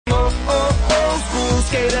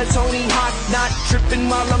skater, Tony Hawk, not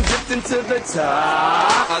tripping while I'm drifting to the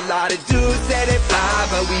top. A lot of dudes say they fly,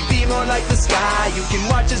 but we be more like the sky. You can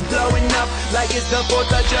watch us blowing up like it's the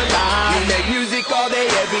 4th of July. We make music all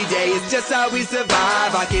day, every day, it's just how we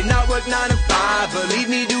survive. I cannot work 9 to 5,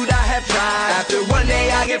 believe me dude, I have tried. After one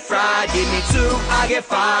day I get fried, give me 2, I get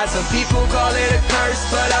 5. Some people call it a curse,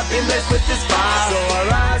 but I've been blessed with this fire. So I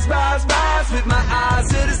rise, rise, rise with my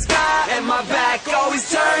eyes to the sky, and my back always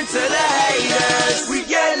turned to the haters. We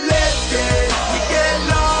get lifted, we get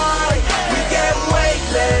light, we get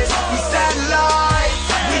weightless, we satellite.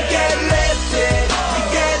 We get lifted, we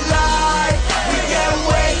get light, we get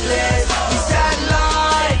weightless, we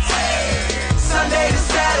satellite. Sunday to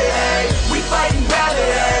Saturday, we fighting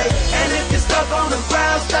gravity. And if you're stuck on the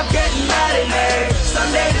ground, stop getting mad at me.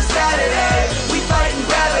 Sunday to Saturday, we fighting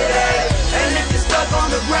gravity. And if you're stuck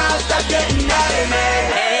on the ground, stop getting mad at me.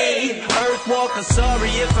 Hey, Earthwalker,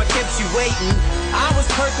 sorry if I kept you waiting. I was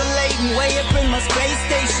percolating way up in my space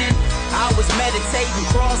station. I was meditating,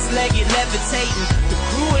 cross-legged, levitating. The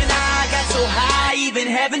crew and I got so high, even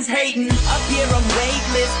heaven's hating. Up here I'm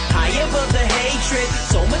weightless, high above the hatred.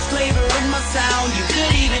 So much flavor in my sound, you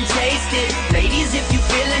could even taste it. Ladies, if you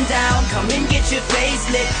feeling down, come and get your face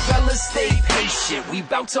lit. Fellas, stay patient, we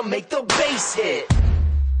bout to make the bass hit.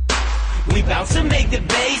 We bout to make the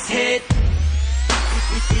bass hit.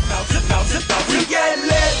 We get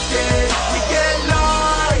lifted, we get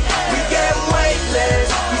light, we get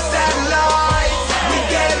weightless, we satellite. We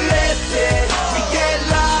get lifted, we get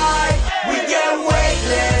light, we get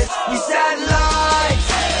weightless, we satellite.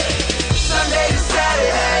 Sunday to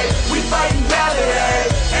Saturday, we fighting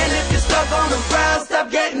gravity. And if you're stuck on the ground,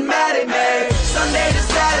 stop getting mad at me. Sunday to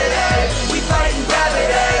Saturday, we fighting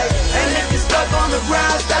gravity. And if you're stuck on the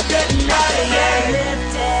ground, stop getting mad at me. Get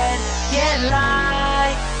lifted, get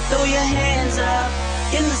light, throw your hands up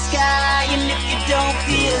in the sky. And if you don't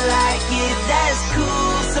feel like it, that's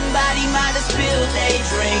cool. Somebody might have spilled a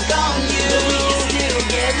drink on you, but we can still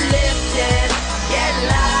get lifted, get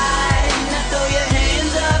light. Now throw your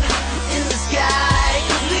hands up in the sky,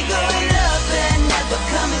 'cause we going up and never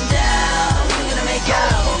coming down. We're gonna make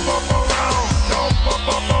out.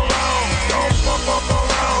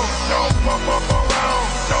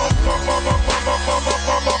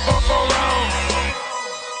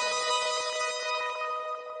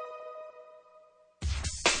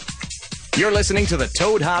 You're listening to the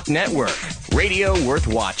Toad Hop Network, radio worth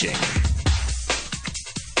watching.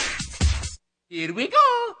 Here we go.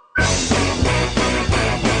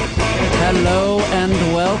 Hello and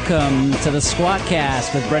welcome to the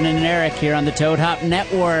Squatcast with Brendan and Eric here on the Toad Hop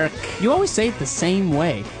Network. You always say it the same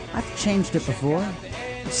way. I've changed it before.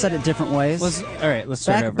 I've said it different ways. All right, let's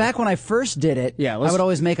start over. Back when I first did it, Yeah, I would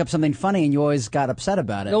always make up something funny and you always got upset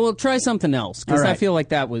about it. No, well, try something else, because All right. I feel like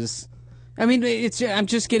that was... I mean, I'm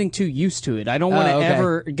just getting too used to it. I don't want to okay.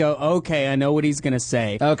 ever go, okay, I know what he's going to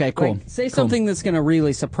say. Okay, cool. Like, say Cool. something that's going to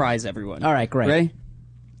really surprise everyone. All right, great. Ready?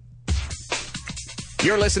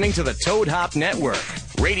 You're listening to the Toad Hop Network,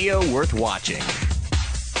 radio worth watching.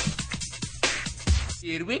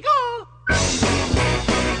 Here we go.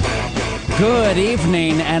 Good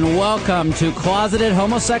evening and welcome to Closeted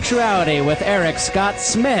Homosexuality with Eric Scott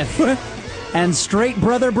Smith and Straight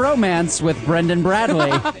Brother Bromance with Brendan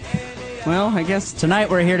Bradley. Well, I guess...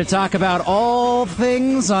 Tonight we're here to talk about all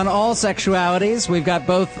things on all sexualities. We've got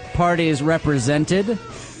both parties represented.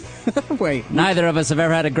 Wait. Neither of us have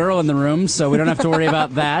ever had a girl in the room, so we don't have to worry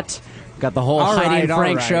about that. Got the whole Heidi and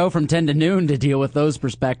Frank show from 10 to noon to deal with those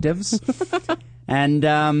perspectives. And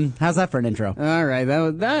how's that for an intro? All right.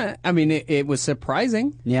 That I mean, it was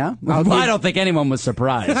surprising. Yeah? Well, I don't think anyone was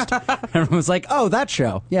surprised. Everyone was like, oh, that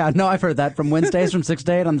show. Yeah, no, I've heard that from Wednesdays from 6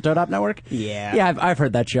 to 8 on the Toad Hop Network. Yeah. Yeah, I've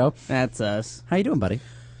heard that show. That's us. How you doing, buddy?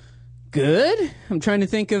 Good. I'm trying to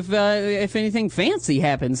think of if anything fancy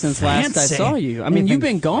happened since last I Fancy? saw you. I mean, you've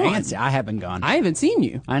been gone. Fancy. I have been gone. I haven't seen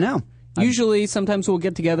you. I know. Usually, sometimes we'll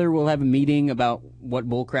get together, we'll have a meeting about what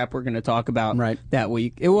bullcrap we're going to talk about that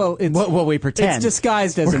week. It's what we pretend. It's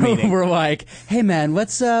disguised as a meeting. We're like, hey man,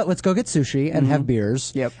 let's go get sushi and have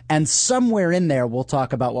beers. Yep. And somewhere in there, we'll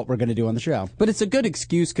talk about what we're going to do on the show. But it's a good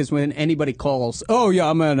excuse because when anybody calls, oh yeah,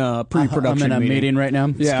 I'm in a pre-production I'm in a meeting right now.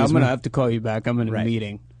 Yeah, I'm going to have to call you back. I'm in a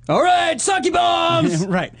meeting. All right, sucky bombs!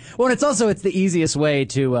 Right. Well, and it's the easiest way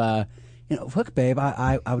to, look, babe,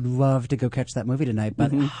 I would love to go catch that movie tonight,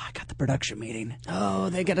 but I got the production meeting. Oh,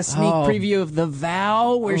 they got a sneak preview of The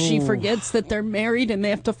Vow where she forgets that they're married and they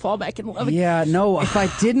have to fall back in love. Yeah, no. If I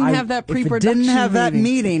didn't have that pre-production didn't have that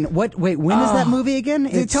meeting. Wait, when is that movie again?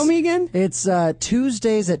 Tell me again. It's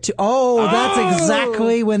Tuesdays at 2. Oh, that's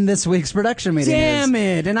exactly when this week's production meeting is. Damn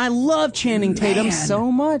it. And I love Channing Tatum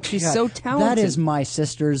so much. He's so talented. That is my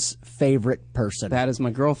sister's favorite person. That is my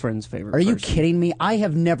girlfriend's favorite person. Are you kidding me? I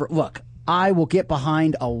have never... Look, I will get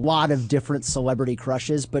behind a lot of different celebrity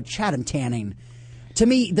crushes, but Chatham Tanning, to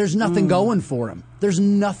me, there's nothing going for him. There's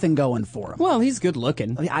nothing going for him. Well, he's good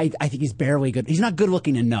looking. I think he's barely good. He's not good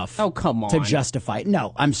looking enough. Oh, come on. To justify it.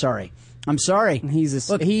 No, I'm sorry. He's a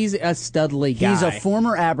studly guy. He's a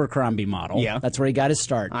former Abercrombie model. Yeah. That's where he got his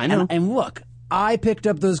start. I know. And look, I picked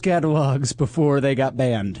up those catalogs before they got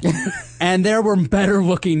banned. And there were better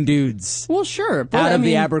looking dudes. Well, sure. But out of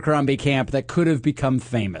the Abercrombie camp that could have become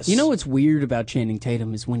famous. You know what's weird about Channing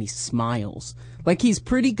Tatum is when he smiles. Like, he's a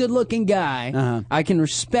pretty good looking guy. I can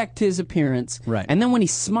respect his appearance. Right. And then when he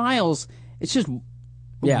smiles, it's just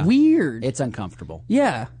weird. It's uncomfortable.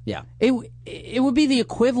 Yeah. Yeah. It would be the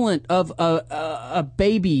equivalent of a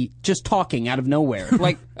baby just talking out of nowhere.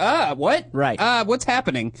 Like, what? Right. What's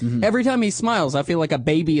happening? Every time he smiles, I feel like a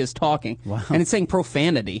baby is talking. Wow. And it's saying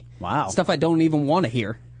profanity. Wow. Stuff I don't even want to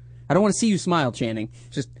hear. I don't want to see you smile, Channing.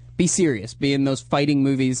 Just be serious. Be in those fighting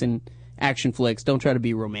movies and action flicks. Don't try to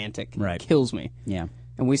be romantic. Right. It kills me. Yeah.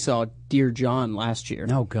 And we saw Dear John last year.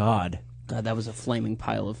 Oh, God. God, that was a flaming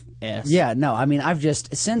pile of S. Yeah, no, I mean, I've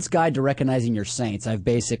just, since Guide to Recognizing Your Saints, I've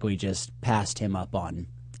basically just passed him up on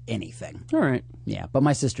anything. All right. Yeah, but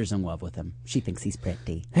my sister's in love with him. She thinks he's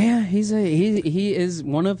pretty. Yeah, he is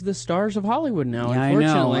one of the stars of Hollywood now, yeah, unfortunately.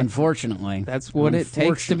 I know, unfortunately. That's what it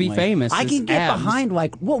takes to be famous. I can get behind,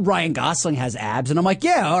 like, well, Ryan Gosling has abs, and I'm like,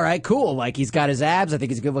 yeah, all right, cool. Like, he's got his abs. I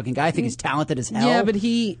think he's a good-looking guy. I think he's talented as hell. Yeah, but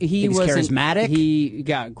he wasn't charismatic. He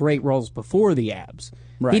got great roles before the abs.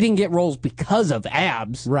 Right. He didn't get roles because of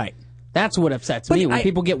abs. Right. That's what upsets me, when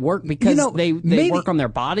people get work because they work on their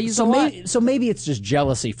bodies a lot. So maybe it's just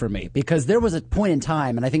jealousy for me, because there was a point in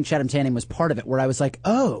time, and I think Chatham Tanning was part of it, where I was like,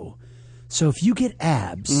 oh, so if you get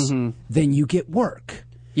abs, then you get work.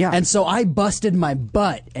 Yeah. And so I busted my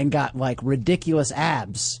butt and got, like, ridiculous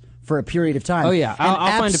abs for a period of time. Oh, yeah.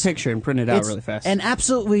 I'll find a picture and print it out really fast. And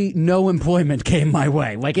absolutely no employment came my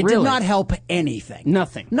way. Like, it did not help anything.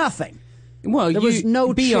 Nothing. Well, there was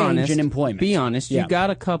no change in employment. Be honest. You got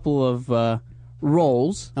a couple of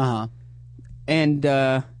roles. And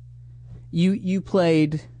you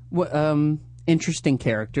played interesting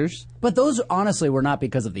characters. But those, honestly, were not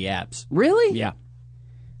because of the abs. Really? Yeah.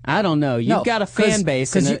 I don't know. You've got a fan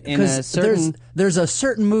base in a certain... There's a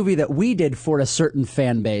certain movie that we did for a certain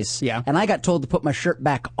fan base. Yeah. And I got told to put my shirt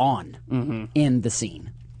back on in the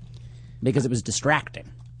scene because it was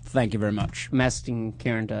distracting. Thank you very much. I'm asking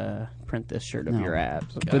Karen to print this shirt of your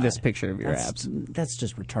abs. Put this picture of your abs. That's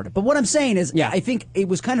just retarded. But what I'm saying is, I think it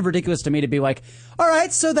was kind of ridiculous to me to be like, all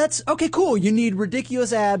right, so that's, okay, cool. You need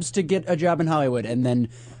ridiculous abs to get a job in Hollywood. And then,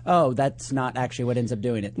 oh, that's not actually what ends up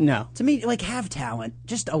doing it. No. To me, like, have talent.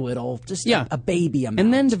 Just a little. Just a baby amount.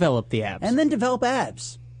 And then develop the abs. And then develop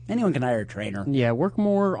abs. Anyone can hire a trainer. Yeah, work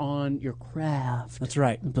more on your craft. That's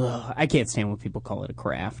right. Ugh, I can't stand when people call it a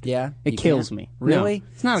craft. Yeah? It kills me. Really? No,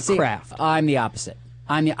 it's not a craft. I'm the opposite.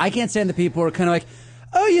 I can't stand the people who are kind of like,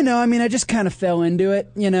 oh, I just kind of fell into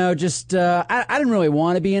it. I didn't really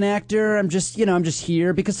want to be an actor. I'm just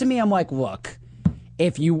here. Because to me, I'm like, look, I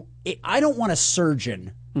don't want a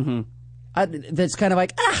surgeon that's kind of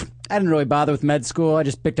like, I didn't really bother with med school. I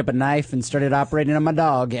just picked up a knife and started operating on my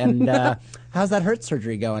dog. And how's that hurt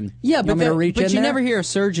surgery going? Yeah, but you there? never hear a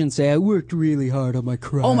surgeon say, I worked really hard on my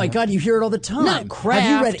craft. Oh, my God, you hear it all the time. Not craft.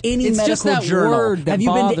 Have you read any it's medical just that journal? Word that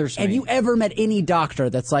bothers me. Have you ever met any doctor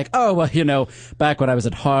that's like, oh, well, back when I was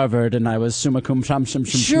at Harvard and I was summa cum shum shum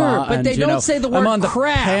shum Sure, shma, but and, they don't say the word I'm on the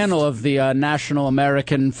craft. panel of the National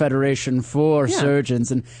American Federation for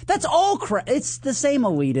Surgeons, and that's all It's the same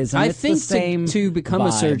elitism. I it's think the same to become vibe.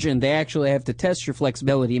 a surgeon, they actually have to test your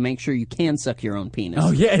flexibility and make sure you can suck your own penis.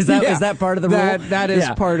 Oh, yeah. Is that part of the rule? That is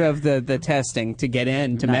part of the testing to get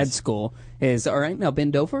into med school. Is, all right, now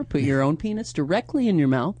bend over, put your own penis directly in your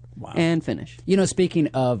mouth, and finish. Speaking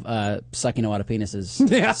of sucking a lot of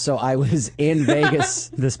penises, so I was in Vegas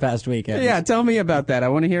this past weekend. Yeah, tell me about that. I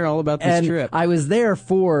want to hear all about this trip. I was there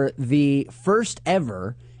for the first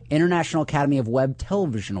ever International Academy of Web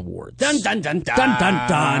Television Awards. Dun, dun, dun, dun. Dun, dun,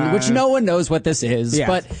 dun. Which no one knows what this is. Yeah.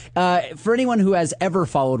 But for anyone who has ever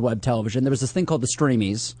followed web television, there was this thing called the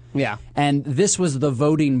Streamies. Yeah. And this was the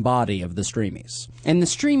voting body of the Streamies. And the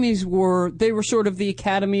Streamies were sort of the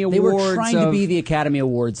Academy Awards. They were trying to be the Academy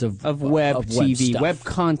Awards of web TV, stuff. web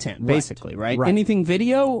content, basically, right? Right. Anything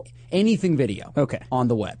video? Anything video. Okay. On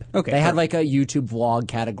the web. Okay, They had perfect. like a YouTube vlog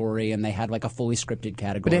category, and they had like a fully scripted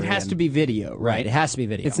category. But it has to be video, right? Right, it has to be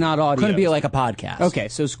video. It's not audio. Couldn't be like a podcast. Okay,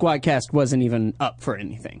 so Squadcast wasn't even up for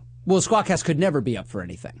anything. Well, Squawkcast could never be up for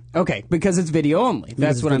anything. Okay, because it's video only.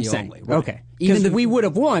 That's it's what I'm video saying. only, right. Okay. Even Even the- we would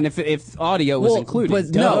have won if audio was included. But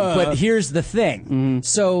no, but here's the thing.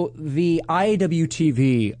 So the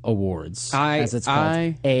IWTV Awards, as it's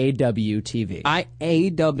called, AWTV,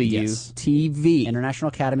 IAWTV. International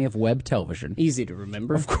Academy of Web Television. Easy to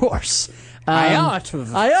remember. Of course. IATV.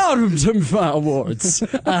 IATV Awards.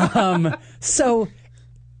 So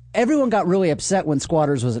everyone got really upset when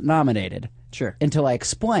Squatters wasn't nominated. Sure. Until I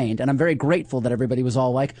explained, and I'm very grateful that everybody was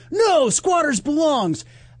all like, no, Squatters belongs.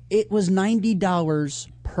 It was $90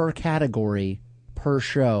 per category per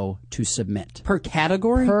show to submit. Per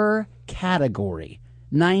category? Per category.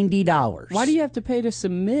 $90. Why do you have to pay to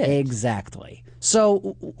submit? Exactly.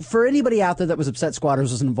 So, for anybody out there that was upset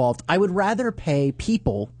Squatters was involved, I would rather pay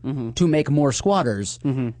people to make more Squatters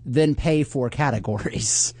than pay for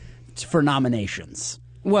categories for nominations.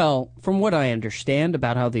 Well, from what I understand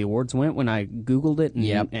about how the awards went, when I Googled it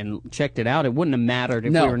and checked it out, it wouldn't have mattered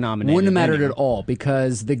if we were nominated. Wouldn't have mattered anyway. at all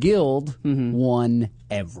because the Guild won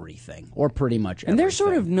everything, or pretty much everything. And they're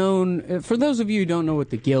sort of known, for those of you who don't know what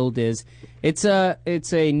the Guild is, it's a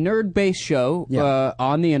nerd-based show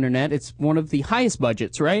on the internet. It's one of the highest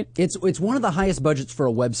budgets, right? It's one of the highest budgets for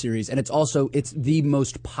a web series, and it's the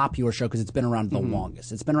most popular show because it's been around the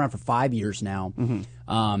longest. It's been around for 5 years now.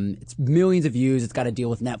 It's millions of views. It's got to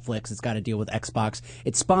deal with Netflix. It's got to deal with Xbox.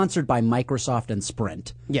 It's sponsored by Microsoft and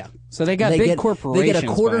Sprint. Yeah. So they got big corporations. They get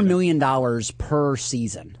 $250,000 per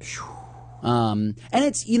season. And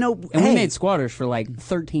it's, And we made Squatters for like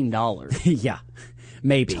 $13. yeah,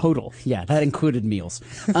 maybe. Total. Yeah, that included meals.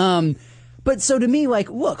 But so to me, like,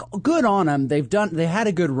 look, good on them. They had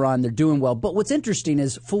a good run. They're doing well. But what's interesting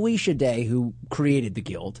is Felicia Day, who created the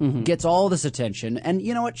Guild, gets all this attention. And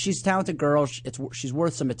you know what? She's a talented girl. She's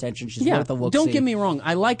worth some attention. She's worth a look. Don't get me wrong.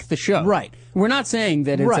 I like the show. Right. We're not saying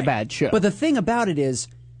that it's a bad show. But the thing about it is,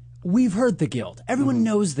 we've heard the Guild. Everyone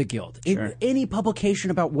knows the Guild. Any publication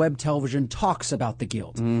about web television talks about the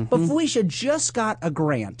Guild. But Felicia just got a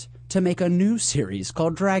grant to make a new series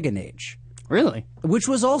called Dragon Age. Really? Which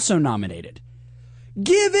was also nominated.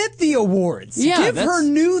 Give it the awards. Yeah, Give her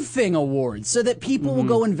new thing awards so that people will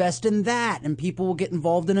go invest in that and people will get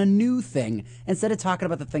involved in a new thing instead of talking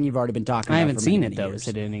about the thing you've already been talking about. I haven't for seen many it, though. years. Is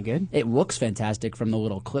it any good? It looks fantastic from the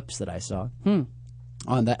little clips that I saw. And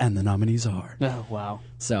the nominees are. Oh, wow.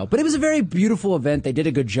 So, but it was a very beautiful event. They did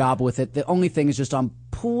a good job with it. The only thing is just on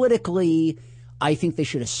politically, I think they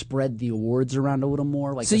should have spread the awards around a little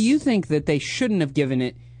more. Like So you think that they shouldn't have given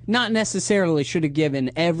it, not necessarily should have given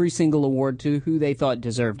every single award to who they thought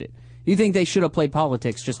deserved it? You think they should have played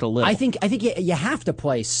politics just a little? I think you have to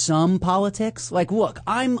play some politics. Like, look,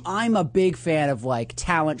 I'm a big fan of like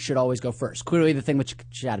talent should always go first. Clearly, the thing with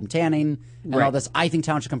Adam Tanning and all this, I think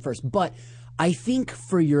talent should come first. But I think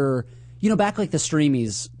for your, back like the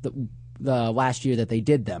Streamies, the last year that they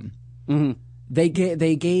did them, they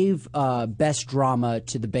gave best drama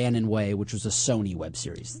to The Bannon Way, which was a Sony web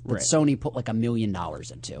series that Sony put like $1 million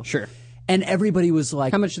into. Sure. And everybody was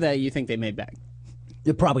like, how much of that you think they made back?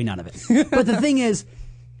 Probably none of it. But the thing is,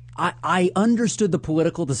 I understood the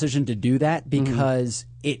political decision to do that because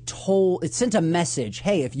it sent a message,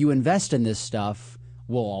 hey, if you invest in this stuff,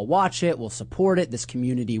 we'll all watch it, we'll support it, this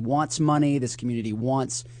community wants money, this community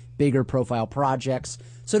wants bigger profile projects.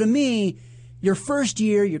 So to me, your first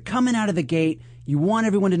year, you're coming out of the gate, you want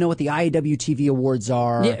everyone to know what the IWTV Awards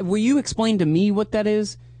are. Yeah, will you explain to me what that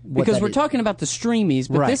is? Because we're talking about the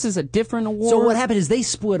Streamies, but this is a different award. So what happened is they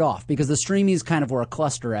split off because the Streamies kind of were a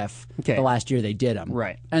cluster F the last year they did them.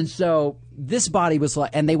 Right. And so this body was like,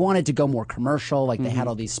 and they wanted to go more commercial, like they had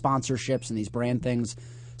all these sponsorships and these brand things.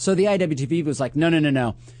 So the IWTV was like,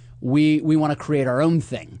 no. We want to create our own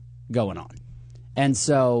thing going on. And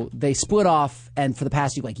so they split off, and for the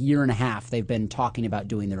past year and a half, they've been talking about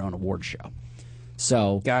doing their own award show.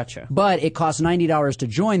 So, gotcha. But it costs $90 to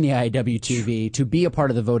join the IWTV to be a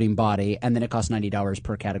part of the voting body, and then it costs $90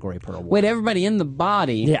 per category per award. Wait, everybody in the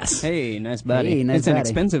body? Yes. Hey, nice body. Hey, nice it's an body.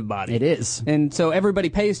 expensive body. It is. And so everybody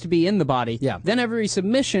pays to be in the body. Yeah. Then every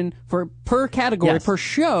submission per category, per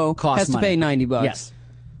show, Costs has to money. pay $90. Yes.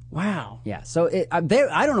 Wow. Yeah, so I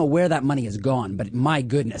don't know where that money has gone, but my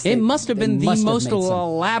goodness. It must have been the most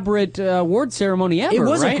elaborate award ceremony ever,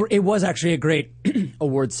 right? It was actually a great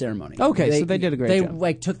award ceremony. Okay, so they did a great job. They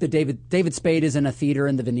like took the David Spade is in a theater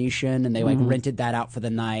in the Venetian, and they like rented that out for the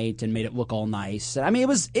night and made it look all nice. I mean,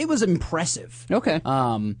 it was impressive. Okay.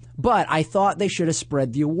 But I thought they should have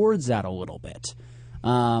spread the awards out a little bit.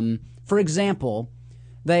 For example,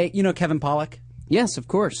 Kevin Pollak? Yes, of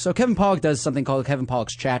course. So Kevin Pollak does something called Kevin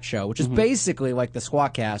Pollak's Chat Show, which is basically like the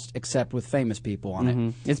Squawkcast, except with famous people on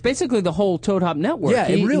it. It's basically the whole Toad Hop Network. Yeah,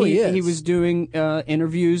 it really is. He was doing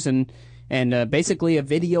interviews and basically a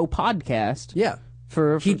video podcast. Yeah.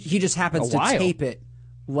 He just happens to tape it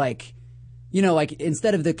like... like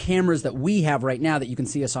instead of the cameras that we have right now that you can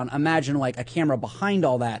see us on, imagine like a camera behind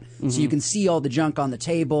all that, so you can see all the junk on the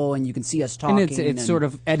table and you can see us talking. And it's sort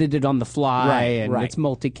of edited on the fly, and it's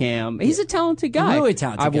multicam. He's a talented guy. Really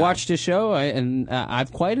talented I've guy. watched his show, and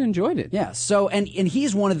I've quite enjoyed it. Yeah, so, and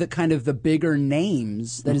he's one of the kind of the bigger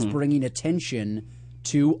names that is bringing attention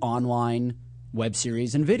to online web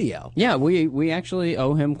series and video. Yeah, we actually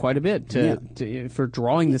owe him quite a bit for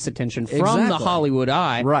drawing this attention from the Hollywood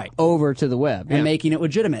eye over to the web and making it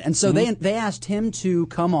legitimate. And so they asked him to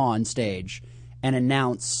come on stage and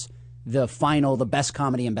announce the best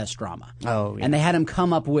comedy and best drama. Oh, yeah. And they had him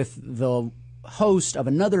come up with the host of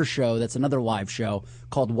another show that's another live show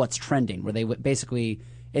called What's Trending, where they basically...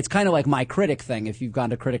 It's kind of like My Critic thing, if you've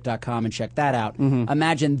gone to critic.com and checked that out.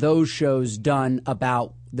 Imagine those shows done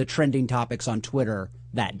about the trending topics on Twitter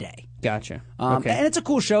that day. Gotcha. Okay. And it's a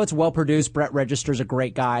cool show. It's well produced. Brett Register's a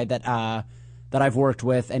great guy that I've worked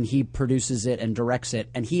with, and he produces it and directs it.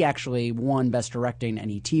 And he actually won Best Directing, and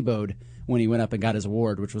he T-bowed when he went up and got his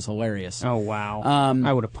award, which was hilarious. Oh, wow.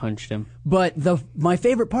 I would have punched him. But my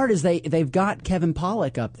favorite part is they've got Kevin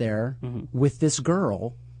Pollak up there with this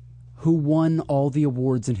girl who won all the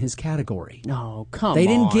awards in his category. Oh, come on. They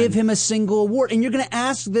didn't give him a single award. And you're going to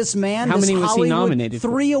ask this man... How many was he nominated for?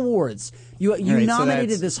 3 awards. You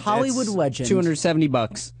nominated this Hollywood legend.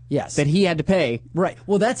 $270. Yes. That he had to pay. Right.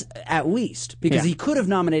 Well, that's at least. Because he could have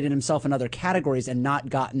nominated himself in other categories and not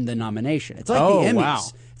gotten the nomination. It's like the Emmys. Wow.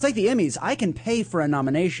 It's like the Emmys. I can pay for a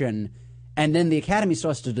nomination, and then the Academy still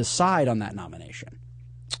has to decide on that nomination.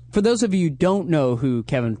 For those of you who don't know who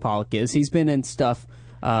Kevin Pollak is, he's been in stuff...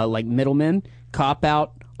 like Middleman, Cop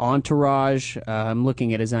Out, Entourage. I'm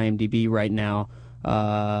looking at his IMDb right now.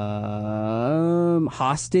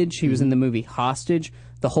 Hostage. He was in the movie Hostage.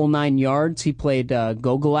 The Whole 9 Yards. He played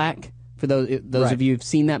Gogolak. For those of you who've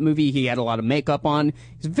seen that movie, he had a lot of makeup on.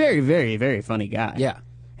 He's a very, very, very funny guy. Yeah.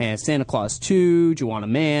 And Santa Claus 2, Juwanna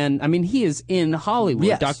Mann. I mean, he is in Hollywood.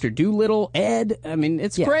 Yes. Dr. Dolittle, Ed. I mean,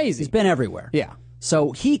 it's crazy. He's been everywhere. Yeah.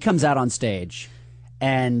 So he comes out on stage,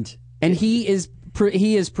 and he is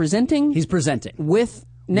presenting. He's presenting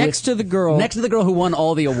next to the girl who won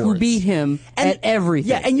all the awards, who beat him at everything.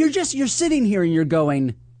 Yeah, and you're sitting here and you're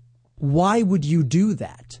going, why would you do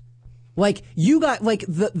that? Like, you got, like,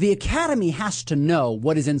 the Academy has to know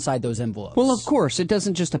what is inside those envelopes. Well, of course, it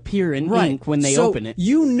doesn't just appear in ink when they open it.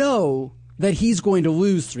 You know that he's going to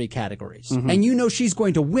lose 3 categories, and you know she's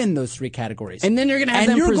going to win those 3 categories, and then you're going to have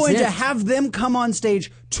them present. going to have them come on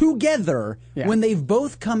stage together when they've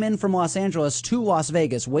both come in from Los Angeles to Las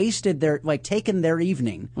Vegas, taken their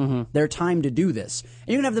evening, their time to do this, and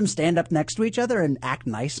you're going to have them stand up next to each other and act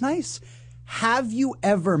nice. Have you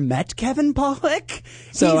ever met Kevin Pollak?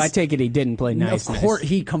 So I take it he didn't play nice. Of course,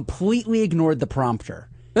 he completely ignored the prompter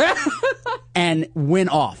and went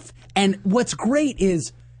off. And what's great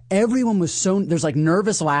is everyone was there's like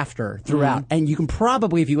nervous laughter throughout. And you can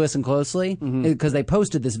probably, if you listen closely, because they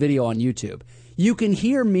posted this video on YouTube, you can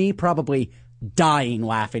hear me probably dying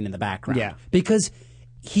laughing in the background. Yeah. Because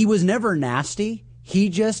he was never nasty. He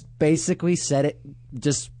just basically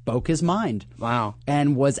just spoke his mind. Wow.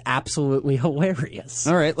 And was absolutely hilarious.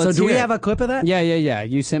 All right, let's So do we have a clip of that? Yeah.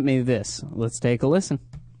 You sent me this. Let's take a listen.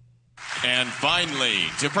 And finally,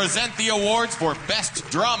 to present the awards for Best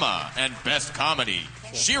Drama and Best Comedy,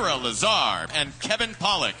 Shira Lazar and Kevin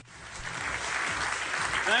Pollak.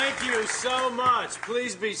 Thank you so much.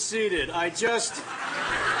 Please be seated. I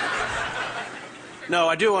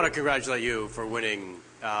do want to congratulate you for winning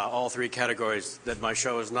all 3 categories that my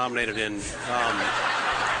show is nominated in.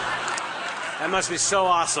 That must be so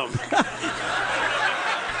awesome.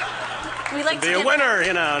 We like to be a winner,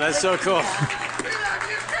 that's so cool.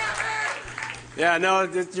 Yeah, no,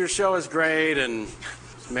 your show is great, and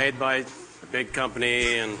it's made by a big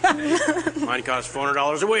company, and mine costs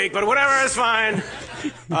 $400 a week, but whatever, it's fine.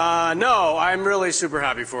 No, I'm really super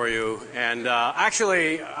happy for you. And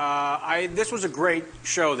this was a great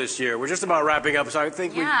show this year. We're just about wrapping up, so I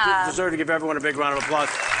think we deserve to give everyone a big round of applause.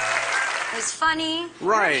 It was funny.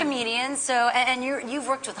 Right. You're a comedian, so and you've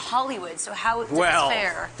worked with Hollywood, so how is this Well,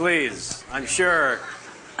 fair? please, I'm sure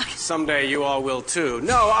someday you all will too.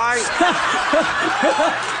 No,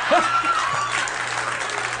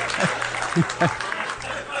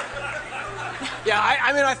 Yeah,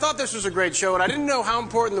 I mean, I thought this was a great show, and I didn't know how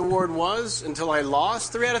important the award was until I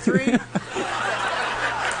lost 3 out of 3. Then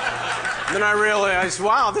I realized,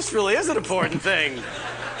 wow, this really is an important thing,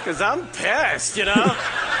 because I'm pissed, you know?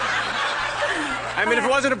 I mean, if it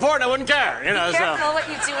wasn't important, I wouldn't care, you know, Be careful what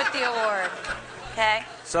you do with the award, okay?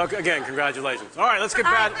 So, again, congratulations. All right, let's get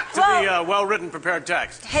back to the well-written, prepared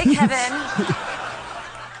text. Hey, Kevin.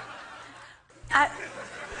 Yeah.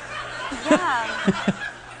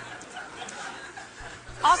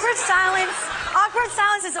 Awkward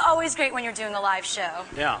silence is always great when you're doing a live show.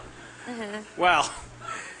 Yeah. Well,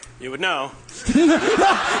 you would know. No,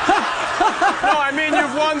 I mean,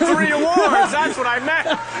 you've won 3 awards. That's what I meant.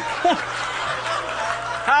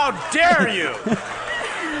 How dare you?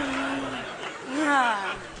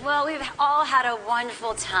 Well, we've all had a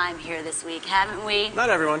wonderful time here this week, haven't we?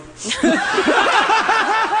 Not everyone.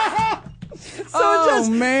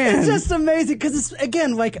 It's just amazing because it's,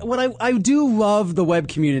 again, like what I do love the web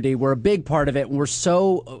community. We're a big part of it. And we're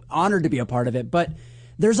so honored to be a part of it. But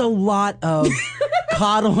there's a lot of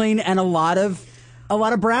coddling and a lot of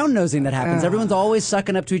brown nosing that happens. Everyone's always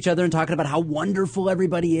sucking up to each other and talking about how wonderful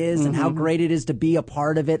everybody is and how great it is to be a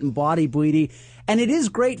part of it and body bleedy. And it is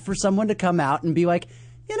great for someone to come out and be like,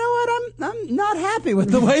 you know what? I'm not happy with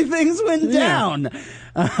the way things went down.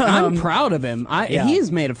 I'm proud of him. He's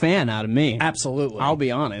made a fan out of me. Absolutely. I'll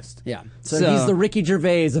be honest. Yeah. So he's the Ricky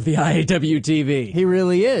Gervais of the IAW TV. He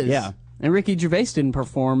really is. Yeah. And Ricky Gervais didn't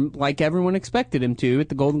perform like everyone expected him to at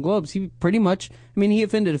the Golden Globes. He pretty much, I mean, he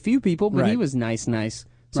offended a few people, but he was nice.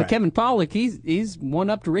 So Kevin Pollak, he's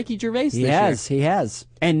one-upped Ricky Gervais this year. He has.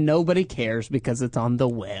 And nobody cares because it's on the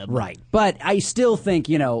web. Right. But I still think,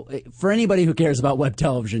 you know, for anybody who cares about web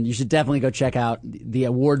television, you should definitely go check out the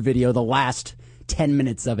award video, the last 10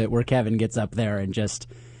 minutes of it, where Kevin gets up there and just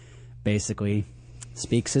basically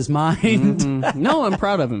speaks his mind. No, I'm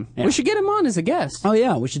proud of him. Yeah. We should get him on as a guest. Oh,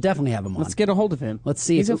 yeah, we should definitely have him on. Let's get a hold of him. Let's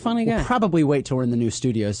see. He's a funny guy. We'll probably wait till we're in the new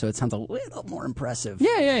studio so it sounds a little more impressive.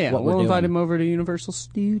 Yeah. what We'll we're invite doing. him over to Universal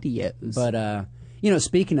Studios. But, you know,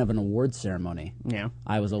 speaking of an award ceremony, yeah.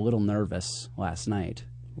 I was a little nervous last night.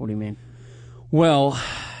 What do you mean? Well,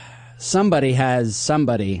 somebody has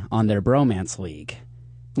somebody on their bromance league.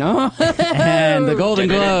 No. And the Golden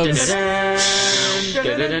Globes.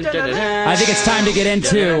 I think it's time to get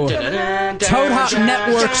into Toad Hop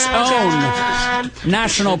Network's own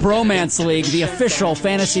National Bromance League, the official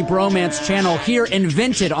fantasy bromance channel here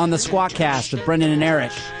invented on the Squawkcast with Brendan and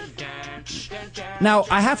Eric. Now,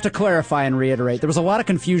 I have to clarify and reiterate, there was a lot of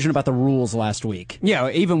confusion about the rules last week. Yeah,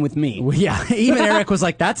 even with me. Yeah, even Eric was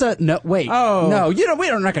like, that's a, no, wait. Oh. No, you know,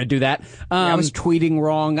 we're not going to do that. I was tweeting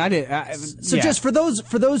wrong. So just for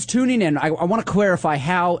those tuning in, I want to clarify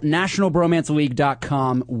how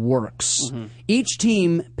nationalbromanceleague.com works. Each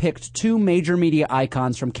team picked 2 major media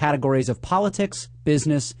icons from categories of politics,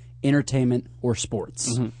 business, entertainment, or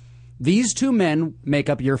sports. These 2 men make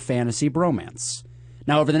up your fantasy bromance.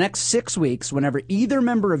 Now, over the next 6 weeks, whenever either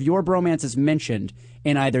member of your bromance is mentioned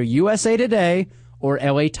in either USA Today or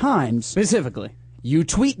LA Times, specifically, you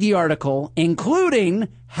tweet the article, including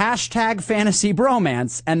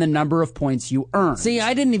 #FantasyBromance and the number of points you earn. See,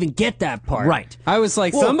 I didn't even get that part. Right. I was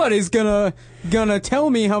like, somebody's gonna tell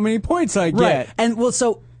me how many points I get. Right. And well,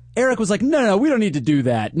 so Eric was like, no, we don't need to do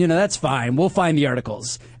that. You know, that's fine. We'll find the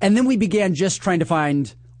articles. And then we began just trying to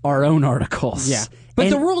find our own articles. Yeah. But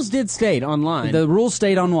and the rules did stay online. The rules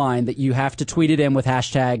stayed online that you have to tweet it in with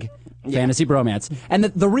 #FantasyBromance. And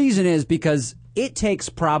the reason is because it takes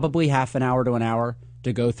probably half an hour to an hour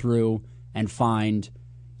to go through and find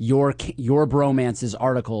your bromance's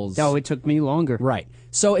articles. Oh, it took me longer. Right.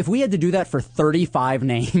 So if we had to do that for 35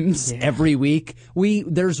 names every week,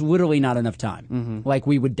 there's literally not enough time. Like,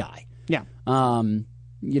 we would die. Yeah.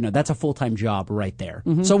 You know, that's a full-time job right there.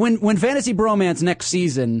 So when Fantasy Bromance next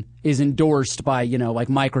season is endorsed by, you know, like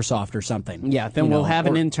Microsoft or something. Yeah, then we'll have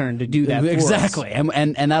an intern to do that exactly. for us.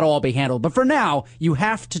 And that'll all be handled. But for now, you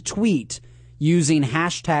have to tweet using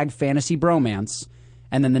 #FantasyBromance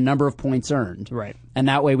and then the number of points earned. Right. And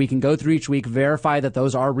that way we can go through each week, verify that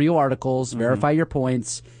those are real articles, verify your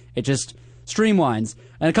points. It just streamlines.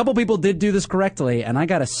 And a couple people did do this correctly, and I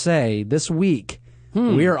gotta say, this week,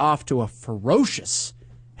 we are off to a ferocious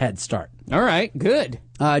head start. All right, good.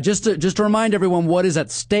 Just to remind everyone what is at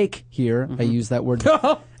stake here. I use that word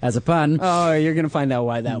as a pun. Oh, you're going to find out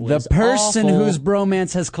why that was The person awful. whose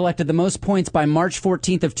bromance has collected the most points by March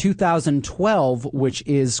 14th of 2012, which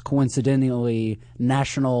is coincidentally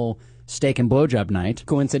National Steak and Blowjob Night.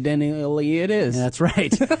 Coincidentally, it is. That's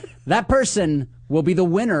right. That person will be the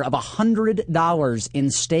winner of $100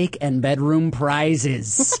 in steak and bedroom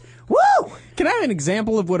prizes. Woo! Can I have an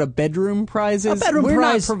example of what a bedroom prize is? A bedroom We're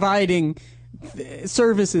prize- not providing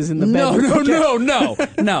services in the bedroom.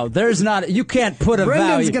 No. There's not. You can't put a value.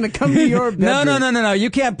 Brendan's going to come to your bedroom. No. You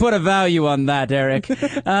can't put a value on that, Eric.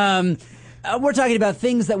 We're talking about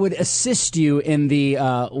things that would assist you in the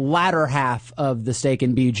latter half of the Steak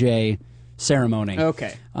and BJ ceremony.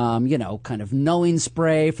 Okay. Kind of nulling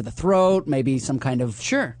spray for the throat, maybe some kind of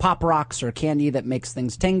Pop Rocks or candy that makes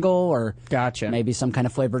things tingle, or Gotcha. maybe some kind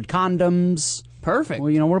of flavored condoms. Perfect.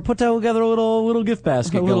 Well, we're put together a little gift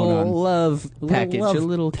basket a little going on. love package, love a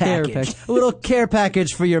little care package. A little care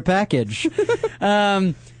package for your package.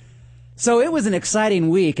 So it was an exciting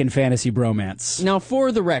week in Fantasy Bromance. Now,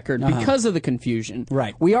 for the record, because of the confusion,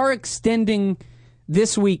 Right. we are extending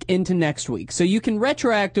this week into next week. So you can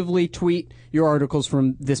retroactively tweet your articles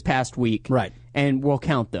from this past week. Right. And we'll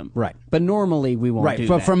count them. Right. But normally we won't do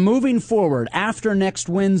But that. from moving forward, after next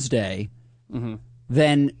Wednesday,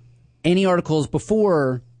 then any articles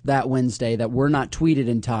before that Wednesday that were not tweeted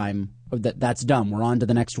in time, that's done. We're on to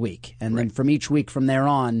the next week. And then from each week from there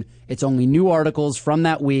on, it's only new articles from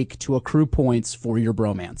that week to accrue points for your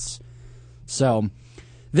bromance. So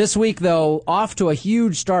this week, though, off to a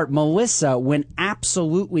huge start. Melissa went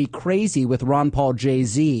absolutely crazy with Ron Paul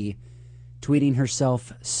Jay-Z, tweeting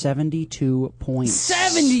herself 72 points.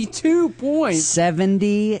 72 points!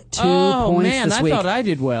 72 Oh, points man, this I week. thought I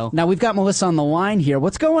did well. Now, we've got Melissa on the line here.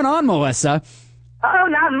 What's going on, Melissa? Oh,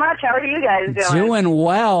 not much. How are you guys doing? Doing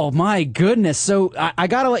well. My goodness. So I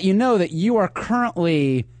got to let you know that you are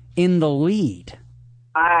currently in the lead.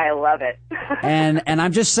 I love it. And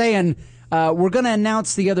I'm just saying, we're going to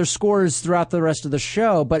announce the other scores throughout the rest of the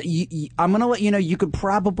show, but I'm going to let you know you could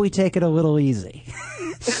probably take it a little easy.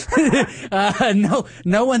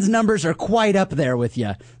 No one's numbers are quite up there with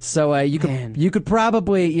you. So you could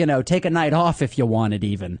probably, take a night off if you wanted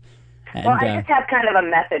even. And, well, I just have kind of a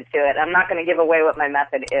method to it. I'm not going to give away what my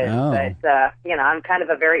method is, but, I'm kind of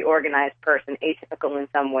a very organized person, atypical in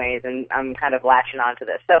some ways, and I'm kind of latching onto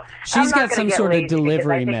this. So She's I'm not got gonna some get sort of lazy because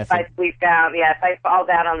delivery I think method. If I sleep down, if I fall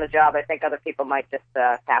down on the job, I think other people might just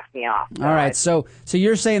pass me off. So all right, so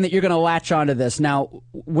you're saying that you're going to latch onto this. Now,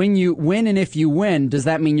 when you win and if you win, does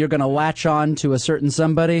that mean you're going to latch on to a certain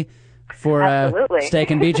somebody for Absolutely.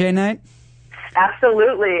 Steak and BJ night?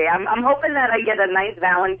 Absolutely. I'm hoping that I get a nice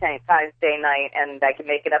Valentine's Day night and I can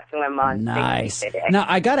make it up to him on Nice. St. Day. Now,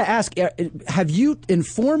 I got to ask, have you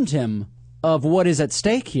informed him of what is at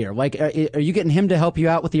stake here? Like, are you getting him to help you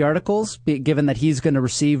out with the articles, given that he's going to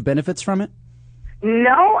receive benefits from it?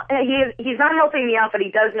 No, he's not helping me out, but he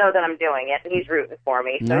does know that I'm doing it, and he's rooting for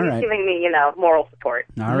me. So All he's right. giving me, moral support.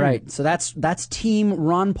 All right. So that's Team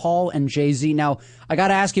Ron Paul and Jay-Z. Now, I got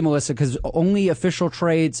to ask you, Melissa, because only official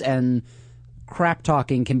trades and crap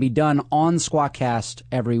talking can be done on Squawkcast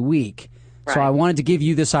every week. Right. So I wanted to give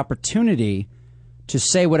you this opportunity to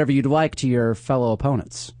say whatever you'd like to your fellow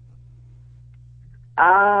opponents.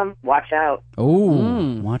 Watch out.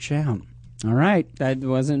 Oh, watch out. All right. That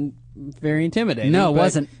wasn't very intimidating. No, it but-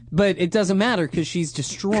 wasn't. But it doesn't matter because she's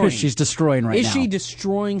destroying. Because she's destroying right now. Is she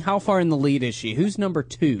destroying? How far in the lead is she? Who's number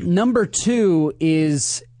 2? Number 2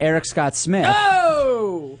 is Eric Scott Smith.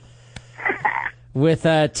 Oh! With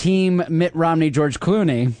Team Mitt Romney, George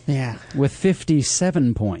Clooney. Yeah. With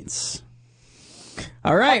 57 points.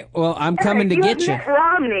 All right. Well, I'm coming to get you. you. Mitt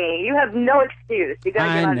Romney, you have no excuse. You got to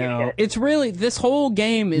get I on your know. shit. It's really, this whole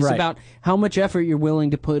game is Right. about how much effort you're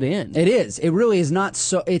willing to put in. It is. It really is not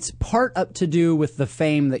so. It's part up to do with the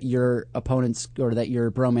fame that your opponents or that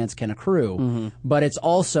your bromance can accrue, but it's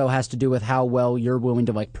also has to do with how well you're willing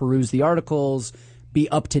to peruse the articles, be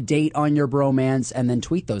up to date on your bromance, and then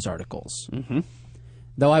tweet those articles.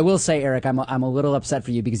 Though I will say, Eric, I'm a little upset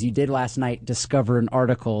for you because you did last night discover an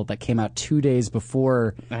article that came out 2 days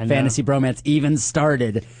before I know. Fantasy Bromance even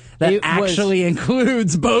started that It was- actually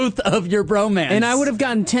includes both of your bromance. And I would have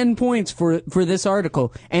gotten 10 points for this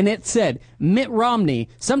article. And it said, Mitt Romney,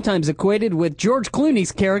 sometimes equated with George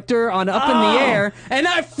Clooney's character on Up in the Air. And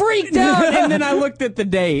I freaked out. And then I looked at the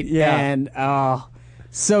date. Yeah. And,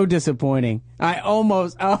 so disappointing. I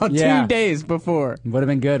almost, 2 days before. Would have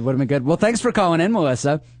been good. Would have been good. Well, thanks for calling in,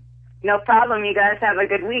 Melissa. No problem. You guys have a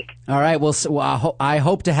good week. All right. Well, I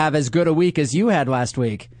hope to have as good a week as you had last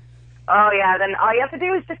week. Oh, yeah, then all you have to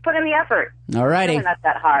do is just put in the effort. All righty. It's really not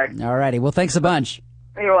that hard. All righty. Well, thanks a bunch.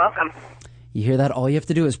 You're welcome. You hear that? All you have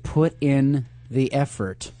to do is put in the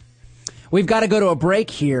effort. We've got to go to a break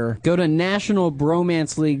here. Go to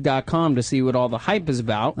nationalbromanceleague.com to see what all the hype is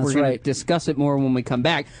about. That's We're going right. to discuss it more when we come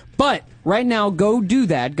back. But right now, go do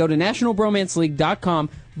that. Go to nationalbromanceleague.com.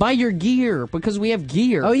 Buy your gear, because we have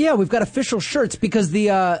gear. Oh, yeah, we've got official shirts because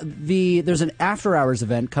there's an after-hours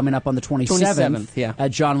event coming up on the 27th yeah.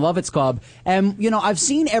 at John Lovett's Club. And, you know, I've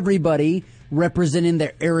seen everybody representing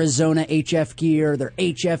their Arizona HF gear, their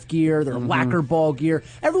HF gear, their lacquer ball gear.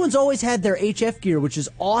 Everyone's always had their HF gear, which is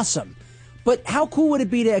awesome. But how cool would it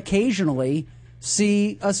be to occasionally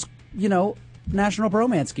see us, you know, National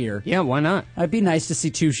Bromance gear? Yeah, why not? It'd be nice to see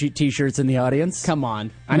two T-shirts in the audience. Come on.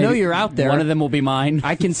 I know you're out there. One of them will be mine.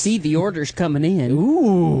 I can see the orders coming in.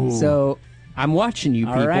 Ooh. So I'm watching you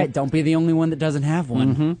people. All right, don't be the only one that doesn't have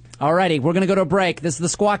one. All righty, we're going to go to a break. This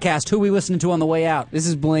is the Squawkcast. Who are we listening to on the way out? This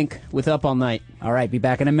is Blink with Up All Night. All right, be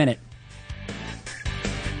back in a minute.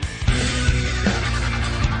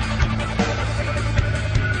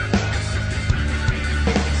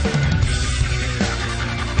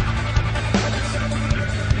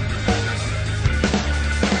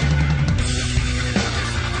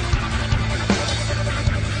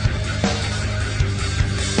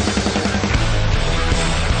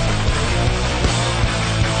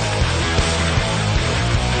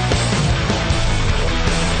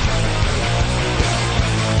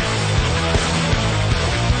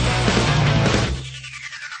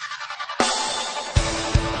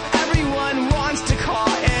 Everyone wants to call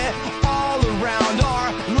it all around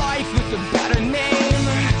our life with a better name.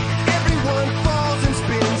 Everyone falls and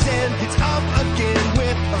spins and it's up again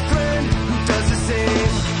with a friend who does the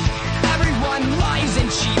same. Everyone lies and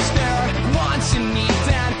cheats their wants and needs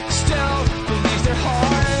and still believes their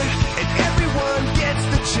heart. And everyone gets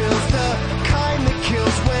the chills, the kind that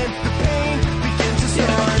kills when the pain begins to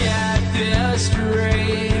start. Get this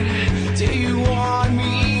straight. Do you want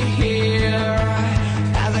me here?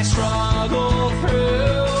 As I struggle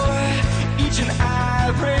through each and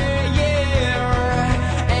every year,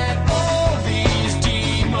 and all these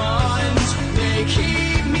demons, they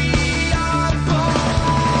keep me up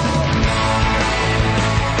all night.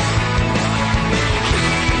 They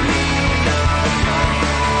keep me up all night.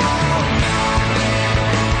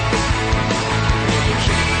 They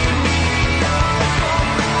keep me up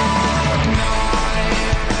all night.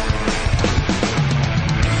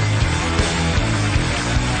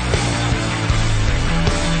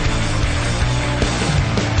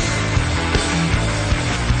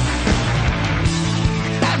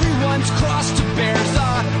 Everyone's cross to bear the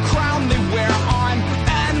crown they wear on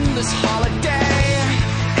endless holiday.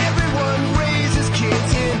 Everyone raises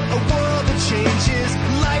kids in a world that changes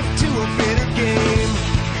life to a bitter game.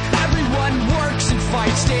 Everyone works and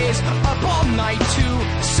fights, stays up all night to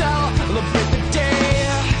celebrate the day.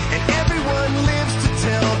 And everyone lives to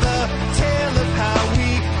tell the tale of how we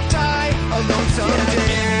die alone someday.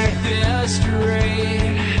 Get this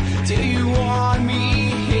straight. Do you want me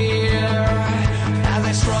here? As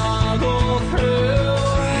I struggle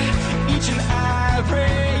through each and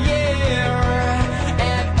every year,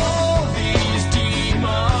 and all these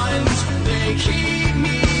demons, they keep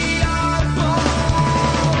me up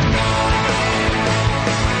all night.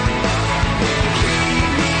 They keep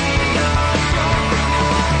me up all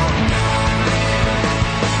night.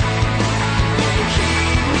 They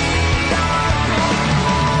keep me up all night. They keep me up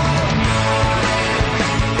all night.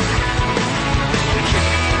 They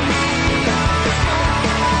keep me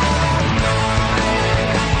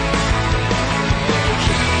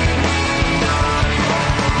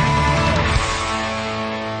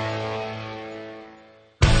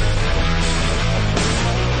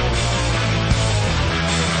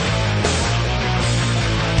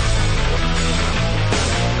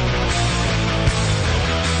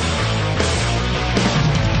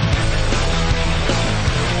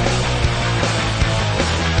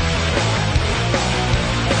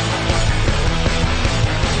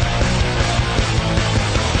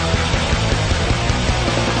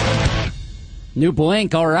New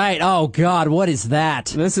Blink, all right. Oh, God, what is that?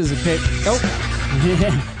 This is a pic.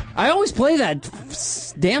 Oh. I always play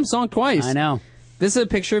that damn song twice. I know. This is a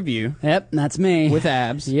picture of you. Yep, that's me. With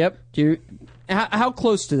abs. Yep. Do you, how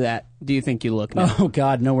close to that do you think you look now? Oh,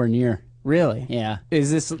 God, nowhere near. Really? Yeah.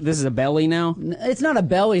 Is this is a belly now? It's not a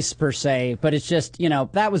belly per se, but it's just, you know,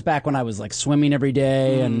 that was back when I was like swimming every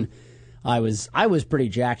day, and I was pretty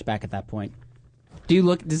jacked back at that point.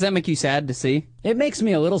 Does that make you sad to see? It makes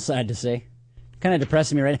me a little sad to see. Kind of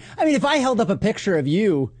depressing me right now. I mean, if I held up a picture of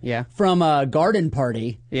you Yeah. from a garden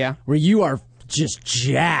party Yeah. where you are just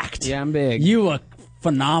jacked. Yeah, I'm big. You look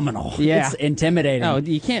phenomenal. Yeah. It's intimidating. Oh,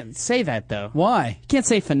 you can't say that, though. Why? You can't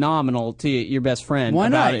say phenomenal to your best friend. Why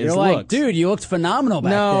about not? his You're like, looks. dude, you looked phenomenal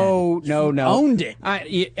back then. No. Owned it.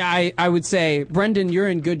 I would say, Brendan, you're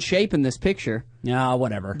in good shape in this picture. No,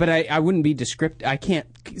 whatever. But I wouldn't be descriptive. I can't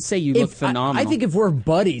say you look phenomenal. I think if we're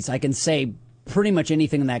buddies, I can say pretty much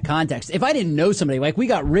anything in that context. If I didn't know somebody, like we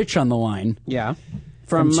got Rich on the line. Yeah.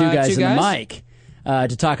 From Two Guys and the Mic.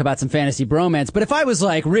 To talk about some fantasy bromance. But if I was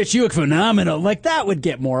like, Rich, you look phenomenal, like that would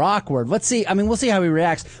get more awkward. Let's see. I mean, we'll see how he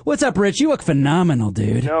reacts. What's up, Rich? You look phenomenal,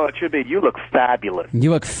 dude. No, it should be, you look fabulous.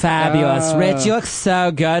 You look fabulous. Rich, you look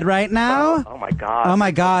so good right now. Oh, my God. Oh,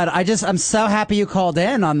 my God. I'm so happy you called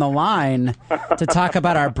in on the line to talk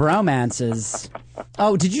about our bromances.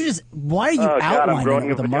 Oh, did you just, why are you outlining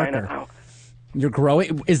it with a marker? Now. You're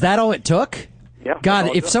growing? Is that all it took? Yeah.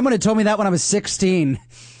 God, if someone had told me that when I was 16,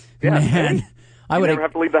 man. I would never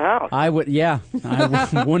have to leave the house. I would, yeah.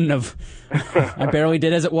 I wouldn't have. I barely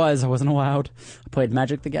did as it was. I wasn't allowed. I played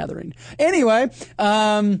Magic the Gathering. Anyway,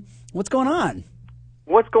 what's going on?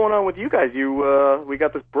 What's going on with you guys? We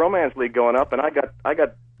got this bromance league going up, and I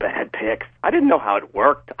got bad picks. I didn't know how it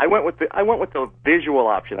worked. I went with the visual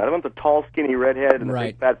option. I went with the tall, skinny redhead and the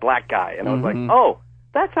big fat black guy, and I was like, oh.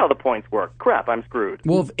 That's how the points work. Crap, I'm screwed.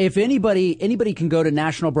 Well, if anybody can go to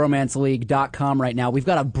nationalbromanceleague.com right now. We've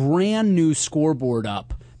got a brand new scoreboard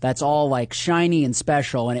up that's all like shiny and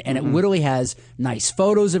special, and it literally has nice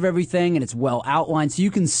photos of everything, and it's well outlined, so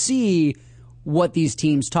you can see what these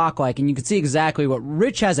teams talk like, and you can see exactly what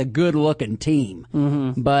Rich has a good looking team,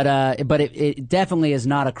 but it definitely is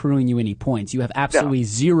not accruing you any points. You have absolutely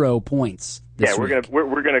 0 points. Yeah,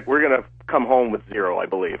 we're gonna come home with 0, I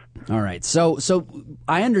believe. All right, so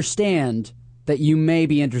I understand that you may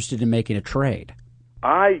be interested in making a trade.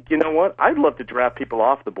 You know what? I'd love to draft people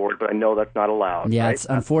off the board, but I know that's not allowed. Yeah, right? It's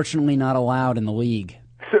unfortunately not allowed in the league.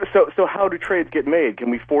 So how do trades get made? Can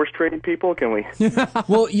we force trade people? Can we?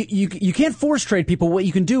 Well, you can't force trade people. What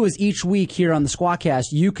you can do is each week here on the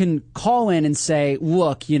Squawkcast, you can call in and say,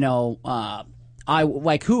 look, I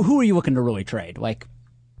like who are you looking to really trade? Like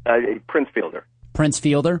Prince Fielder. Prince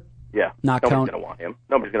Fielder? Yeah. Not Nobody's gonna want him.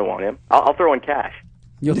 Nobody's gonna want him. I'll throw in cash.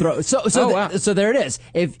 You'll throw so there it is.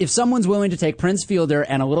 If someone's willing to take Prince Fielder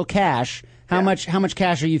and a little cash, how much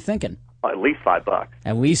cash are you thinking? At least $5.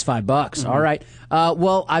 At least $5. All right.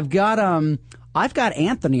 Well, I've got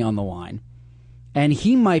Anthony on the line, and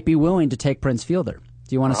he might be willing to take Prince Fielder.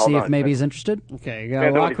 Do you want to see if maybe he's interested? Okay, you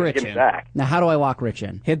gotta lock Rich in. Now, how do I lock Rich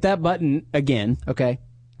in? Hit that button again. Okay.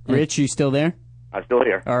 Rich, you still there? I'm still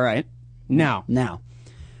here. All right. Now.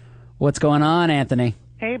 What's going on, Anthony?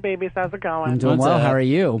 Hey, babies, how's it going? I'm doing well. How are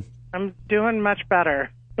you? I'm doing much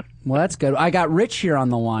better. Well, that's good. I got Rich here on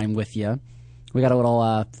the line with you. We got a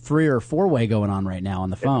little 3 or 4-way going on right now on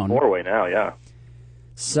the phone. 4-way now, yeah.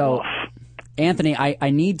 So, Anthony, I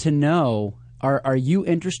need to know, are you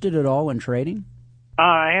interested at all in trading?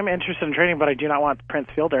 I am interested in trading, but I do not want Prince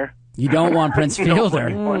Fielder. You don't want Prince Fielder?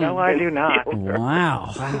 No, I do not.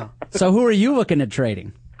 Wow. So who are you looking at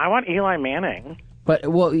trading? I want Eli Manning. But,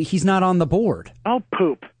 well, he's not on the board. Oh,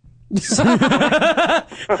 poop. So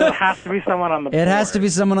it has to be someone on the board. It has to be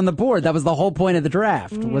someone on the board. That was the whole point of the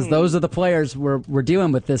draft, was those are the players we're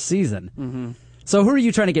dealing with this season. So who are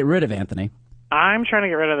you trying to get rid of, Anthony? I'm trying to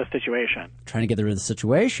get rid of the situation. Trying to get rid of the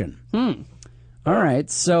situation. All right.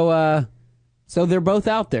 So they're both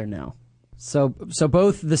out there now. So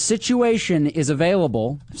both the situation is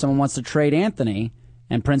available if someone wants to trade Anthony,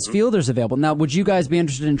 and Prince Fielder's available. Now, would you guys be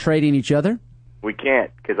interested in trading each other? We can't,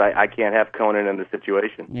 because I can't have Conan in the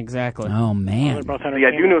situation. Exactly. Oh, man. See, I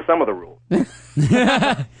do know some of the rules.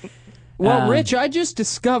 Well, Rich, I just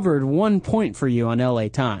discovered 1 point for you on LA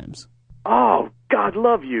Times. Oh, God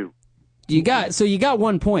love you. You got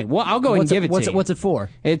 1 point. Well, I'll go ahead and give it to you. What's it for?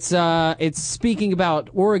 It's speaking about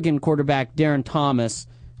Oregon quarterback Darren Thomas,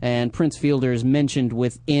 and Prince Fielder is mentioned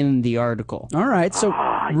within the article. All right, so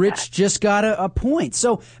Rich just got a point.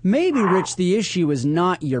 So maybe, Rich, the issue is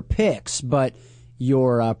not your picks, but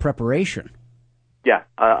your preparation. Yeah,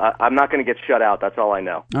 I'm not going to get shut out. That's all I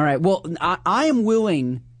know. All right, well, I am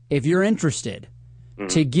willing, if you're interested,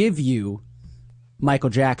 to give you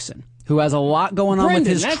Michael Jackson, who has a lot going on with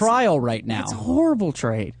his trial right now. It's a horrible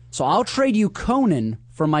trade. So I'll trade you Conan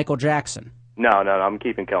for Michael Jackson. No, I'm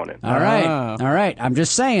keeping Conan. All right. I'm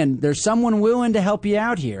just saying, there's someone willing to help you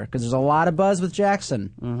out here, because there's a lot of buzz with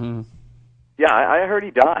Jackson. Yeah, I heard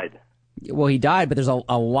he died. Well, he died, but there's a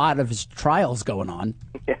lot of his trials going on.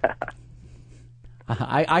 Yeah.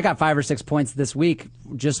 I got 5 or 6 points this week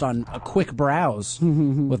just on a quick browse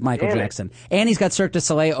with Michael Jackson. And he's got Cirque du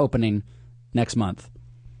Soleil opening next month.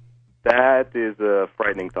 That is a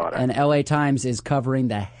frightening thought. And LA Times is covering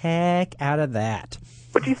the heck out of that.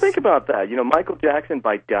 But you think about that. You know, Michael Jackson,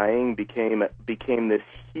 by dying, became this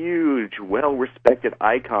huge, well-respected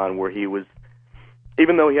icon where he was,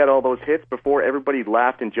 even though he had all those hits before, everybody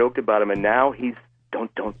laughed and joked about him, and now he's, don't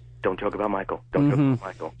joke about Michael. Don't joke about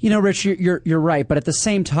Michael. You know, Rich, you're right, but at the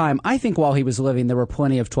same time, I think while he was living, there were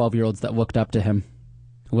plenty of 12-year-olds that looked up to him.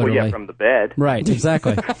 Literally. Well, yeah, from the bed. Right,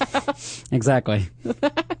 exactly. Exactly.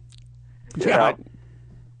 Yeah.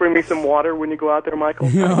 Bring me some water when you go out there, Michael.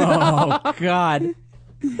 Oh, God.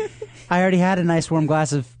 I already had a nice warm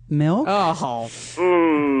glass of milk. Oh.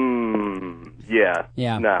 Yeah.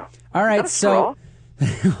 Yeah. No. All right, so...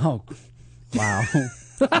 Oh, wow.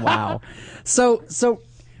 Wow. So,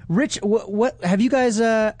 Rich, what have you guys,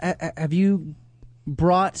 have you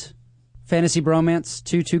brought Fantasy Bromance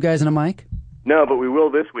to Two Guys and a Mic? No, but we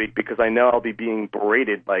will this week because I know I'll be being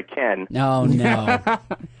berated by Ken. Oh, no.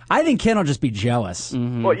 I think Ken will just be jealous.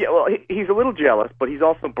 Mm-hmm. Well, yeah, he's a little jealous, but he's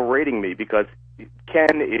also berating me because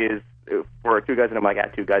Ken is, for Two Guys and a Mic,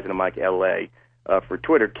 at Two Guys and a Mic LA, for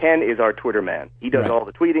Twitter, Ken is our Twitter man. He does all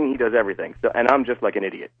the tweeting, he does everything, so, and I'm just like an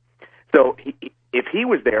idiot. So if he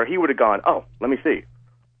was there, he would have gone, oh, let me see.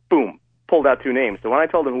 Boom, pulled out two names. So when I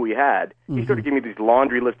told him who he had, he started giving me these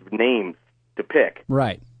laundry list of names to pick.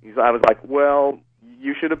 Right. I was like, well,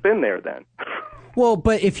 you should have been there then. Well,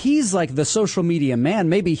 but if he's like the social media man,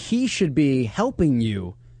 maybe he should be helping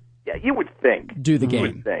you. Yeah, you would think. Do the game.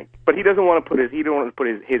 You would think. But he doesn't want to put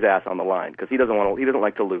his ass on the line because he doesn't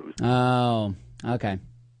like to lose. Oh, okay.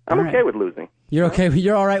 I'm okay with losing. You're okay?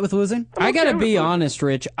 You're all right with losing? I gotta be honest,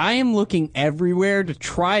 Rich. I am looking everywhere to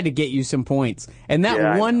try to get you some points, and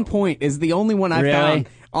that one point is the only one I found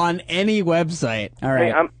on any website. All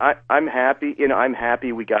right. Hey, I'm happy. You know, I'm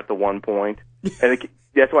happy we got the 1 point, and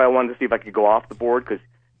that's why I wanted to see if I could go off the board because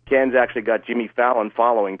Ken's actually got Jimmy Fallon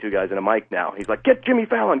following Two Guys and a Mic now. He's like, get Jimmy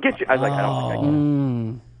Fallon, get you. I was like, I don't think I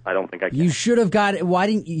can. I don't think I can. You should have got it. Why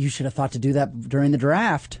didn't you? Should have thought to do that during the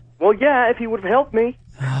draft. Well, yeah, if he would have helped me.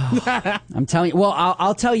 I'm telling you. Well,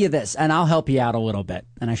 I'll tell you this, and I'll help you out a little bit.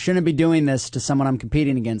 And I shouldn't be doing this to someone I'm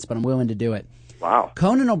competing against, but I'm willing to do it. Wow.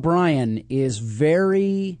 Conan O'Brien is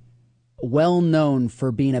very well known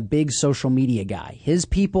for being a big social media guy. His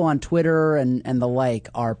people on Twitter and the like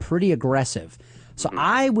are pretty aggressive. So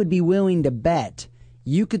I would be willing to bet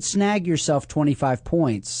you could snag yourself 25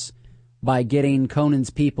 points by getting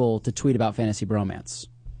Conan's people to tweet about Fantasy Bromance.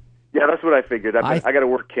 Yeah, that's what I figured. I got to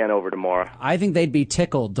work Ken over tomorrow. I think they'd be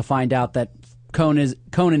tickled to find out that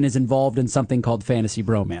Conan is involved in something called Fantasy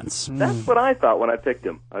Bromance. That's what I thought when I picked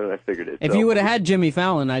him. I figured it. If you would have had Jimmy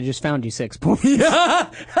Fallon, I just found you 6 points.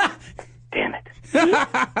 Damn it.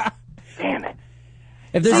 Damn it.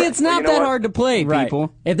 It's not that hard to play, people. Right.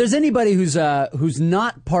 If there's anybody who's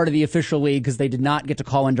not part of the official league because they did not get to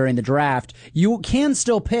call in during the draft, you can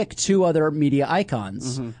still pick two other media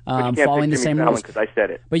icons following the same rules. Because I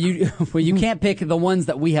said it. But you can't pick the ones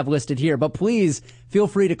that we have listed here. But please feel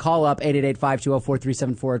free to call up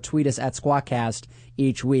 888-520-4374 or tweet us at Squawkcast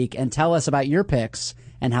each week and tell us about your picks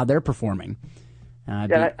and how they're performing.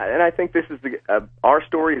 And I think this is our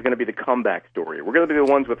story is going to be the comeback story. We're going to be the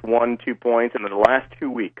ones with 1-2 points, and then the last 2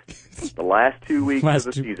 weeks of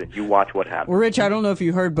the season, you watch what happens. Well, Rich, I don't know if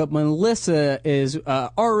you heard, but Melissa is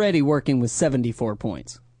already working with 74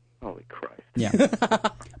 points. Holy Christ. Yeah.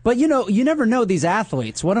 But, you never know these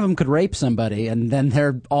athletes. One of them could rape somebody, and then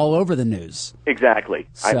they're all over the news. Exactly.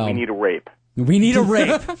 So, we need a rape. We need a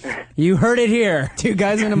rape. You heard it here. Two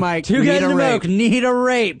guys in a mic. Two guys in a mic need a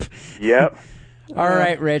rape. Yep. All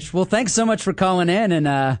right, Rich. Well, thanks so much for calling in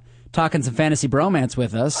and talking some Fantasy Bromance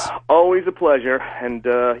with us. Always a pleasure. And,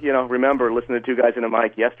 remember, listen to Two Guys in a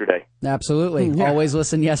Mic yesterday. Absolutely. Yeah. Always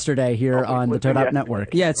listen yesterday here on the Toad Hop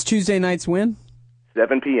Network. Yeah, it's Tuesday nights when?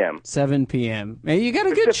 7 p.m. 7 p.m. Hey, you got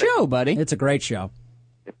a good show, buddy. It's a great show.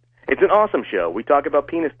 It's an awesome show. We talk about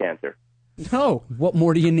penis cancer. Oh, what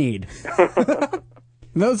more do you need?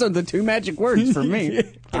 Those are the two magic words for me.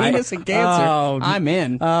 Penis and cancer. Oh, I'm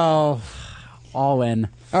in. Oh, all in.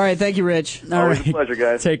 All right, thank you, Rich. All Always right. a pleasure,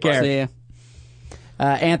 guys. Take care. See ya.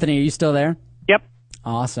 Anthony, are you still there? Yep.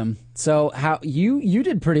 Awesome. So how you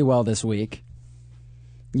did pretty well this week.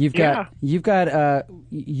 You've got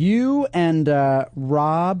you and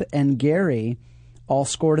Rob and Gary all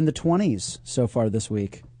scored in the 20s so far this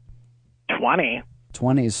week.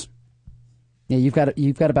 20s. Yeah, you've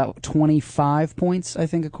got about 25 points, I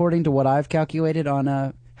think, according to what I've calculated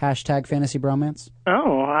on hashtag Fantasy Bromance.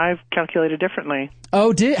 Oh, I've calculated differently.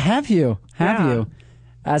 Oh, have you? Have you?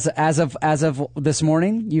 As of this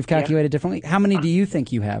morning, you've calculated differently. How many do you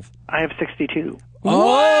think you have? I have 62.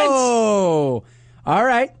 Oh, All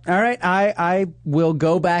right. I will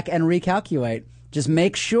go back and recalculate. Just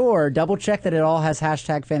make sure, double check that it all has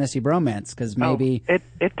hashtag fantasy bromance, because maybe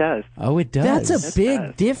it does. Oh, it does. That's a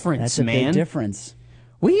big difference, That's man. a big difference.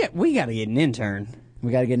 We got to get an intern.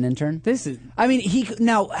 We got to get an intern. This is. I mean,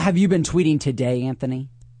 now have you been tweeting today, Anthony?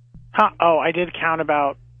 Oh, I did count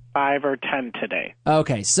about 5 or 10 today.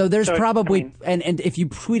 Okay, so there's probably and if you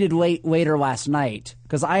tweeted later last night,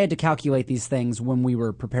 because I had to calculate these things when we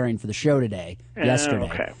were preparing for the show yesterday.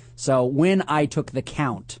 Okay. So when I took the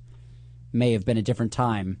count, may have been a different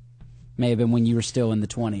time. May have been when you were still in the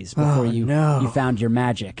 20s before you found your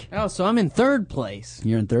magic. Oh, so I'm in third place.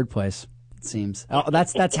 You're in third place, it seems. Oh,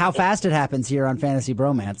 that's how fast it happens here on Fantasy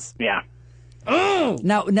Bromance. Yeah. Oh!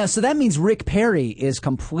 Now, so that means Rick Perry is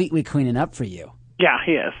completely cleaning up for you. Yeah,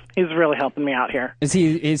 he is. He's really helping me out here. Is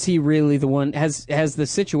he really the one? Has the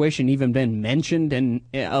situation even been mentioned in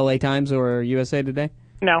LA Times or USA Today?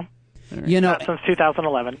 No. Not since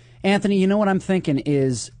 2011. Anthony, you know what I'm thinking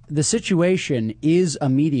is the situation is a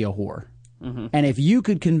media whore. Mm-hmm. And if you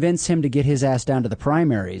could convince him to get his ass down to the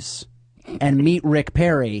primaries and meet Rick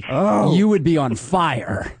Perry, you would be on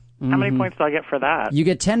fire. How many points do I get for that? You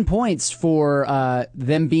get 10 points for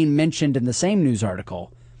them being mentioned in the same news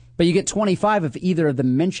article, but you get 25 if either of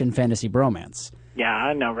them mention Fantasy Bromance. Yeah,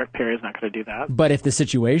 I know Rick Perry's not going to do that. But if the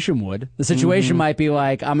situation would, the situation might be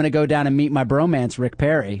like, I'm going to go down and meet my bromance, Rick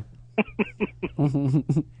Perry. I'll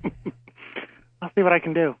see what I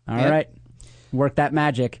can do. All right. Work that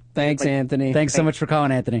magic. Thanks, Anthony. Thanks so much for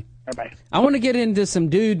calling, Anthony. Bye-bye. I want to get into some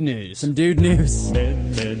dude news.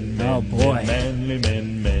 Oh, boy.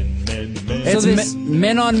 It's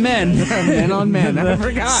men on men. Men on men. I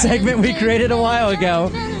forgot. Segment we created a while ago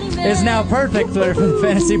is now perfect for the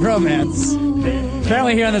Fantasy Bromance.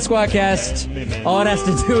 Apparently here on the Squadcast, all it has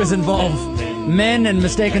to do is involve men and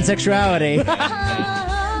mistaken sexuality.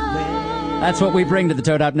 That's what we bring to the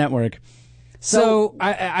Toad Hop Network. So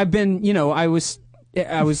I've been, I was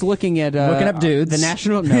looking at looking up dudes, the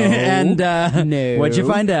national and no. What'd you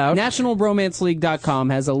find out? NationalBromanceLeague.com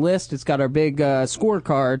has a list. It's got our big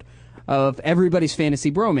scorecard of everybody's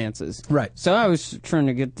fantasy bromances. Right. So I was trying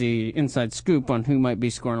to get the inside scoop on who might be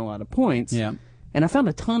scoring a lot of points. Yeah. And I found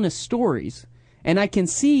a ton of stories, and I can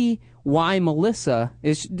see why Melissa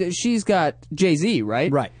she's got Jay-Z,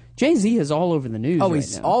 right? Right. Jay-Z is all over the news. Oh,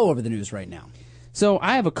 he's all over the news right now. So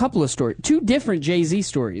I have a couple of stories, 2 different Jay-Z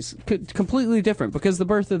stories, completely different, because the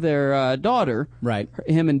birth of their daughter, right?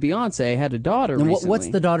 Him and Beyonce had a daughter recently. What's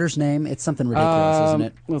the daughter's name? It's something ridiculous, isn't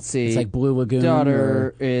it? Let's see. It's like Blue Lagoon.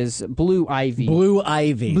 Daughter is Blue Ivy. Blue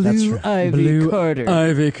Ivy. That's right. Ivy Carter.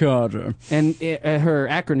 Ivy Carter. And her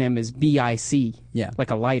acronym is BIC. Yeah.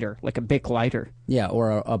 Like a lighter, like a Bic lighter. Yeah,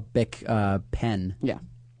 or a Bic pen. Yeah.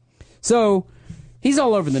 So he's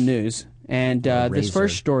all over the news, and this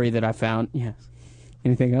first story that I found, yeah.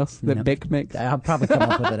 Anything else that Bic makes? I'll probably come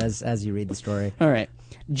up with it as you read the story. All right.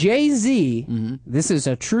 Jay-Z, this is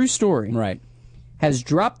a true story, right, has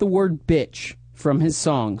dropped the word bitch from his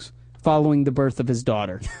songs following the birth of his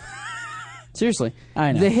daughter. Seriously.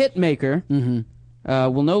 I know. The hit maker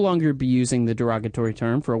will no longer be using the derogatory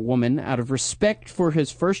term for a woman out of respect for his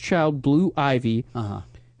first child, Blue Ivy,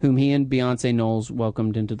 whom he and Beyonce Knowles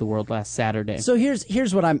welcomed into the world last Saturday. So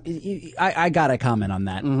here's what I gotta comment on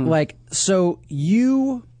that. Like, so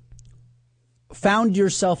you found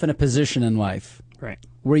yourself in a position in life, right,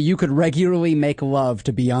 where you could regularly make love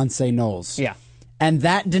to Beyonce Knowles. Yeah. And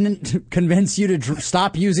that didn't convince you to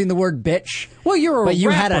stop using the word bitch? Well, you're a But you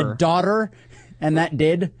rapper. had a daughter, and that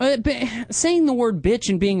did? But saying the word bitch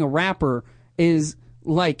and being a rapper is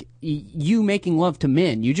like you making love to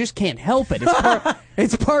men. You just can't help it.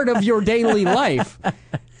 It's part of your daily life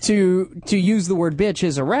to use the word bitch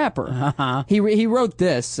as a rapper. He wrote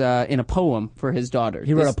this in a poem for his daughter.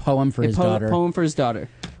 He wrote a poem for his daughter. A poem for his daughter,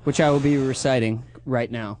 which I will be reciting right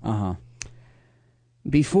now.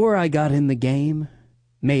 Before I got in the game,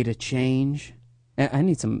 made a change. I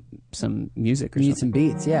need some music or something. You need some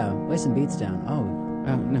beats, yeah. Lay some beats down.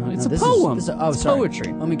 No, it's a this poem. Is, it's sorry.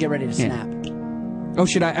 poetry. Let me get ready to snap. Oh,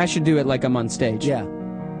 I should do it like I'm on stage. Yeah.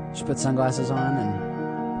 Should put sunglasses on and...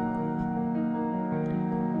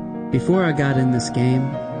 Before I got in this game,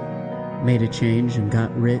 made a change and got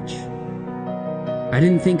rich, I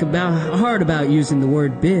didn't think hard about using the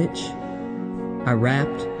word bitch. I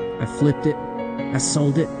rapped, I flipped it, I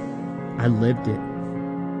sold it, I lived it.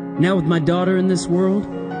 Now with my daughter in this world,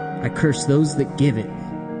 I curse those that give it.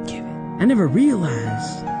 I never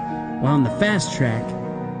realized, while on the fast track,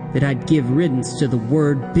 that I'd give riddance to the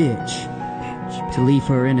word bitch to leave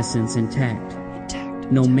her innocence intact.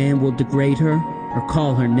 No man will degrade her or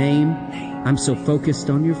call her name. I'm so focused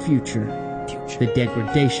on your future. The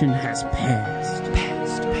degradation has passed.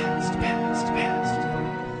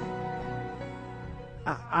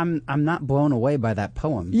 I'm not blown away by that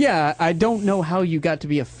poem. Yeah, I don't know how you got to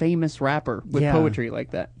be a famous rapper with poetry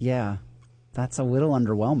like that. Yeah, that's a little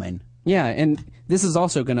underwhelming. Yeah, and this is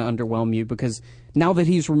also going to underwhelm you because now that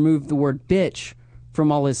he's removed the word bitch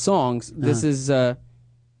from all his songs, this is the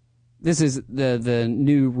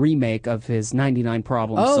new remake of his 99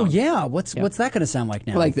 Problems song. Oh, yeah. What's that going to sound like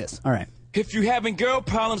now? Like this. All right. If you having girl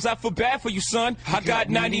problems, I feel bad for you, son. I got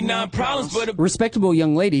 99 problems, but Respectable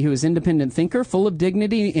young lady who is independent thinker, full of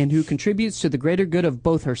dignity, and who contributes to the greater good of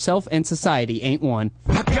both herself and society ain't one.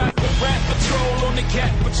 I got the rat patrol on the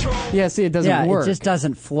cat patrol. Yeah, see, it doesn't work. It just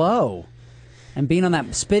doesn't flow. And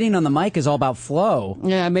spitting on the mic is all about flow.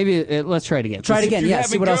 Yeah, maybe let's try it again. Try it again, yeah,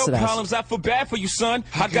 see what else it has. Problems, I feel bad for you, son.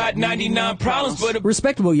 I got 99 problems, but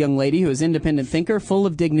Respectable young lady who is independent thinker, full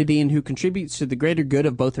of dignity, and who contributes to the greater good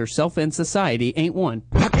of both herself and society ain't one.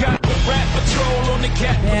 I got the rat patrol on the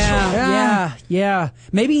cat patrol. Yeah.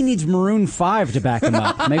 Maybe he needs Maroon 5 to back him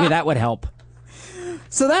up. Maybe that would help.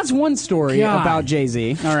 So that's one story about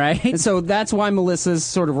Jay-Z. All right. And so that's why Melissa's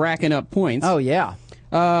sort of racking up points. Oh, yeah.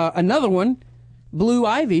 Another one, Blue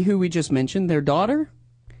Ivy, who we just mentioned, their daughter,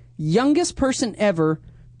 youngest person ever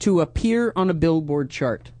to appear on a Billboard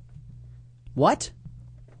chart. What?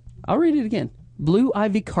 I'll read it again. Blue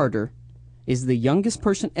Ivy Carter is the youngest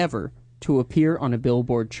person ever to appear on a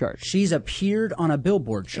Billboard chart. She's appeared on a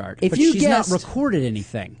Billboard chart, If but you she's guessed- not recorded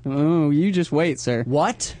anything. Oh, you just wait, sir.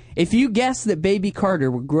 What? If you guessed that Baby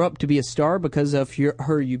Carter would grow up to be a star because of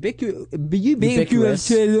her ubiquitous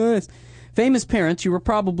famous parents, you were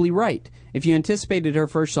probably right. If you anticipated her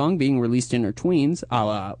first song being released in her tweens, a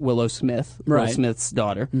la Willow Smith, Will Smith's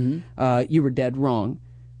daughter, you were dead wrong.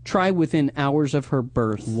 Try within hours of her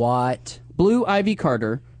birth. What? Blue Ivy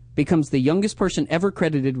Carter becomes the youngest person ever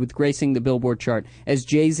credited with gracing the Billboard chart as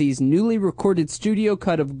Jay-Z's newly recorded studio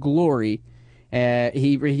cut of Glory.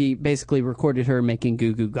 He basically recorded her making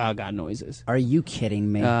goo goo gaga noises. Are you kidding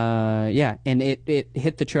me? Yeah, and it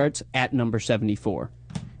hit the charts at number 74.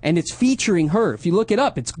 And it's featuring her. If you look it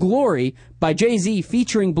up, it's Glory by Jay-Z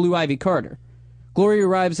featuring Blue Ivy Carter. Glory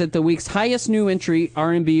arrives at the week's highest new entry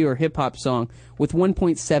R&B or hip-hop song with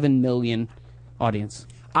 1.7 million audience.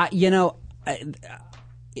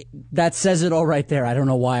 That says it all right there. I don't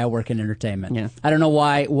know why I work in entertainment. Yeah. I don't know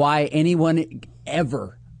why anyone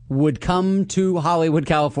ever would come to Hollywood,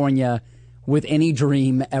 California with any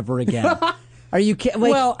dream ever again. Are you kidding?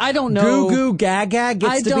 Like, Well, I don't know. Goo Goo Gaga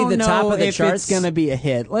gets to be the top of the if charts. it's going to be a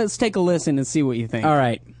hit. Let's take a listen and see what you think. All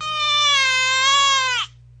right.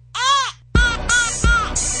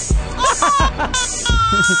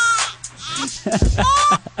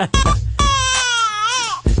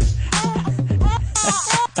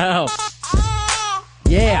 Oh.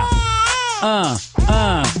 Yeah.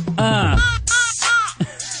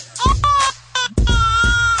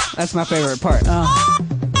 That's my favorite part. That's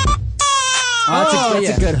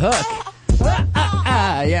a good hook.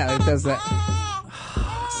 Yeah, it does that.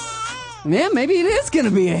 Man, maybe it is going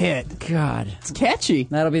to be a hit. God. It's catchy.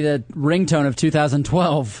 That'll be the ringtone of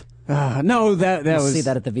 2012. No, that We'll was... see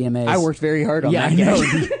that at the VMAs. I worked very hard on that. I know.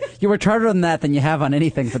 You worked harder on that than you have on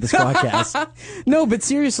anything for this podcast. No, but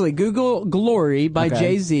seriously, Google Glory by Okay.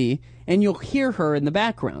 Jay-Z, and you'll hear her in the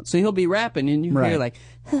background. So he'll be rapping, and you hear like...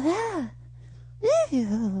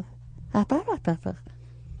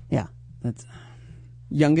 Yeah. That's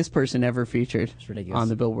Youngest person ever featured ridiculous. on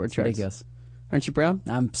the Billboard charts. ridiculous. Aren't you proud?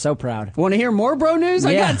 I'm so proud. Want to hear more bro news?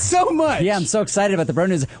 I Yeah. got so much. Yeah, I'm so excited about the bro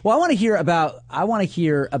news. Well, I want to hear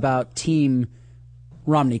about Team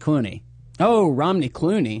Romney Clooney. Oh, Romney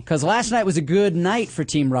Clooney. Because last night was a good night for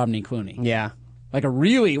Team Romney Clooney. Yeah.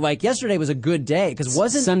 Like yesterday was a good day. Because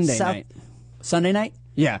wasn't Sunday night. Sunday night?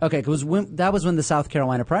 Yeah. Okay, because that was when the South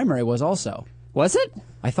Carolina primary was also. Was it?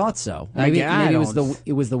 I thought so. I Maybe it was don't-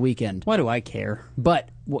 it was the weekend. Why do I care? But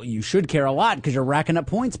you should care a lot because you're racking up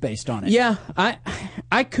points based on it. Yeah,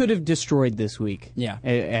 I could have destroyed this week. Yeah.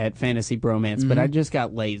 At Fantasy Bromance, but I just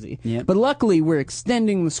got lazy. Yep. But luckily, we're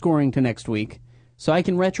extending the scoring to next week, so I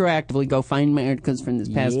can retroactively go find my articles from this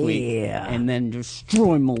past week and then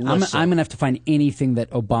destroy Melissa. I'm gonna have to find anything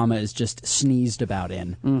that Obama is just sneezed about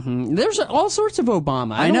in. There's all sorts of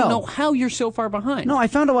Obama. I know. don't know how you're so far behind. No, I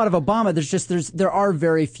found a lot of Obama. There are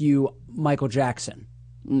very few Michael Jackson.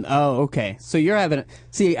 Oh, okay. So you're having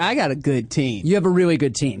see, I got a good team. You have a really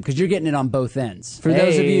good team because you're getting it on both ends. For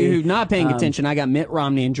those of you who are not paying attention, I got Mitt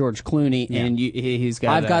Romney and George Clooney, and he's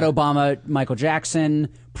got. I've got Obama, Michael Jackson.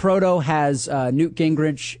 Proto has Newt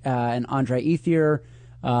Gingrich and Andre Ethier.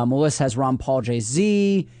 Melissa has Ron Paul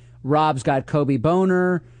Jay-Z. Rob's got Kobe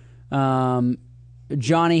Boner.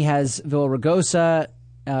 Johnny has Villaraigosa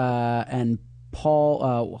and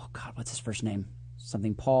Paul. What's his first name?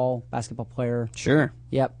 something Paul, basketball player. Sure.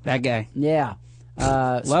 Yep. That guy. Yeah.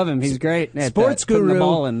 Love him. He's great. at, Sports putting Guru. The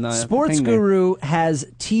ball in the Sports thing there. Guru has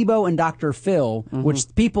Tebow and Dr. Phil,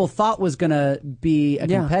 which people thought was going to be a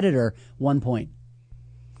competitor. 1 point.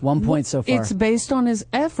 1 point so far. It's based on his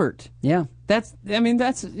effort. Yeah. That's.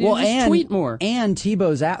 Well, just tweet more. And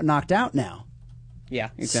Tebow's knocked out now. Yeah.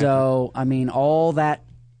 Exactly. So I mean, all that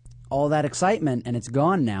excitement, and it's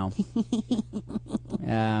gone now.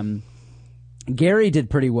 Gary did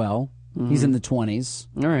pretty well. He's in the 20s.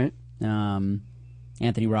 All right.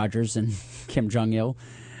 Anthony Rogers and Kim Jong-il.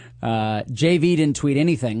 JV didn't tweet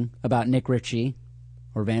anything about Nick Ritchie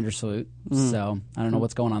or Vandersloot, so I don't know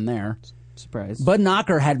what's going on there. Surprise. Bud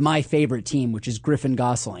Knocker had my favorite team, which is Griffin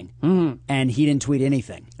Gosling, and he didn't tweet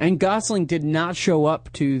anything. And Gosling did not show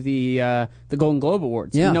up to the Golden Globe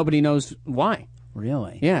Awards. Yeah. Nobody knows why.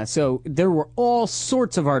 Really? Yeah, so there were all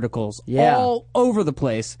sorts of articles Yeah. all over the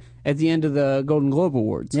place at the end of the Golden Globe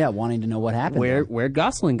Awards. Yeah, wanting to know what happened. Where'd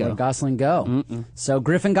Gosling go? Where'd Gosling go? So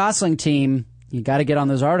Griffin Gosling team, you got to get on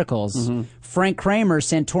those articles. Frank Kramer,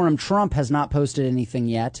 Santorum Trump, has not posted anything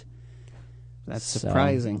yet. That's So,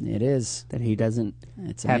 surprising. It is. That he doesn't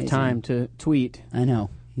It's have amazing. time to tweet I know.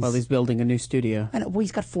 while he's building a new studio. I know. Well,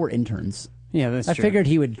 he's got 4 interns. Yeah, that's I true. figured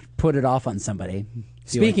he would put it off on somebody.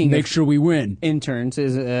 Speaking make of sure we win. interns,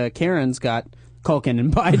 is Karen's got Culkin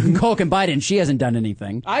and Biden. Culkin Biden, she hasn't done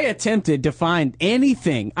anything. I attempted to find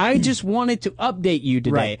anything. I just wanted to update you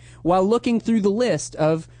today. Right. While looking through the list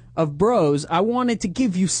of bros, I wanted to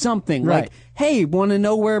give you something. Right. Like, hey, want to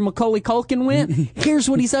know where Macaulay Culkin went? Here's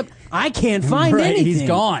what he's up. I can't find Right, anything. he's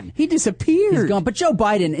gone. He disappeared. He's gone. But Joe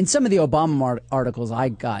Biden, in some of the Obama articles I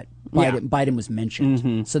got, Yeah. Biden was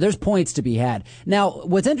mentioned. So there's points to be had. Now,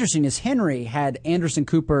 what's interesting is Henry had Anderson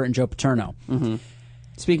Cooper and Joe Paterno.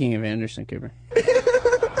 Speaking of Anderson Cooper.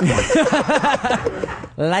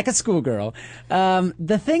 Like a schoolgirl.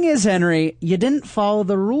 The thing is, Henry, you didn't follow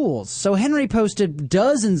the rules. So Henry posted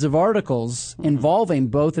dozens of articles involving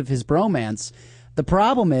both of his bromance. The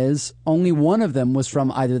problem is only one of them was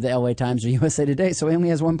from either the LA Times or USA Today, so he only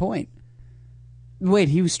has 1 point. Wait,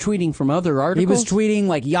 he was tweeting from other He articles? was tweeting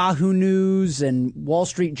like Yahoo News and Wall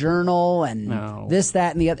Street Journal and No. this,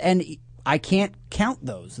 that, and the other. And I can't count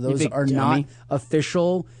those. Those big are dummy. not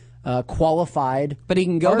official, qualified. But he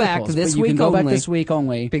can go back articles. this But you week can go back only. this week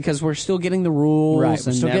only. Because we're still getting the rules, Right, we're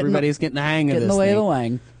and still getting everybody's getting the hang of Getting this the lay thing. of the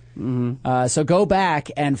lang. So go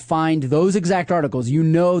back and find those exact articles. You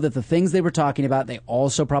know that the things they were talking about, they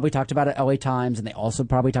also probably talked about at LA Times, and they also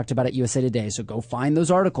probably talked about at USA Today. So go find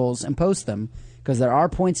those articles and post them, because there are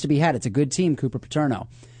points to be had. It's a good team, Cooper Paterno.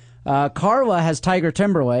 Carla has Tiger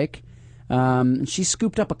Timberlake. She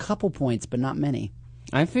scooped up a couple points, but not many.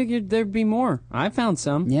 I figured there'd be more. I found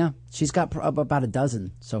some. Yeah, she's got about a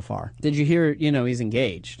dozen so far. Did you hear, he's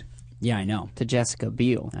engaged Yeah, I know. to Jessica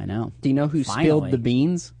Biel? I know. Do you know who Finally. spilled the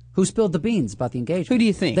beans? Who spilled the beans about the engagement? Who do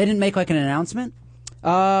you think? They didn't make like an announcement?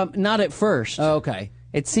 Not at first. Oh, okay.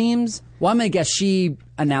 It seems... Well, I'm going to guess she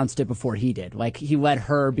announced it before he did. Like, he let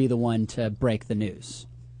her be the one to break the news.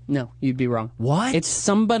 No, you'd be wrong. What? It's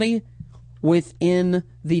somebody within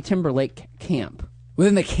the Timberlake camp.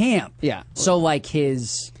 Within the camp? Yeah. So, like,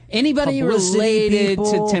 his... Anybody publicity related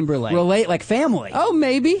people? to Timberlake. Like family? Oh,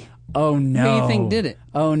 maybe. Oh, no. Who do you think did it?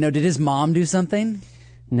 Oh, no. Did his mom do something?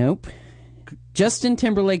 Nope. Justin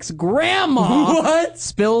Timberlake's grandma What?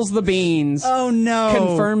 spills the beans. Oh, no.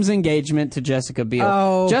 Confirms engagement to Jessica Biel.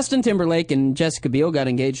 Oh. Justin Timberlake and Jessica Biel got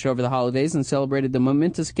engaged over the holidays and celebrated the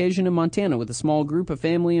momentous occasion in Montana with a small group of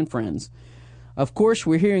family and friends. Of course,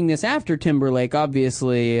 we're hearing this after Timberlake,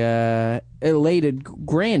 obviously elated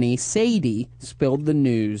Granny Sadie spilled the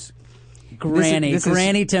news. Granny. This is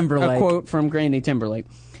Granny Timberlake. A quote from Granny Timberlake.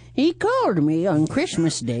 He called me on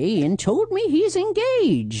Christmas Day and told me he's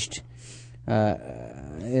engaged. She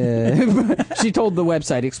told the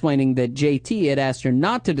website, explaining that JT had asked her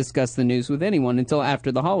not to discuss the news with anyone until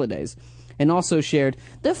after the holidays, and also shared,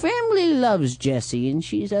 "The family loves Jessie, and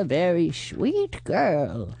she's a very sweet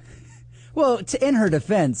girl." Well, in her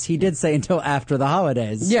defense, he did say until after the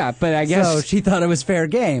holidays. Yeah, but I guess... So she thought it was fair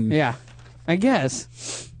game. Yeah, I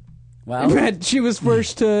guess. Well, But she was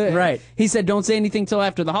first to... Right. He said, don't say anything till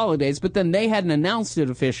after the holidays, but then they hadn't announced it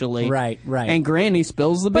officially. Right. And Granny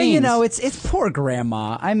spills the but beans. it's poor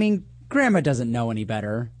Grandma. I mean, Grandma doesn't know any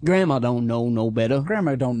better. Grandma don't know no better.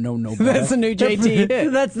 Grandma don't know no better. That's the new JT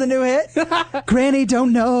hit. That's the new hit? Granny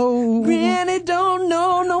don't know. Granny don't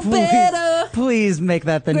know no better. Please make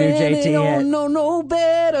that the new Granny JT don't hit. know no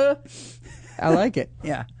better. I like it.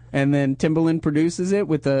 Yeah. And then Timbaland produces it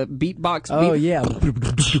with a beatbox. Oh, yeah.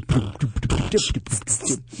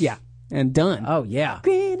 Yeah. and done. Oh, yeah.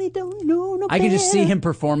 Granny don't know no I can just see better. him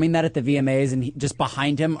performing that at the VMAs, and just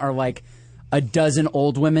behind him are like a dozen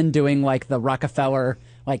old women doing like the Rockefeller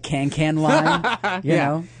like can line. You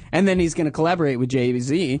know? And then he's going to collaborate with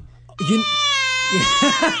Jay-Z.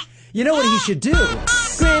 You know what he should do?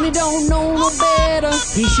 Granny don't know no better.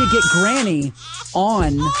 He should get Granny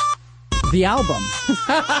on the album.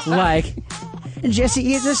 Like,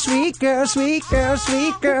 Jessie is a sweet girl, sweet girl,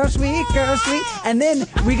 sweet girl, sweet girl, sweet. And then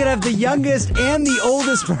we could have the youngest and the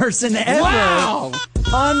oldest person ever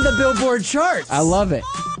on the Billboard charts. I love it.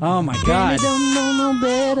 Oh my Granny God. don't know no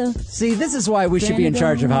better. See, this is why we should be in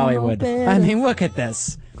charge of Hollywood. I mean, look at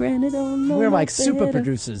this. Granny don't know We're no like better. super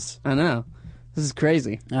producers. I know. This is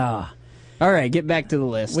crazy. Ah. All right, get back to the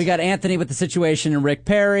list. We got Anthony with the situation and Rick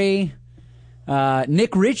Perry.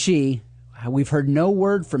 Nick Ritchie, we've heard no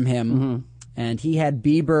word from him. And he had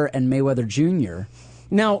Bieber and Mayweather Jr.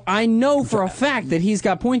 Now, I know for a fact that he's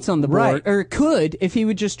got points on the board, Right. or could if he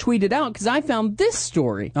would just tweet it out, because I found this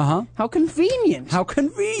story. Uh-huh. How convenient. How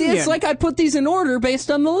convenient. It's like I put these in order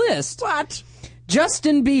based on the list. What?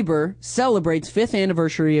 Justin Bieber celebrates 5th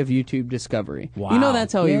anniversary of YouTube discovery. Wow. You know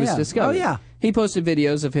that's how he was Yeah. discovered. Oh, yeah. He posted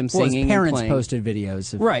videos of him Well, singing his parents and playing. posted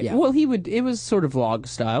videos. Of, Right. Yeah. Well, it was sort of vlog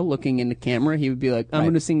style, looking into camera. He would be like, I'm Right.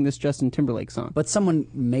 going to sing this Justin Timberlake song. But someone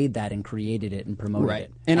made that and created it and promoted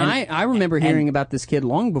it. And I remember hearing about this kid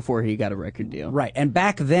long before he got a record deal. Right. And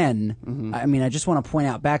back then, I mean, I just want to point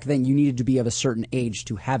out, back then you needed to be of a certain age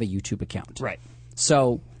to have a YouTube account. Right.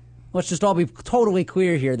 So let's just all be totally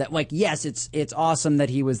clear here that, like, yes, it's awesome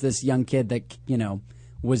that he was this young kid that, you know,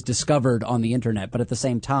 was discovered on the internet. But at the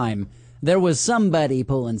same time, there was somebody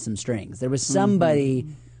pulling some strings. There was somebody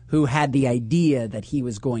who had the idea that he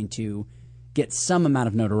was going to get some amount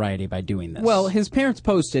of notoriety by doing this. Well, his parents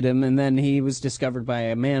posted him, and then he was discovered by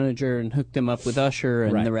a manager and hooked him up with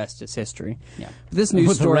And Right. the rest is history. Yeah. But this news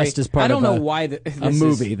The story, rest is part I don't of know why this a is-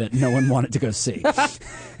 movie that no one wanted to go see.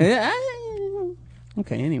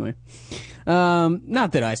 Okay, anyway.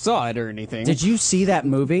 Not that I saw it or anything. Did you see that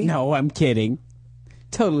movie? No, I'm kidding.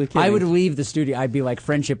 Totally kidding. I would leave the studio. I'd be like,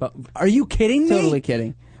 friendship. Are you kidding me? Totally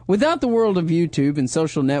kidding. Without the world of YouTube and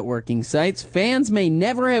social networking sites, fans may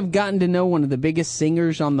never have gotten to know one of the biggest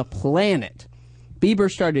singers on the planet.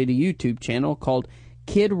 Bieber started a YouTube channel called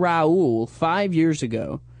Kid Raoul 5 years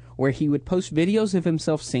ago, where he would post videos of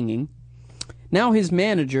himself singing. Now his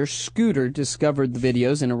manager, Scooter, discovered the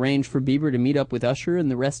videos and arranged for Bieber to meet up with Usher,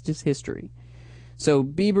 and the rest is history. So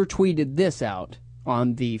Bieber tweeted this out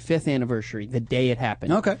on the 5th anniversary, the day it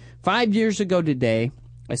happened. Okay. 5 years ago today,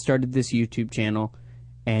 I started this YouTube channel,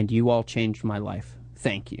 and you all changed my life.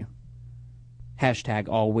 Thank you. Hashtag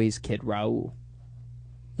always Kid Raoul.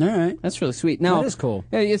 All right. That's really sweet. Now, That is cool.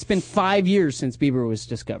 It's been 5 years since Bieber was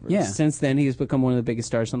discovered. Yeah. Since then, he has become one of the biggest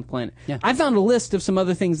stars on the planet. Yeah. I found a list of some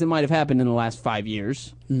other things that might have happened in the last 5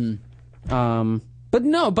 years. But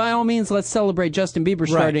no, by all means, let's celebrate Justin Bieber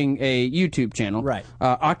starting a YouTube channel. Right.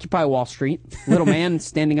 Occupy Wall Street. Little man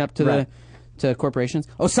standing up to Right. to corporations.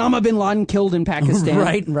 Osama bin Laden killed in Pakistan.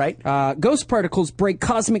 Right. Ghost particles break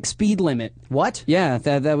cosmic speed limit. What? Yeah,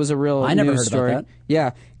 that was a real I never news heard about story. that.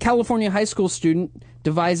 Yeah. California high school student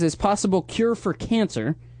devises possible cure for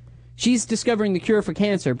cancer. She's discovering the cure for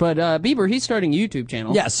cancer, but Bieber, he's starting a YouTube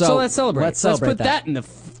channel. Yeah, so let's celebrate. let's celebrate put that. that in the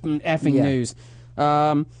effing Yeah. news.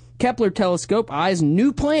 Kepler telescope eyes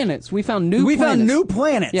new planets. We found new We planets. found new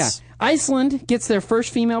planets. Yeah. Iceland gets their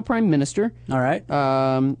first female prime minister. All right.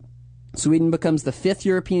 Sweden becomes the 5th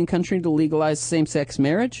European country to legalize same-sex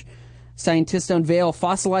marriage. Scientists unveil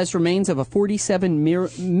fossilized remains of a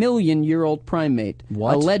 47-million-year-old primate.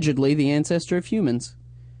 What? Allegedly the ancestor of humans.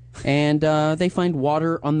 And they find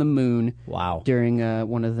water on the moon. Wow. During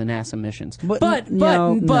one of the NASA missions. No, let's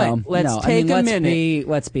no. take a minute.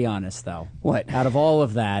 Let's be honest, though. What? Out of all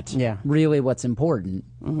of that, Yeah. really what's important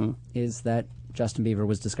is that Justin Bieber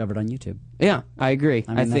was discovered on YouTube. Yeah, I agree.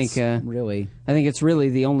 I mean, think that's really... I think it's really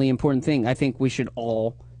the only important thing. I think we should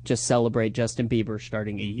all just celebrate Justin Bieber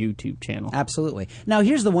starting a YouTube channel. Absolutely. Now,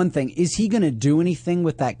 here's the one thing. Is he going to do anything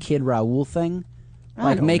with that Kid Raoul thing? I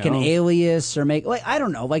Like don't make an know. alias or make... Like, I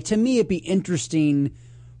don't know. Like, to me, it'd be interesting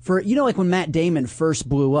for... You know, like when Matt Damon first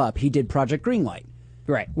blew up, he did Project Greenlight.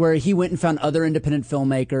 Right. Where he went and found other independent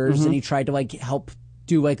filmmakers and he tried to, like, help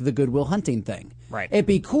do, like, the Good Will Hunting thing. Right. It'd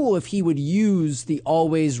be cool if he would use the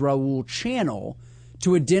Always Raoul channel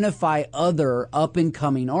to identify other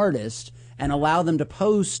up-and-coming artists and allow them to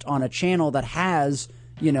post on a channel that has,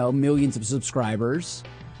 you know, millions of subscribers.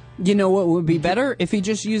 You know what would be better? If he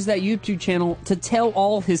just used that YouTube channel to tell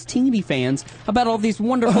all his teeny fans about all these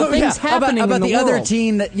wonderful things happening about in the the world. other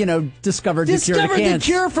teen that, discovered the cure to the cancer.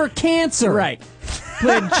 cure for cancer. Right.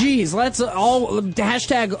 But geez, let's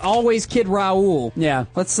hashtag always kid Raul. Yeah.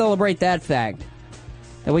 Let's celebrate that fact.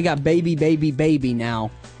 That we got baby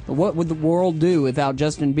now. What would the world do without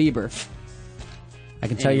Justin Bieber? I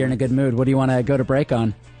can tell you're in a good mood. What do you want to go to break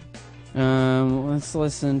on? Let's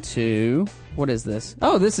listen to... What is this?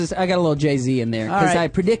 Oh, I got a little Jay-Z in there, because I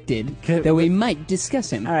predicted that we might discuss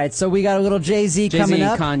him. All right, so we got a little Jay-Z coming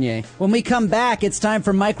up. Jay-Z and Kanye. When we come back, it's time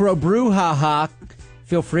for Micro Brouhaha.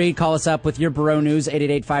 Feel free to call us up with your Bro News,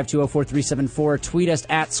 888-520-4374. Tweet us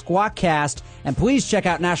at Squawkcast. And please check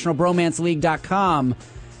out NationalBromanceLeague.com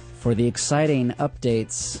for the exciting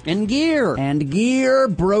updates. And gear.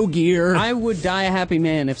 Bro gear. I would die a happy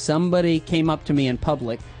man if somebody came up to me in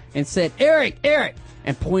public and said, Eric,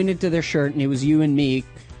 and pointed to their shirt, and it was you and me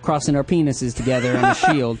crossing our penises together on a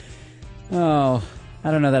shield. Oh, I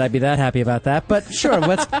don't know that I'd be that happy about that, but sure,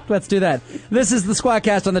 let's do that. This is the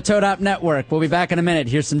Squawkcast on the Toad Hop Network. We'll be back in a minute.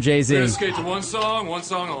 Here's some Jay-Z. We're gonna skate to one song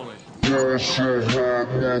only.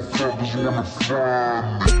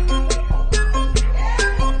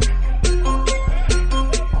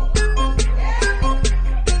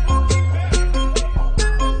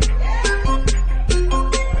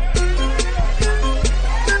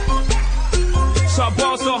 So I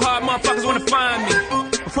ball so hard, motherfuckers wanna find me.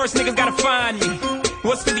 But first niggas gotta find me.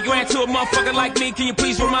 What's 50 grand to a motherfucker like me? Can you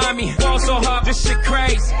please remind me? Ball so hard, this shit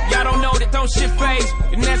crazy. Y'all don't know that don't shit phase.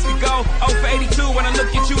 And as we go, 0 for 82 when I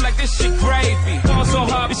look at you like this shit gravy. Ball so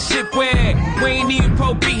hard, this shit weird. We ain't even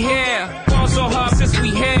Pope be here. Ball so hard since we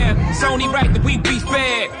here. It's only right that we be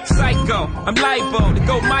fair. Psycho, I'm liable to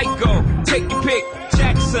go Michael. Take your pick.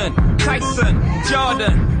 Jackson, Tyson,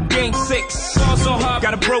 Jordan, Game 6. Ball so hard,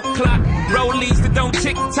 got a broke clock. Rollies that don't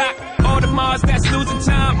tick-tock. All the Mars that's losing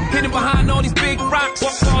time. Hidden behind all these big rocks.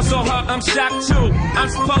 Ball so hard, I'm shocked too. I'm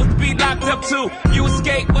supposed to be locked up too. You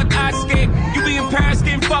escape, but I escape. You be in Paris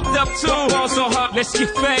getting fucked up too. Ball so hard, let's get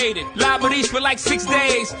faded. Liberties for like 6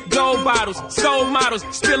 days. Gold bottles, soul models.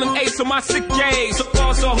 Spilling ace on my sick days. So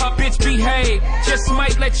ball so hard, bitch behave. Just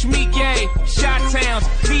might let you meet gay. Shot towns,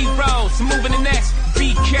 B-rolls, moving the next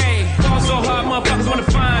BK. Ball so hard, motherfuckers wanna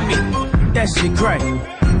find me. That shit crack.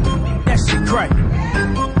 That shit crack.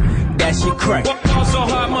 That shit crack. Ball so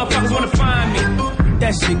hard, motherfuckers wanna find me.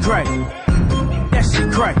 That shit crack. That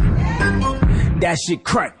shit crack. That shit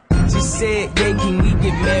crack. She said, yeah, can we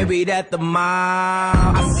get married at the mall?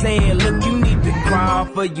 I said, look, you need to crawl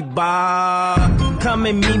for your bar. Come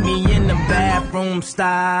and meet me in the bathroom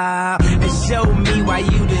style and show me why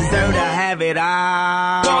you deserve to have it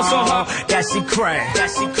all. Ball so hard, that shit crack. That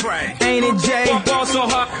shit crack. Ain't it, Jay? Ball so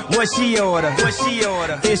hard. What she order? What she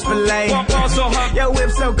order? Fish fillet. Ball so hard. Yo,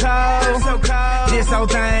 whip so cold. So cold. This whole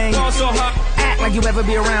thing. Ball so hard. Act like you ever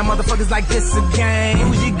be around motherfuckers like this again.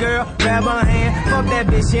 Who's your girl? Grab her hand. Fuck that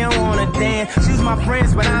bitch, she don't wanna dance. She's my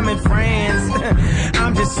friends, but I'm in France.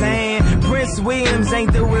 I'm just saying, Prince Williams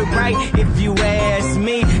ain't do it right if you ask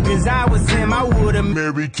me. Cause I was him, I would've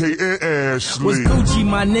married Kate and Ashley. Was Gucci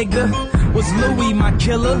my nigga? Was Louis my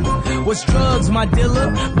killer? Was drugs my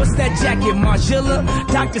dealer? What's that jacket, Margilla?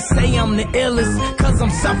 Doctors say I'm the illest, cause I'm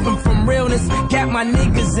suffering from realness. Got my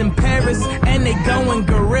niggas in Paris, and they going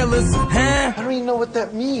gorillas, huh? I don't even know what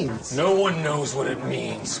that means. No one knows what it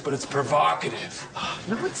means, but it's provocative.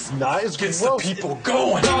 No, it's not. It gets the people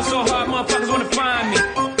going. Ball so hard, motherfuckers wanna find me.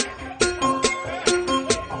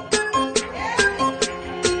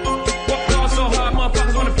 Ball so hard,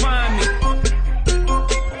 motherfuckers wanna find me.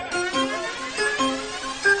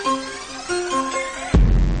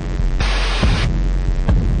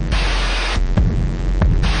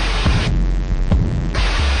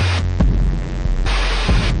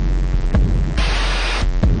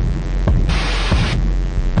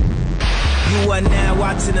 You are now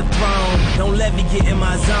watching the throne. Don't let me get in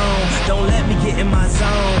my zone. Don't let me get in my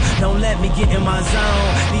zone. Don't let me get in my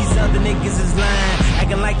zone. These other niggas is lying,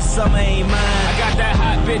 acting like the summer ain't mine. I got that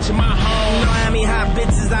hot bitch in my home. You know how many hot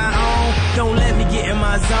bitches I own? Don't let me get in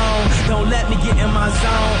my zone. Don't let me get in my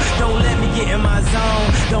zone. Don't let me get in my zone.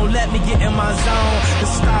 Don't let me get in my zone. The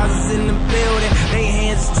stars is in the building. They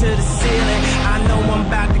hands to the ceiling. I know I'm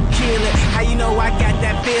about to kill it. How you know I got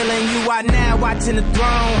that feeling? You are now watching the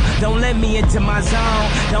throne. Don't let me into my zone.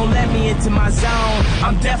 Don't let me into my zone.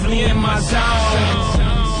 I'm definitely in my zone.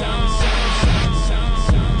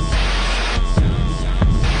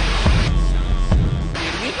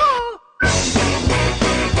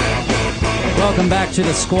 Welcome back to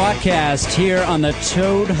the Squawkcast here on the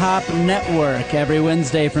Toad Hop Network every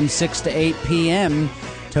Wednesday from 6 to 8 p.m.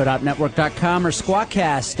 ToadHopNetwork.com or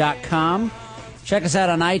Squawkcast.com. Check us out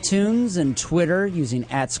on iTunes and Twitter using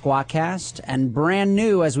 @SquawkCast. And brand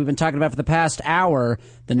new, as we've been talking about for the past hour,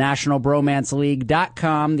 the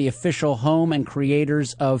NationalBromanceLeague.com, the official home and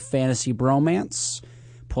creators of Fantasy Bromance.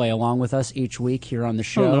 Play along with us each week here on the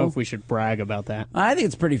show. I don't know if we should brag about that. I think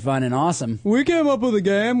it's pretty fun and awesome. We came up with a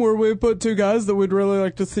game where we put two guys that we'd really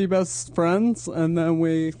like to see best friends, and then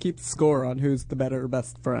we keep the score on who's the better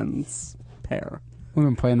best friends pair. We've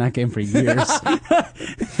been playing that game for years.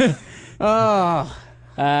 I'm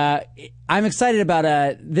excited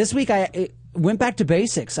about this week. I went back to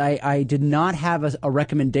basics. I did not have a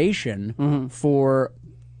recommendation for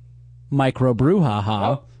Micro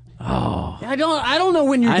Brouhaha. Oh, I don't know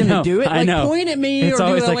when you're going to do it. Like, point at me it's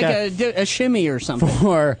or do like a shimmy or something.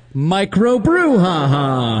 For Micro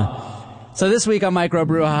Brouhaha. So this week on Micro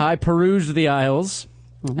Brouhaha, I perused the aisles,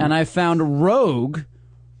 and I found Rogue,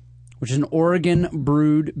 which is an Oregon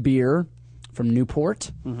brewed beer from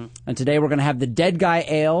Newport. And today we're going to have the Dead Guy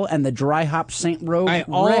Ale and the Dry Hop St. Rogue I Red.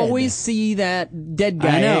 always see that Dead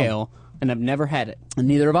Guy Ale, and I've never had it. And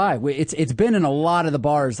neither have I. It's been in a lot of the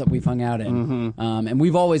bars that we've hung out in. And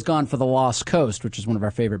we've always gone for the Lost Coast, which is one of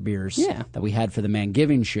our favorite beers that we had for the Man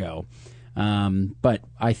Giving show. But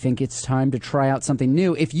I think it's time to try out something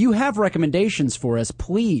new. If you have recommendations for us,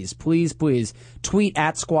 please, please, please tweet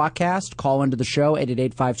 @SquawkCast, call into the show,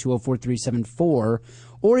 888-520-4374,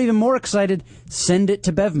 or even more excited, send it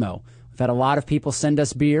to Bevmo. We've had a lot of people send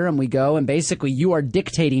us beer, and we go, and basically you are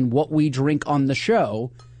dictating what we drink on the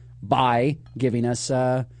show by giving us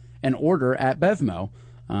an order at Bevmo.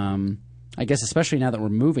 I guess especially now that we're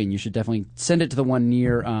moving, you should definitely send it to the one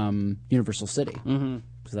near Universal City,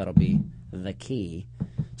 because that'll be the key.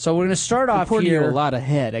 So we're going to start off here. You a lot of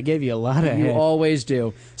head. I gave you a lot of head. You always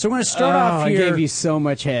do. So we're going to start off here. I gave you so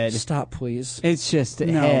much head. Stop, please. It's just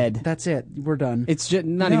head. That's it. We're done. It's just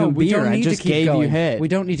not even beer. I just gave you head. We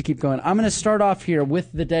don't need to keep going. I'm going to start off here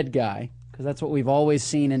with the Dead Guy, because that's what we've always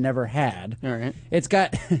seen and never had. All right. It's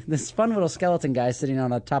got this fun little skeleton guy sitting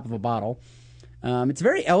on the top of a bottle. It's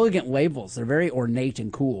very elegant labels. They're very ornate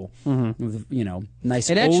and cool. With, nice.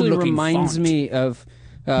 It actually old-looking reminds font. me of.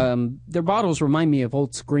 Their bottles remind me of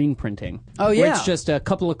old screen printing. Oh, yeah. Where it's just a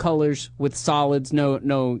couple of colors with solids, no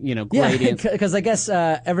gradient. Yeah, because I guess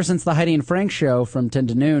ever since the Heidi and Frank show from 10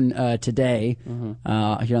 to noon today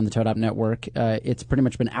here on the Toad Hop Network, it's pretty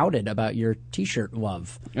much been outed about your T-shirt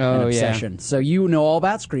love and obsession. So you know all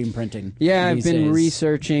about screen printing. Yeah, I've been days.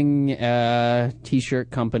 researching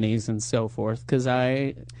T-shirt companies and so forth because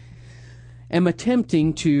I am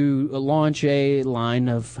attempting to launch a line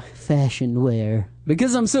of fashion wear.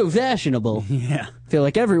 Because I'm so fashionable. Yeah. Feel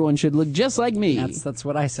like everyone should look just like me. That's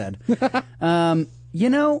what I said. I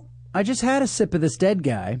just had a sip of this Dead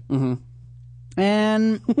Guy.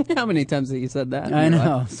 And how many times have you said that? I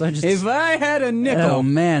know. So if I had a nickel. Oh,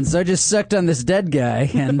 man. So I just sucked on this Dead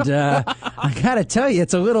Guy. And I got to tell you,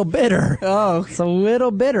 it's a little bitter. Oh. It's a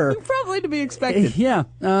little bitter. Probably to be expected. Yeah.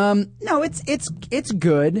 No, it's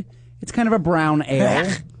good. It's kind of a brown ale.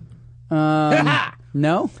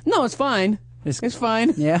 No? No, it's fine. It's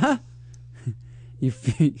fine. Yeah?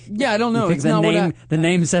 Yeah, I don't know. It's not the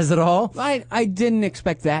name says it all? I didn't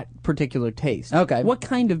expect that particular taste. Okay. What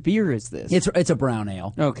kind of beer is this? It's a brown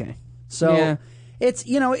ale. Okay. So yeah.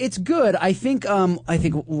 it's good. I think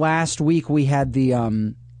last week we had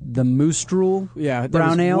the Moose Drool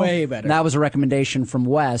brown ale. Way better. That was a recommendation from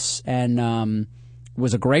Wes and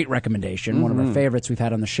was a great recommendation, one of our favorites we've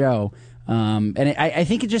had on the show. And I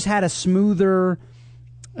think it just had a smoother,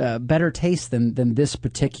 better taste than this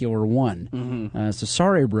particular one. So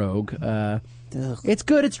sorry, Rogue. It's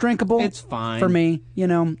good. It's drinkable. It's fine for me.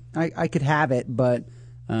 I could have it, but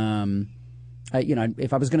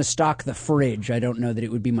if I was going to stock the fridge, I don't know that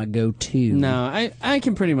it would be my go-to. No, I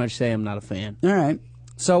can pretty much say I'm not a fan. All right.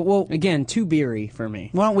 So again, too beery for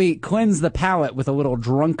me. Why don't we cleanse the palate with a little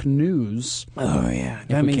drunk news? Oh yeah,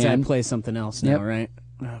 that means I play something else now, right?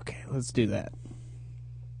 Okay, let's do that.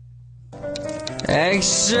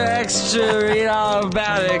 Extra, read all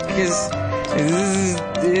about it, because this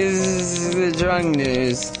is the drunk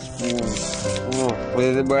news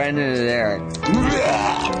with Brandon and Eric.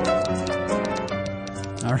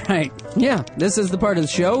 All right. Yeah, this is the part of the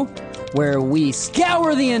show where we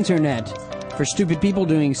scour the internet for stupid people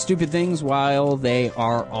doing stupid things while they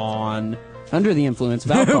are under the influence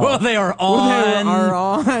of alcohol. Well, they are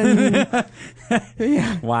on.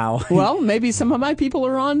 Yeah. Wow. Well, maybe some of my people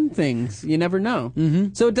are on things. You never know.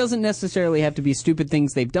 So it doesn't necessarily have to be stupid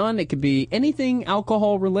things they've done. It could be anything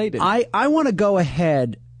alcohol related. I want to go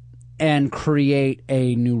ahead and create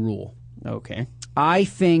a new rule. Okay. I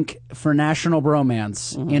think for National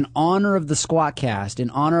Bromance, in honor of the Squawkcast, in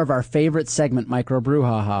honor of our favorite segment, Micro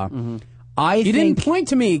Brouhaha, You didn't point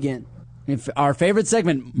to me again. If our favorite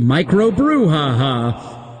segment, Micro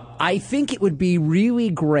Brouhaha, I think it would be really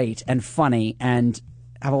great and funny and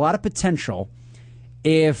have a lot of potential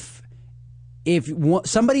if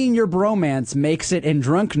somebody in your bromance makes it in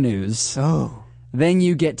drunk news, then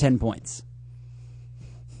you get 10 points.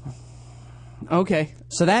 Okay.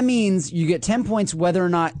 So that means you get 10 points whether or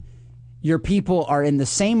not your people are in the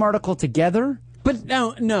same article together. But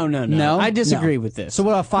no. I disagree with this. So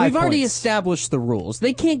what about 5 We've already points? established the rules.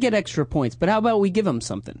 They can't get extra points, but how about we give them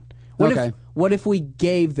something? What if we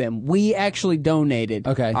gave them, we actually donated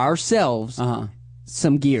ourselves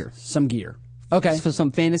some gear. Some gear. Okay. For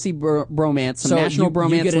some fantasy bromance, some National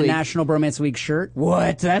Bromance League. You get a League. National Bromance League shirt.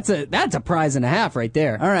 What? That's a prize and a half right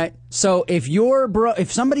there. All right. So if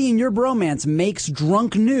somebody in your bromance makes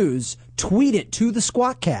drunk news, tweet it to the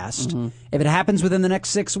Squawkcast. If it happens within the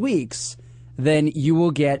next 6 weeks, then you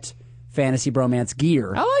will get fantasy bromance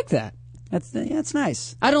gear. I like that. That's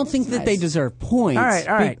nice. I don't think that they deserve points.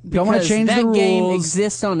 All right. Don't want to change the rules. That game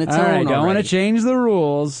exists on its own. already. Don't want to change the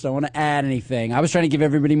rules. Don't want to add anything. I was trying to give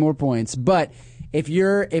everybody more points, but if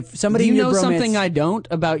somebody Do you in your know bromance, something I don't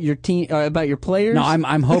about your team, about your players? No,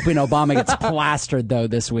 I'm hoping Obama gets plastered though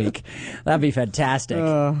this week. That'd be fantastic.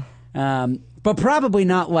 But probably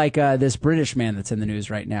not like this British man that's in the news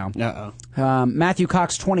right now. Matthew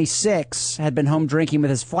Cox, 26, had been home drinking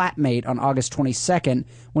with his flatmate on August 22nd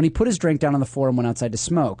when he put his drink down on the floor and went outside to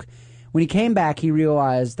smoke. When he came back, he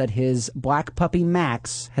realized that his black puppy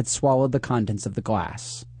Max had swallowed the contents of the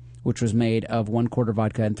glass, which was made of 1/4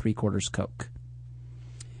 vodka and 3/4 Coke.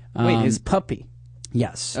 Wait, his puppy?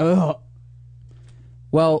 Yes. Oh.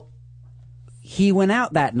 Well, he went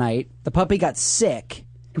out that night. The puppy got sick.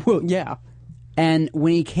 Well, yeah. And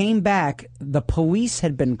when he came back, the police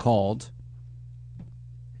had been called,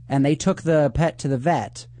 and they took the pet to the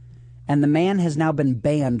vet, and the man has now been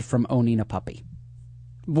banned from owning a puppy.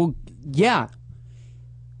 Well, yeah.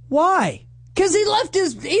 Why? Because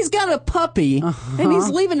he's got a puppy, and he's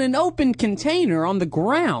leaving an open container on the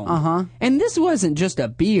ground. And this wasn't just a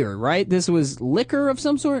beer, right? This was liquor of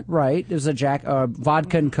some sort? Right. It was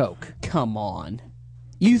vodka and Coke. Come on.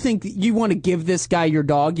 You think you want to give this guy your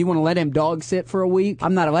dog? You want to let him dog sit for a week?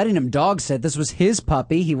 I'm not letting him dog sit. This was his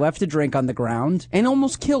puppy. He left a drink on the ground. And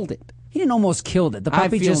almost killed it. He didn't almost kill it. The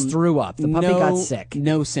puppy just threw up. The puppy got sick.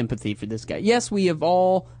 No sympathy for this guy. Yes, we have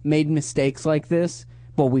all made mistakes like this,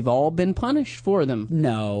 but we've all been punished for them.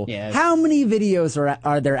 No. Yes. How many videos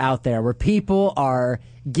are there out there where people are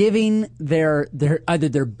giving their either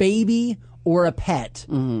their baby or a pet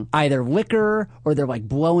either liquor or they're like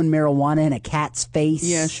blowing marijuana in a cat's face?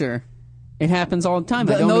 Yeah, sure. It happens all the time.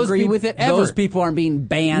 I don't agree with it ever. Those people aren't being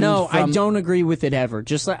banned. No, I don't agree with it ever.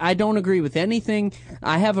 Just like I don't agree with anything.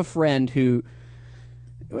 I have a friend who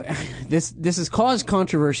this has caused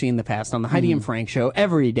controversy in the past on the Heidi and Frank show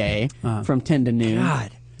every day from 10 to noon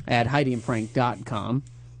at HeidiandFrank.com.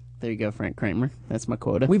 There you go, Frank Kramer. That's my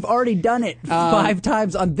quota. We've already done it 5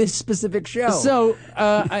 times on this specific show. So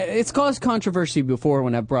it's caused controversy before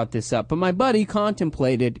when I brought this up, but my buddy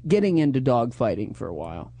contemplated getting into dog fighting for a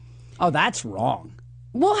while. Oh, that's wrong.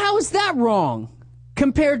 Well, how is that wrong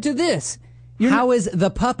compared to this? How is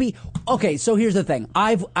the puppy? Okay, so here's the thing.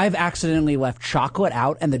 I've accidentally left chocolate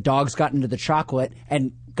out, and the dog's gotten into the chocolate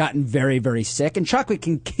and gotten very, very sick. And chocolate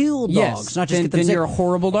can kill dogs, not just get them then sick. You're a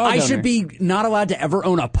horrible dog I owner. should be not allowed to ever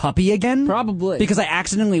own a puppy again? Probably. Because I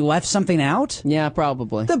accidentally left something out? Yeah,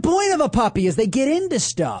 probably. The point of a puppy is they get into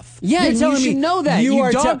stuff. Yeah, You're telling you should me know that. You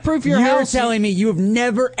dog-proof your house. You're telling me you have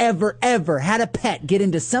never, ever, ever had a pet get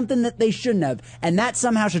into something that they shouldn't have, and that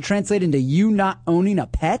somehow should translate into you not owning a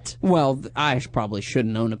pet? Well, I probably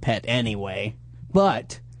shouldn't own a pet anyway.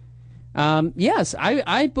 But yes,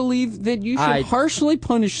 I believe that you should harshly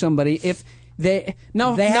punish somebody if they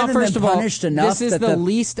haven't first been of all, punished enough. This is the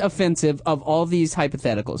least offensive of all these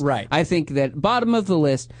hypotheticals. Right. I think that bottom of the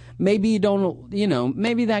list, maybe you don't,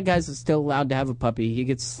 maybe that guy's still allowed to have a puppy. He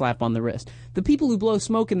gets a slap on the wrist. The people who blow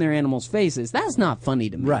smoke in their animals' faces, that's not funny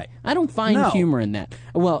to me. Right. I don't find humor in that.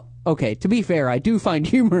 Well, okay, to be fair, I do find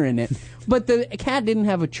humor in it, but the cat didn't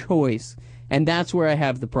have a choice. And that's where I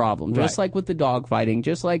have the problem. Just like with the dog fighting,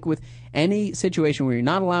 just like with any situation where you're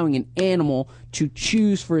not allowing an animal to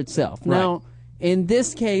choose for itself. Right. Now, in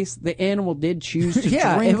this case, the animal did choose to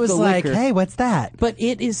drink it was the like, liquor. hey, what's that? But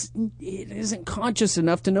it isn't conscious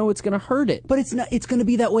enough to know it's going to hurt it. But it's not. It's going to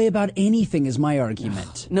be that way about anything, is my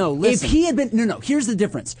argument. No, listen. If he had been... No, here's the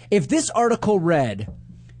difference. If this article read...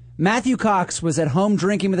 Matthew Cox was at home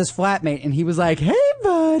drinking with his flatmate, and he was like, hey,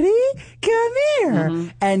 buddy, come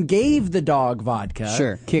here, and gave the dog vodka.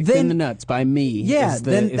 Sure, kicked in the nuts by me. Yeah, is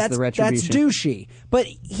the, then is that's the retribution. douchey. But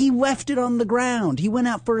he left it on the ground. He went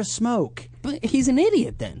out for a smoke. But he's an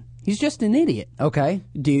idiot then. He's just an idiot. Okay.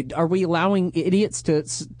 Dude, are we allowing idiots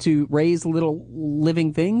to raise little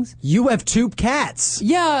living things? You have 2 cats.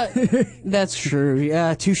 Yeah, that's true.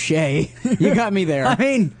 Yeah, touche. You got me there. I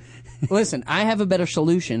mean, listen, I have a better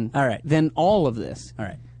solution than all of this. All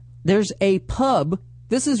right. There's a pub.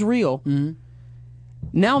 This is real. Mm-hmm.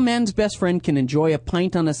 Now man's best friend can enjoy a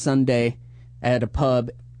pint on a Sunday at a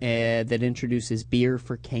pub that introduces beer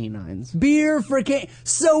for canines. Beer for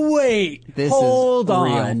So wait, this hold is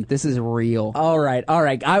on. Real. This is real. All right.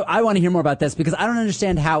 I want to hear more about this because I don't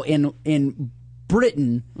understand how in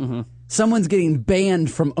Britain someone's getting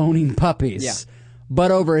banned from owning puppies. Yeah. But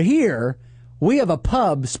over here, we have a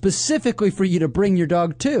pub specifically for you to bring your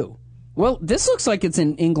dog to. Well, this looks like it's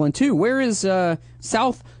in England too. Where is South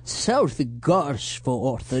Gosforth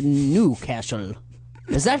in Newcastle?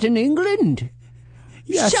 Is that in England?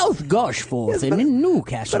 Yes. South Gosforth in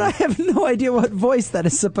Newcastle. But I have no idea what voice that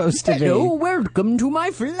is supposed to be. Hello, welcome to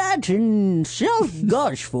my flat in South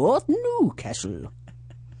Gosforth, Newcastle.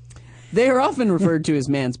 They are often referred to as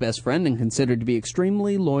man's best friend and considered to be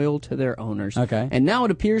extremely loyal to their owners. Okay. And now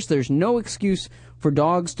it appears there's no excuse for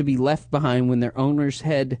dogs to be left behind when their owners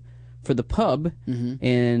head for the pub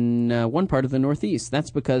in one part of the Northeast. That's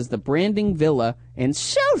because the Branding Villa in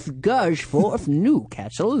South Gosforth,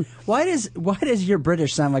 Newcastle. Why does your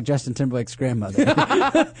British sound like Justin Timberlake's grandmother?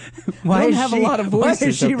 Why don't have a lot of voices? Why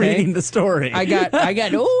is she reading the story? I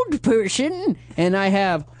got old person, and I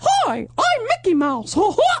have hi, I'm Mickey Mouse.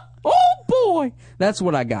 Oh boy, that's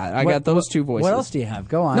what I got. I got those 2 voices. What else do you have?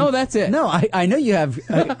 Go on. No, that's it. No, I know you have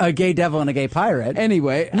a gay devil and a gay pirate.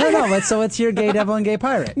 Anyway, So what's your gay devil and gay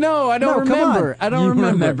pirate? No, I don't remember. I don't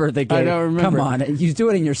remember the gay. I don't remember. Come on, you do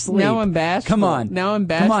it in your sleep. Now I'm bashful. Come on. Now I'm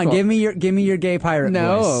bashful. Come on, give me your gay pirate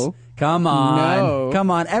voice. Come on. No.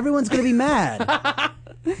 Come on. Everyone's gonna be mad.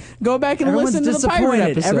 Go back and listen to the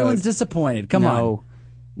pirate episode. Everyone's disappointed. Come on.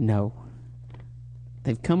 No.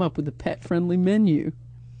 They've come up with a pet-friendly menu.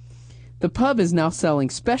 The pub is now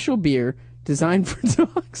selling special beer designed for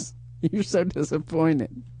dogs. You're so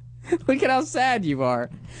disappointed. Look at how sad you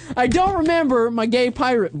are. I don't remember my gay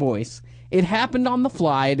pirate voice. It happened on the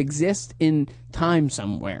fly. It exists in time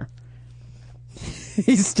somewhere.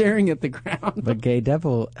 He's staring at the ground. But gay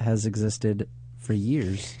devil has existed for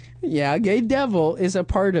years. Yeah, gay devil is a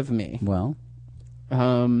part of me. Well,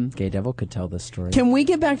 gay devil could tell this story. Can we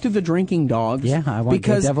get back to the drinking dogs? Yeah, I want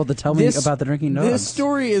gay devil to tell me about the drinking dogs. This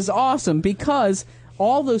story is awesome because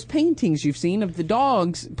all those paintings you've seen of the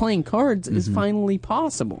dogs playing cards is finally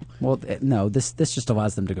possible. Well, no, this just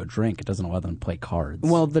allows them to go drink. It doesn't allow them to play cards.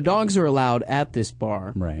 Well, the dogs are allowed at this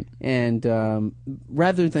bar. Right. And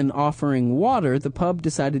rather than offering water, the pub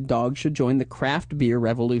decided dogs should join the craft beer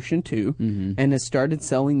revolution too, and has started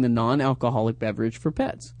selling the non-alcoholic beverage for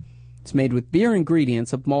pets. It's made with beer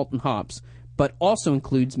ingredients of malt and hops, but also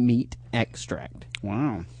includes meat extract.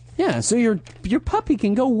 Wow. Yeah, so your puppy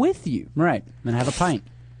can go with you. Right, and have a pint.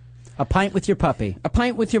 A pint with your puppy. A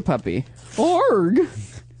pint with your puppy. Org!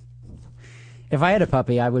 If I had a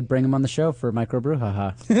puppy, I would bring him on the show for Microbrew,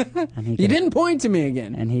 and he could, You didn't point to me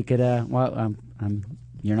again. And he could,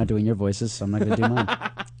 you're not doing your voices, so I'm not going to do mine.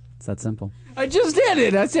 It's that simple. I just did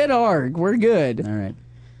it. I said arg. We're good. All right.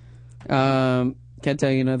 Can I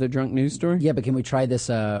tell you another drunk news story? Yeah, but can we try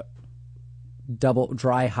this double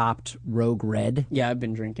dry hopped Rogue Red? Yeah, I've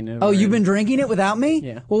been drinking it. Oh, you've been drinking it without me?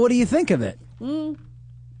 Yeah. Well, what do you think of it?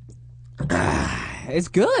 It's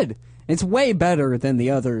good. It's way better than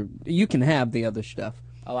the other. You can have the other stuff.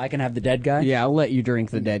 Oh, I can have the dead guy? Yeah, I'll let you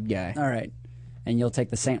drink the dead guy. All right. And you'll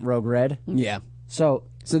take the Saint Rogue Red? Yeah. So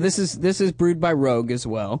this is brewed by Rogue as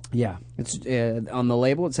well. Yeah. It's on the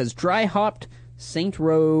label. It says dry hopped Saint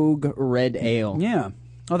Rogue Red Ale. Yeah.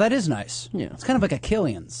 Oh, that is nice. Yeah. It's kind of like a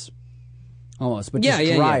Killian's, almost, but just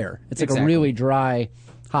yeah, drier. yeah. It's like a really dry,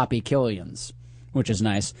 hoppy Killian's, which is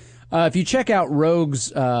nice. If you check out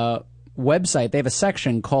Rogue's website, they have a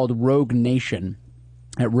section called Rogue Nation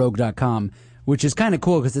at Rogue.com, which is kind of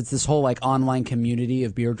cool because it's this whole like online community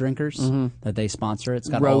of beer drinkers that they sponsor. It's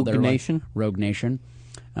got all their Nation. Rogue Nation.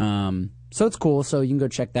 So it's cool. So you can go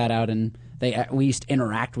check that out, and they at least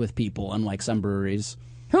interact with people, unlike some breweries.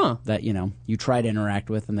 Huh. That, you try to interact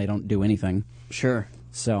with and they don't do anything. Sure.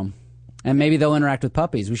 So, and maybe they'll interact with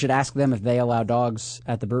puppies. We should ask them if they allow dogs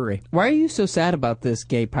at the brewery. Why are you so sad about this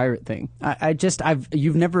gay pirate thing?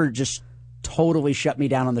 You've never just totally shut me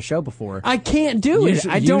down on the show before. I can't do it.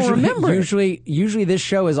 I don't remember. Usually this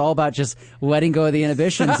show is all about just letting go of the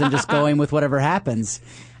inhibitions and just going with whatever happens.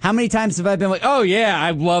 How many times have I been like, oh yeah, I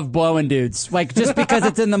love blowing dudes. Like, just because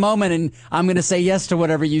it's in the moment and I'm going to say yes to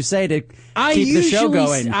whatever you say to keep the show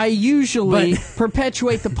going. I usually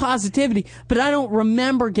perpetuate the positivity, but I don't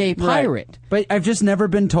remember Gay Pirate. Right. But I've just never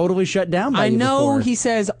been totally shut down by you before. He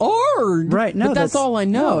says, "Ord." Right, no, but that's all I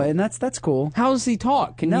know. No, and that's cool. How does he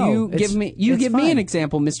talk? Can you give me an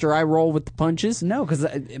example, Mr. I roll with the punches? No, because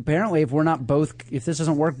apparently if this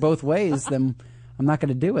doesn't work both ways, then I'm not going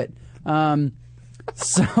to do it.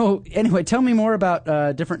 So anyway, tell me more about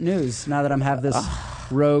different news now that have this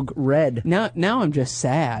Rogue Red. Now I'm just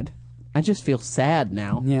sad. I just feel sad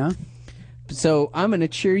now. Yeah. So I'm going to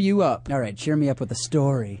cheer you up. All right, cheer me up with a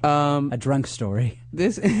story. A drunk story.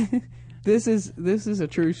 This is a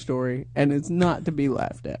true story, and it's not to be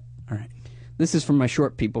laughed at. All right. This is from my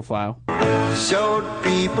short people file. Short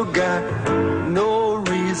people got no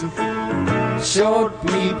reason. Short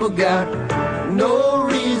people got no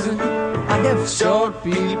reason. Short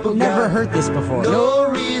people never heard this before. No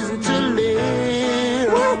reason to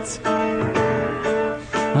live. What?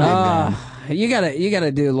 You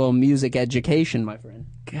gotta do a little music education, my friend.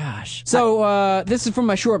 Gosh. So this is from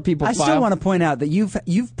my short people file. I still want to point out that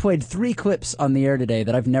you've played 3 clips on the air today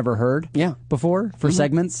that I've never heard before for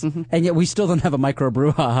segments, and yet we still don't have a micro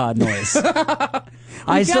brouhaha noise.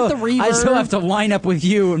 I still have to line up with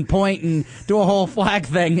you and point and do a whole flag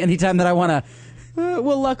thing anytime that I want to.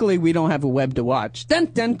 Well, luckily we don't have a web to watch. Dun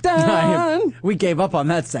dun dun. We gave up on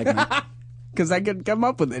that segment. Because I couldn't come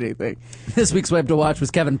up with anything. This week's web to watch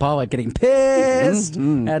was Kevin Pollak getting pissed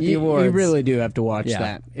at the awards. You really do have to watch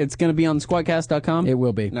that. It's going to be on squadcast.com? It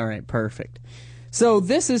will be. All right, perfect. So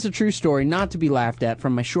this is a true story, not to be laughed at,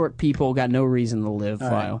 from my short people got no reason to live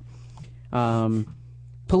file. Right.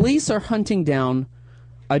 Police are hunting down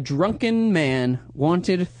a drunken man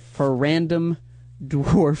wanted for random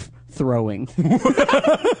dwarf throwing.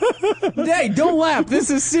 Hey, don't laugh. This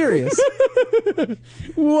is serious.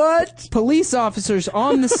 What? Police officers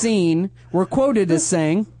on the scene were quoted as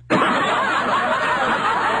saying,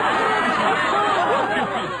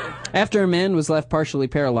 after a man was left partially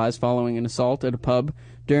paralyzed following an assault at a pub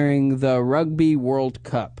during the Rugby World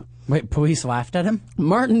Cup. Wait, police laughed at him?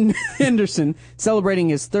 Martin Henderson, celebrating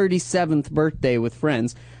his 37th birthday with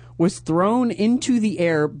friends, was thrown into the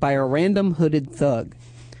air by a random hooded thug.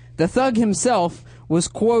 The thug himself was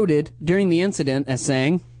quoted during the incident as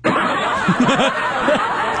saying, It's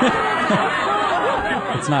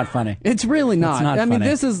not funny. It's really not. It's not I mean, funny.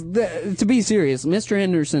 this is, to be serious, Mr.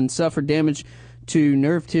 Henderson suffered damage to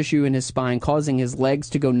nerve tissue in his spine, causing his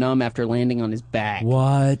legs to go numb after landing on his back.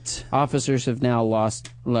 What? Officers have now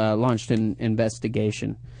launched an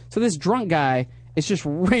investigation. So this drunk guy is just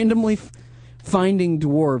randomly finding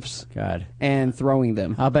dwarfs and throwing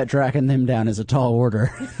them. I'll bet tracking them down is a tall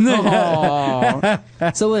order.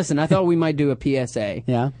 So listen, I thought we might do a PSA.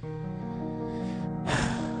 Yeah?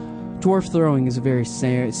 Dwarf throwing is a very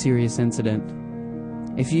serious incident.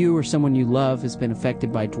 If you or someone you love has been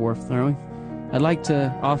affected by dwarf throwing, I'd like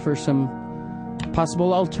to offer some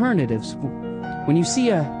possible alternatives. When you see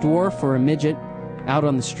a dwarf or a midget out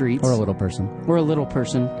on the streets, Or a little person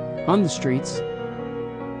on the streets,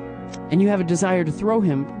 and you have a desire to throw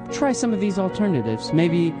him, try some of these alternatives.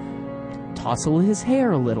 Maybe tousle his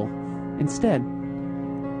hair a little instead.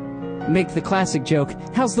 Make the classic joke,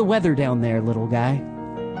 "How's the weather down there, little guy?"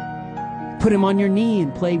 Put him on your knee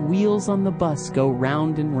and play Wheels on the Bus Go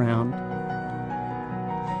Round and Round.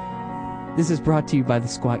 This is brought to you by the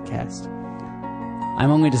Squatcast.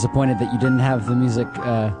 I'm only disappointed that you didn't have the music.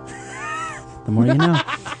 The more you know.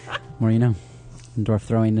 The more you know. Dwarf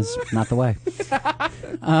throwing is not the way.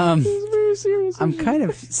 This is very serious. I'm kind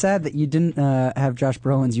of sad that you didn't have Josh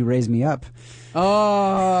Brolin's "You Raise Me Up"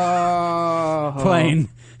 playing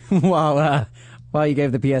while you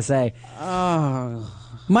gave the PSA.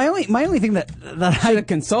 My only thing that I should have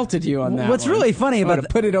consulted you on that. What's really funny about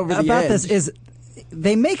put it over the edge. this is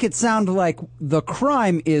they make it sound like the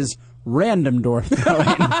crime is random dwarf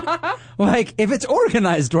throwing. Like, if it's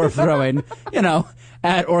organized dwarf throwing,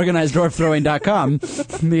 at organizeddwarfthrowing.com,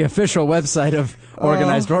 the official website of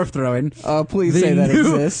organized dwarf throwing. Please say that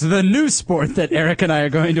exists. The new sport that Eric and I are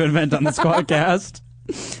going to invent on the Squadcast.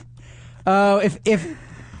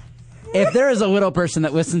 If there is a little person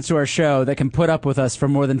that listens to our show that can put up with us for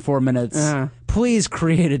more than 4 minutes, please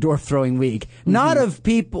create a dwarf throwing league. Not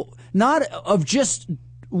of just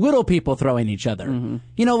little people throwing each other.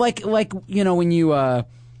 When you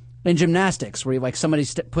in gymnastics, where somebody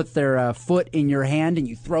puts their foot in your hand and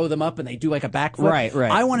you throw them up and they do like a backflip. Right.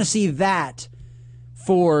 I want to see that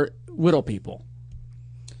for little people.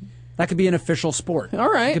 That could be an official sport.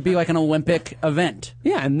 All right. It could be like an Olympic event.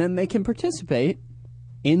 Yeah, and then they can participate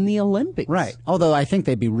in the Olympics. Right. Although I think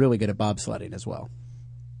they'd be really good at bobsledding as well.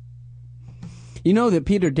 You know that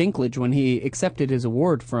Peter Dinklage, when he accepted his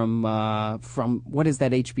award from what is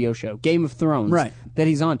that HBO show, Game of Thrones, right, that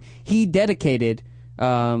he's on, he dedicated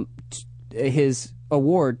his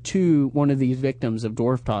award to one of these victims of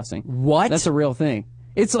dwarf tossing. What? That's a real thing.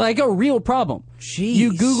 It's like a real problem. Jeez.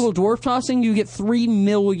 You Google dwarf tossing, you get 3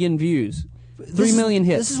 million views. 3 million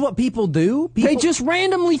hits. This is what people do? They just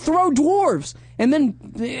randomly throw dwarves and then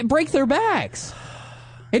break their backs.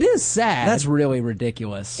 It is sad. That's really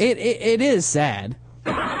ridiculous. It is sad.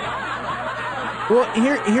 Well,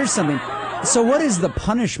 here's something. So what is the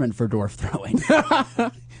punishment for dwarf throwing?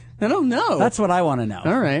 I don't know. That's what I want to know.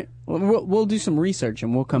 All right. We'll do some research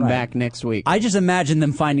and we'll come back next week. I just imagine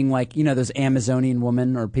them finding, like, you know, those Amazonian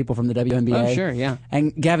women or people from the WNBA. Oh, sure, yeah.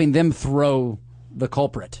 And having them throw the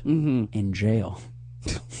culprit in jail.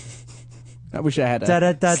 I wish I had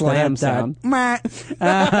a slam sound. Wow,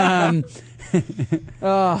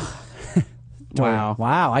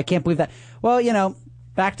 I can't believe that. Well, you know,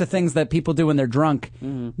 back to things that people do when they're drunk.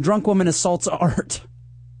 Drunk woman assaults art.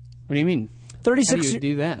 What do you mean? 36, How do you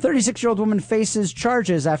do that? 36-year-old woman faces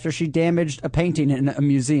charges after she damaged a painting in a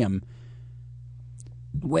museum.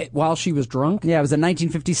 Wait, while she was drunk? Yeah, it was a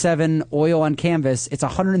 1957 oil on canvas. It's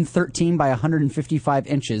 113 by 155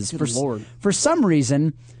 inches. Good Lord. For some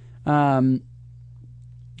reason, Carmen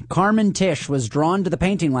Tish was drawn to the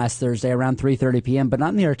painting last Thursday around 3:30 p.m., but not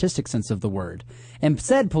in the artistic sense of the word.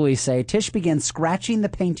 Instead, police say Tish began scratching the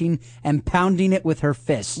painting and pounding it with her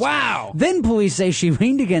fist. Wow! Then police say she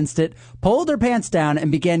leaned against it, pulled her pants down,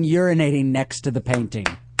 and began urinating next to the painting.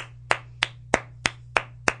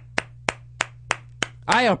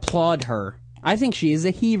 I applaud her. I think she is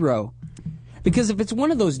a hero. Because if it's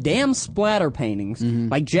one of those damn splatter paintings,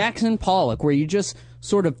 like Jackson Pollock, where you just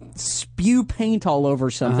sort of spew paint all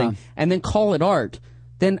over something and then call it art,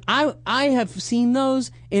 then I have seen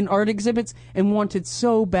those in art exhibits and wanted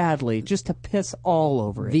so badly just to piss all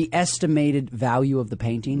over it. The estimated value of the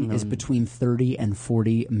painting is between $30 and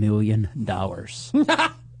 $40 million.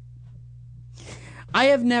 I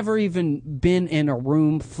have never even been in a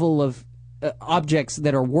room full of objects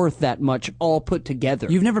that are worth that much all put together.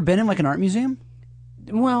 You've never been in, like, an art museum?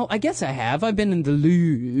 Well, I guess I have. I've been in the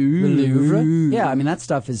Louvre. The Louvre? Yeah, I mean, that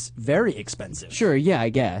stuff is very expensive. Sure, yeah, I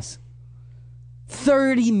guess.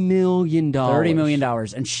 $30 million. $30 million.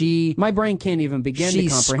 And she... My brain can't even begin to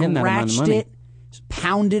comprehend that amount of money. She scratched it,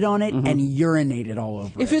 pounded on it, and urinated all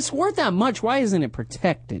over it. If it's worth that much, why isn't it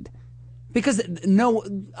protected? Because, no,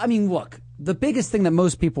 I mean, look, the biggest thing that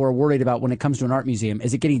most people are worried about when it comes to an art museum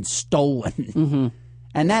is it getting stolen.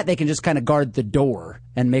 And that they can just kind of guard the door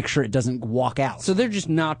and make sure it doesn't walk out. So they're just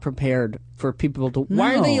not prepared for people to...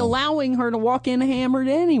 Why are they allowing her to walk in hammered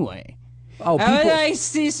anyway? Oh, people... I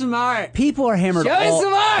see some art. People are hammered Show me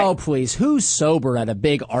some art! Oh, please. Who's sober at a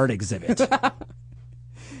big art exhibit?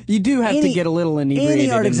 You do have to get a little inebriated.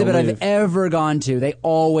 Any art exhibit I've ever gone to, they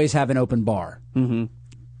always have an open bar.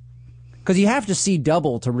 Because you have to see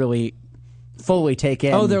double to really... fully take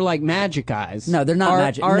in. Oh, they're like magic eyes. No, they're not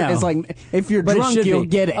magic. Art no. is like, if you're drunk, you'll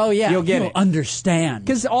get it. Oh, yeah. You'll get it. Understand.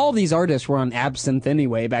 Because all these artists were on absinthe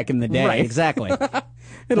anyway back in the day. Right, exactly.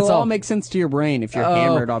 It'll all make sense to your brain if you're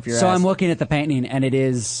hammered off your ass. So I'm looking at the painting, and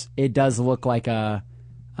it does look like a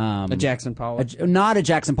Jackson Pollock. Not a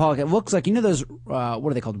Jackson Pollock. It looks like, you know those, what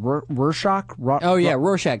are they called? Rorschach?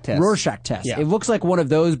 Rorschach test. Rorschach test. Yeah. It looks like one of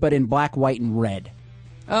those, but in black, white, and red.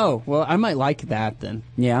 Oh, well, I might like that then.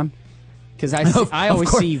 Yeah. Because I always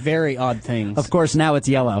see very odd things. Of course, now it's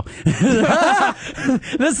yellow. This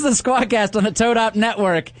is the Squawkcast on the Toad Hop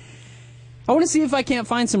Network. I want to see if I can't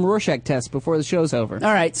find some Rorschach tests before the show's over.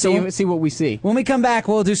 All right. So see what we see. When we come back,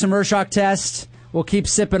 we'll do some Rorschach tests. We'll keep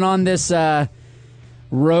sipping on this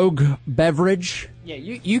rogue beverage. Yeah,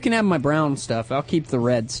 you can have my brown stuff. I'll keep the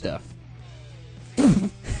red stuff.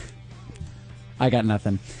 I got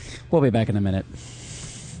nothing. We'll be back in a minute.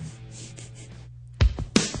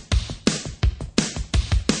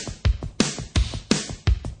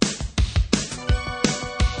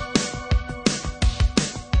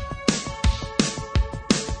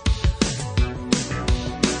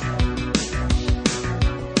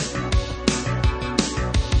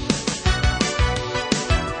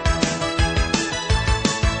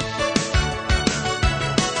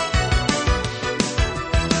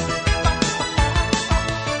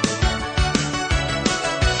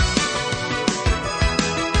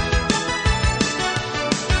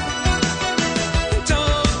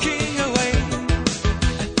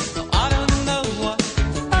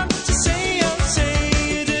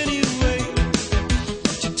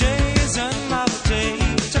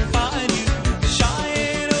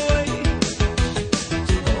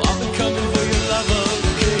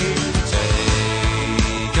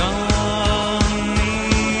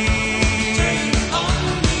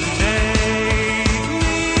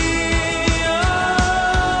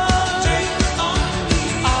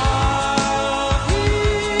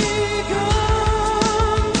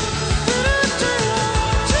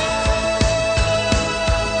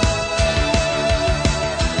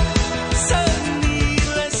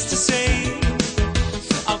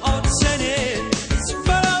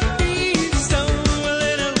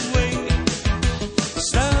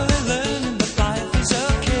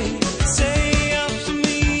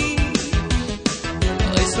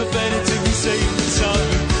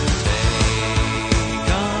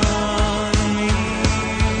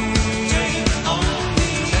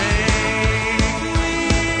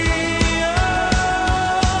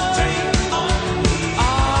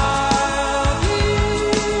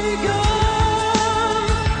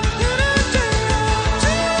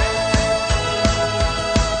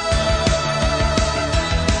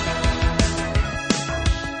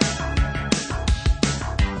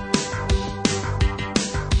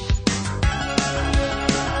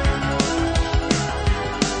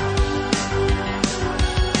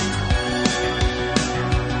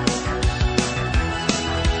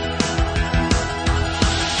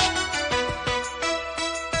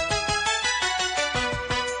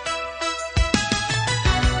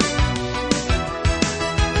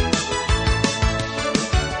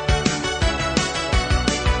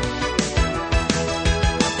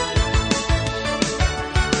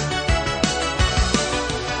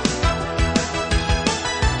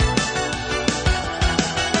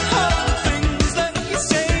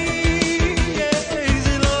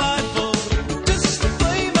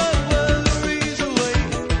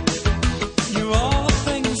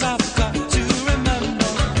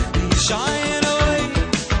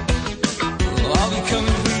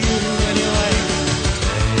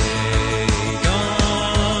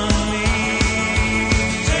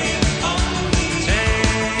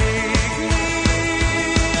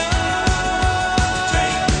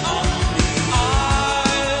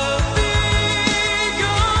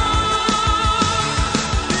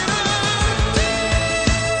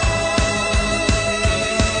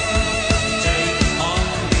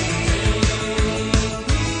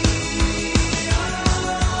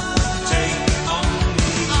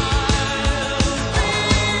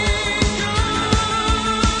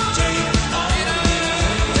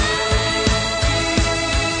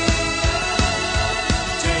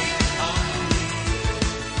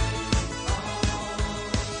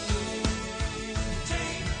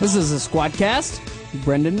 This is a Squadcast.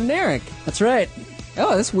 Brendan and Eric. That's right.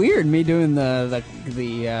 Oh, that's weird. Me doing the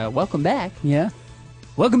welcome back. Yeah.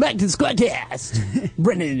 Welcome back to the Squadcast.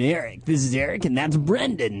 Brendan and Eric. This is Eric, and that's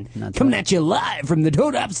Brendan. Coming at you live from the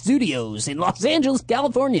Toad Hop Studios in Los Angeles,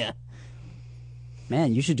 California.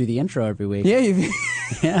 Man, you should do the intro every week. Yeah.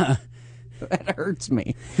 Yeah. That hurts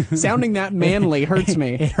me. Sounding that manly hurts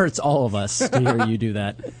me. It hurts all of us to hear you do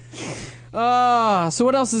that. So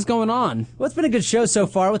what else is going on? Well, it's been a good show so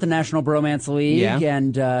far with the National Bromance League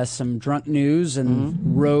and some drunk news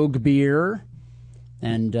and rogue beer.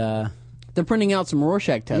 And they're printing out some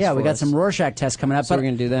Rorschach tests. Yeah, we got us. some Rorschach tests coming up. So we're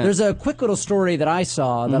going to do that. There's a quick little story that I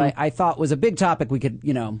saw that I thought was a big topic we could,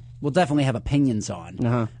 we'll definitely have opinions on.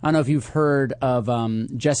 I don't know if you've heard of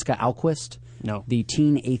Jessica Alquist. No. The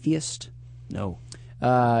teen atheist. No.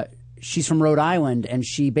 She's from Rhode Island, and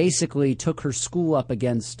she basically took her school up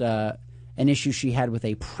against an issue she had with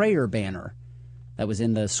a prayer banner that was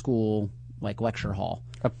in the school lecture hall.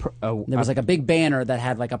 There was a big banner that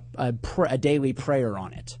had a daily prayer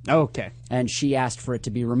on it. Okay. And she asked for it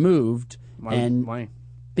to be removed. Why?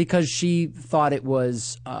 Because she thought it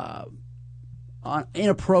was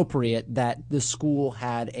inappropriate that the school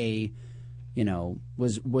had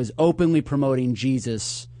was openly promoting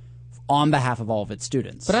Jesus on behalf of all of its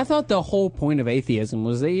students. But I thought the whole point of atheism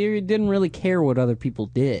was that you didn't really care what other people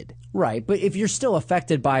did. Right, but if you're still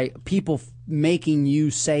affected by people making you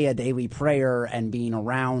say a daily prayer and being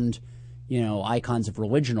around, icons of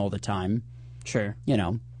religion all the time. Sure.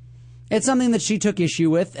 It's something that she took issue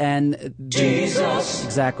with, and Jesus.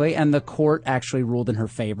 Exactly, and the court actually ruled in her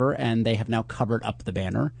favor, and they have now covered up the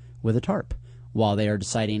banner with a tarp while they are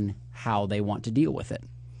deciding how they want to deal with it.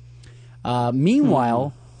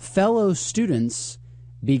 Meanwhile, fellow students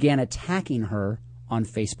began attacking her on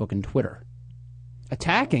Facebook and Twitter.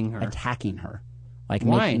 Attacking her? Attacking her.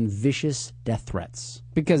 Why? Making vicious death threats.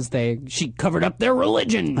 Because she covered up their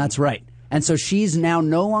religion. That's right. And so she's now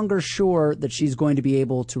no longer sure that she's going to be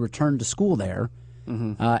able to return to school there.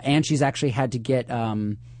 And she's actually had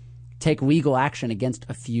to take legal action against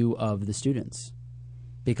a few of the students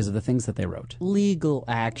because of the things that they wrote. Legal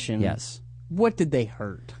action? Yes. What did they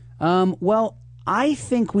hurt? Well, I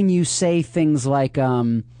think when you say things like,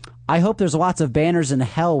 I hope there's lots of banners in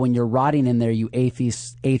hell when you're rotting in there, you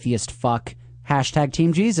atheist fuck. Hashtag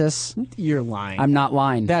Team Jesus. You're lying. I'm not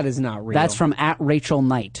lying. That is not real. That's from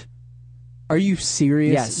 @RachelKnight. Are you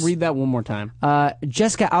serious? Yes. Read that one more time.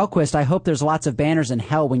 Jessica Alquist, I hope there's lots of banners in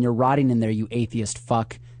hell when you're rotting in there, you atheist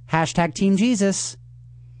fuck. Hashtag Team Jesus.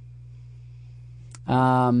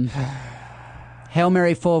 Hail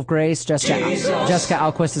Mary, full of grace. Jessica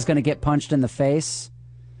Alquist is going to get punched in the face.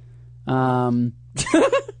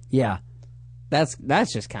 Yeah. That's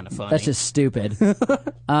just kind of funny. That's just stupid.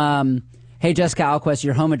 Hey, Jessica Alquist,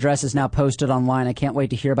 your home address is now posted online. I can't wait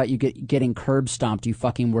to hear about you getting curb stomped, you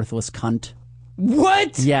fucking worthless cunt.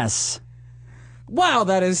 What? Yes. Wow,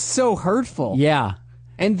 that is so hurtful. Yeah.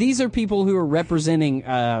 And these are people who are representing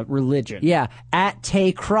religion. Yeah.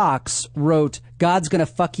 @Tay Crocs wrote, God's gonna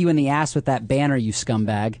fuck you in the ass with that banner, you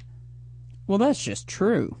scumbag. Well, that's just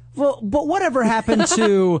true. Well, but whatever happened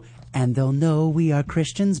to... And they'll know we are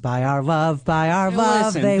Christians by our love, by our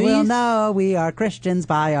love. Listen, they will know we are Christians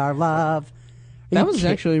by our love. That was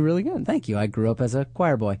actually really good. Thank you. I grew up as a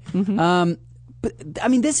choir boy. But, I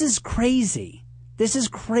mean, this is crazy. This is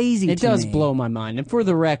crazy to me. It does blow my mind. And for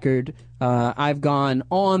the record, I've gone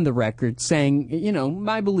on the record saying,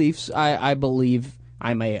 my beliefs, I believe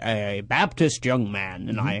I'm a Baptist young man,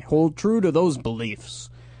 and I hold true to those beliefs.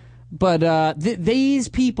 But these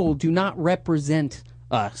people do not represent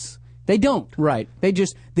us. They don't. Right.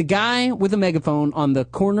 The guy with a megaphone on the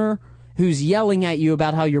corner who's yelling at you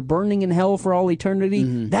about how you're burning in hell for all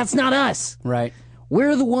eternity, that's not us. Right.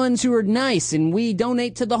 We're the ones who are nice, and we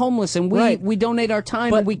donate to the homeless, and we donate our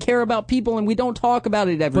time, and we care about people, and we don't talk about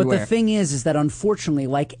it everywhere. But the thing is that unfortunately,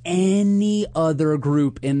 like any other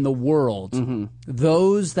group in the world,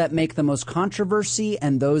 those that make the most controversy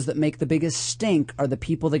and those that make the biggest stink are the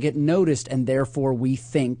people that get noticed, and therefore we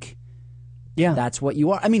think... Yeah, that's what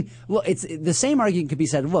you are. I mean, look, it's the same argument could be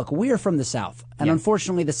said. Look, we are from the South, and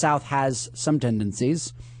unfortunately, the South has some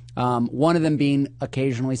tendencies. One of them being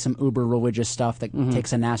occasionally some uber religious stuff that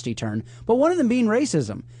takes a nasty turn, but one of them being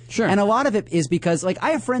racism. Sure, and a lot of it is because, like, I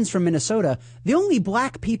have friends from Minnesota. The only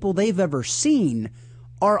black people they've ever seen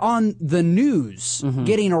are on the news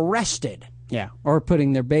getting arrested. Yeah, or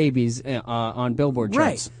putting their babies on billboard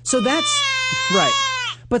charts. Right. So that's right.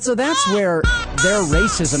 But so that's where their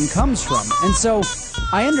racism comes from. And so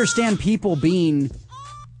I understand people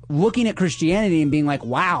looking at Christianity and being like,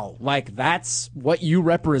 wow, like that's what you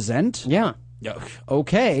represent? Yeah.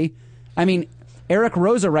 Okay. I mean, Eric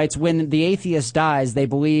Rosa writes, when the atheist dies, they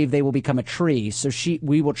believe they will become a tree. So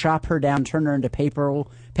we will chop her down, turn her into paper,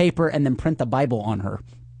 and then print the Bible on her.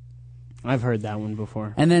 I've heard that one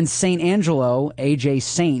before. And then St. Angelo, AJ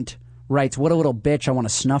Saint, writes, what a little bitch, I want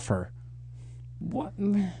to snuff her. What?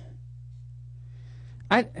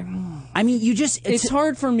 I mean, you just... It's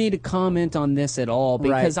hard for me to comment on this at all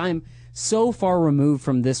because I'm so far removed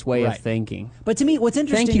from this way of thinking. But to me, what's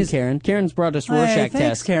interesting Thank you, is... Karen. Karen's brought us Rorschach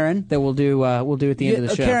test. Karen. That we'll do at the end of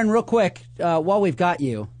the show. Karen, real quick, while we've got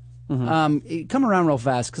you, come around real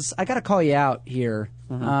fast, because I got to call you out here.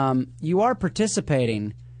 You are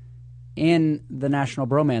participating in the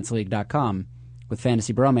NationalBromanceLeague.com with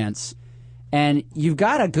Fantasy Bromance. And you've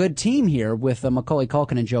got a good team here with Macaulay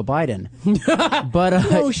Culkin and Joe Biden. But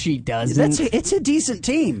no, she doesn't. It's a decent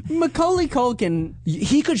team. Macaulay Culkin,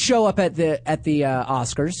 he could show up at the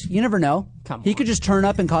Oscars. You never know. He could just turn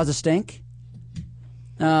up and cause a stink.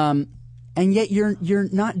 And yet you're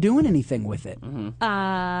not doing anything with it.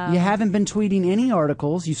 You haven't been tweeting any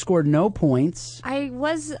articles. You scored no points.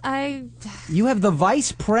 You have the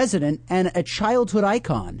vice president and a childhood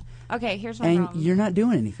icon. Okay, here's my and problem. You're not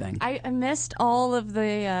doing anything. I missed all of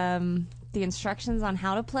the instructions on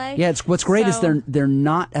how to play. Yeah, what's great is they're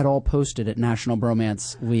not at all posted at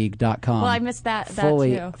NationalBromanceLeague.com. Well, I missed that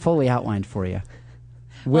too. Fully outlined for you.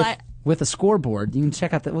 With a scoreboard. You can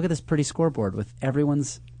check out look at this pretty scoreboard with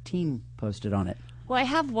everyone's team posted on it. Well, I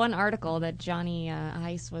have one article that Johnny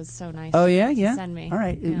Ice was so nice to send me. All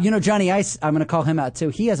right. Yeah. You know, Johnny Ice, I'm going to call him out, too.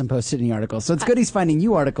 He hasn't posted any articles. So it's good he's finding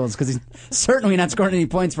you articles because he's certainly not scoring any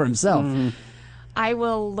points for himself. I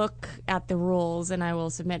will look at the rules and I will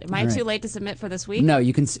submit. Am I too late to submit for this week? No,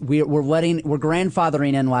 you can. We're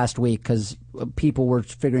grandfathering in last week because people were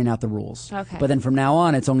figuring out the rules. Okay. But then from now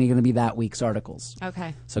on, it's only going to be that week's articles.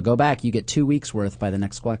 Okay. So go back. You get 2 weeks worth by the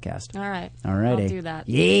next Squadcast. All right. All righty. I'll do that.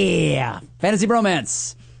 Yeah. Fantasy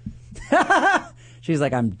Bromance. She's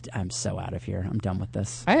like, I'm so out of here. I'm done with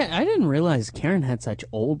this. I didn't realize Karen had such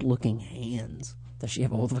old-looking hands. Does she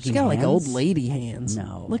have old-looking hands? She's got like old lady hands.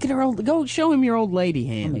 No. Look at her old... Go show him your old lady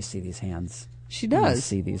hands. Let me see these hands. She does. Let me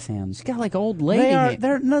see these hands. She's got like old lady hands.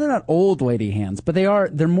 They're not old lady hands, but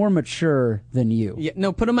they're more mature than you. Yeah,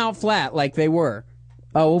 no, put them out flat like they were.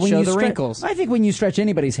 Oh, well, when show you the wrinkles. I think when you stretch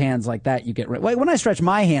anybody's hands like that, you get... When I stretch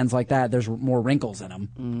my hands like that, there's more wrinkles in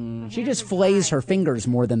them. She just flays her fingers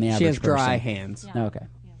more than the average person. She has dry hands. Yeah. Okay.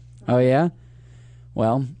 Oh, yeah?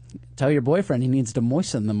 Well, tell your boyfriend he needs to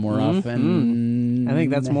moisten them more often. I think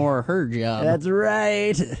that's more her job. That's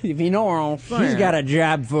right. If you know what I'm saying. He's got a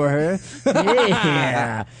job for her.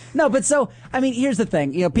 Yeah. No, but so, I mean, here's the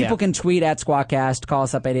thing. You know, people can tweet at Squawkcast, call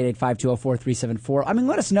us up 888-520-4374. I mean,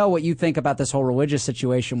 let us know what you think about this whole religious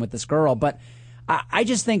situation with this girl. But I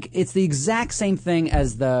just think it's the exact same thing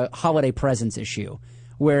as the holiday presents issue,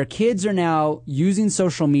 where kids are now using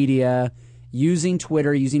social media, using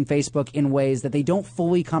Twitter, using Facebook in ways that they don't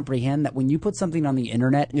fully comprehend that when you put something on the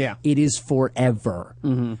internet, it is forever.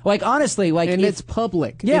 Like, honestly, like... And it's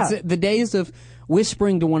public. Yeah. It's the days of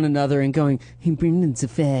whispering to one another and going, hey, Brendan's a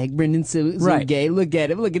fag, Brendan's so gay, look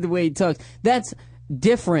at him, look at the way he talks. That's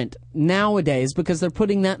different nowadays because they're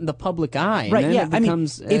putting that in the public eye. Right, and yeah. It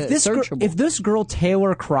becomes searchable. If this girl,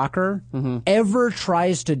 Taylor Crocker, ever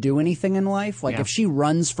tries to do anything in life, like if she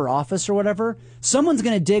runs for office or whatever, someone's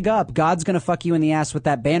going to dig up, God's going to fuck you in the ass with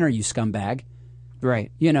that banner, you scumbag.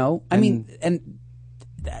 Right. You know? I mean, and...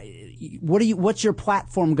 what's your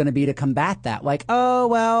platform going to be to combat that? Like, oh,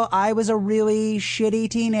 well, I was a really shitty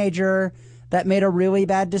teenager that made a really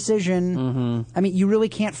bad decision. I mean, you really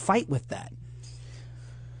can't fight with that.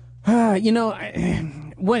 You know,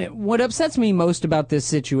 what upsets me most about this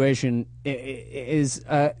situation is,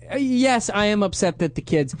 yes, I am upset that the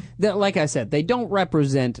kids, like I said, they don't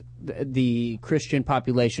represent the Christian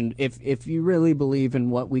population. If you really believe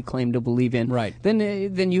in what we claim to believe in,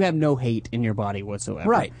 then you have no hate in your body whatsoever.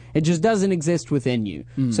 Right. It just doesn't exist within you.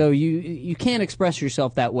 So you can't express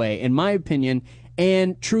yourself that way, in my opinion,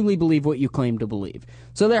 and truly believe what you claim to believe.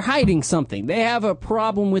 So they're hiding something. They have a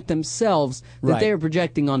problem with themselves that they are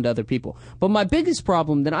projecting onto other people. But my biggest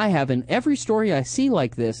problem that I have in every story I see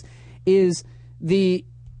like this is the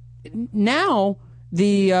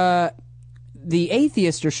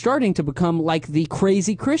atheists are starting to become like the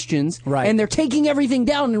crazy Christians, and they're taking everything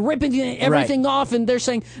down and ripping everything off, and they're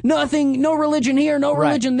saying nothing, no religion here, no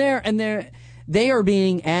religion there, and they are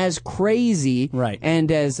being as crazy and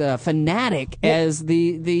as fanatic as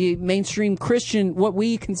the mainstream Christian, what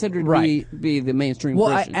we consider to be the mainstream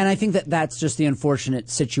Christian. And I think that's just the unfortunate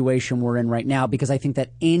situation we're in right now, because I think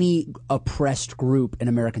that any oppressed group in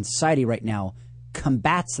American society right now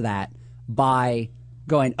combats that by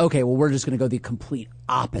going, okay, well, we're just going to go the complete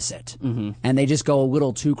opposite. Mm-hmm. And they just go a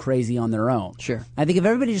little too crazy on their own. Sure. I think if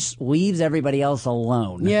everybody just leaves everybody else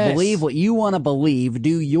alone, Yes. believe what you want to believe,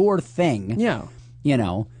 do your thing. Yeah. You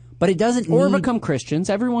know, but it doesn't Or need... become Christians.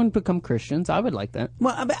 Everyone become Christians. I would like that.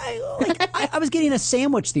 Well, I was getting a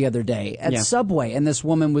sandwich the other day at Yeah. Subway, and this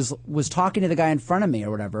woman was talking to the guy in front of me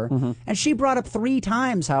or whatever, Mm-hmm. and she brought up 3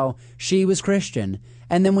 times how she was Christian.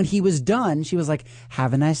 And then when he was done, she was like,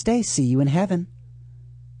 "Have a nice day. See you in heaven."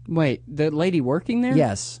 Wait, the lady working there?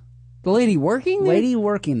 Yes. The lady working there? Lady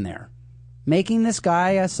working there. Making this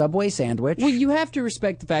guy a Subway sandwich. Well, you have to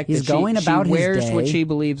respect the fact He's that going she about his wears day. what she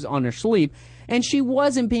believes on her sleeve. And she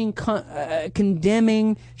wasn't being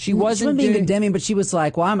condemning. She wasn't being doing... condemning, but she was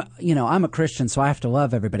like, "Well, I'm a Christian, so I have to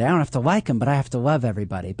love everybody. I don't have to like him, but I have to love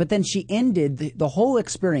everybody." But then she ended the whole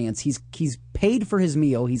experience. He's paid for his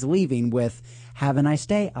meal. He's leaving with, "Have a nice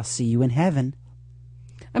day. I'll see you in heaven."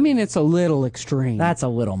 I mean, it's a little extreme. That's a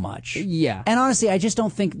little much. Yeah. And honestly, I just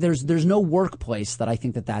don't think there's no workplace that I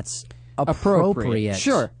think that's appropriate.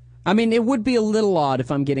 Sure. I mean, it would be a little odd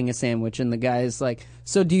if I'm getting a sandwich and the guy's like,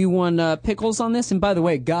 "So do you want pickles on this? And by the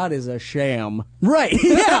way, God is a sham." Right.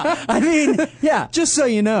 Yeah. I mean, yeah. Just so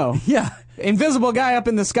you know. Yeah. Invisible guy up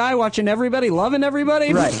in the sky watching everybody, loving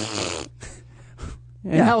everybody. Right.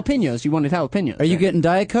 And jalapenos. You wanted jalapenos. Are you getting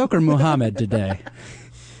Diet Coke or Muhammad today?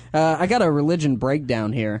 I got a religion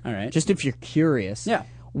breakdown here. All right. Just if you're curious. Yeah.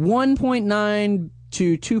 1.9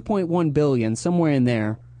 to 2.1 billion, somewhere in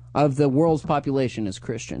there, of the world's population is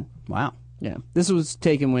Christian. Wow. Yeah. This was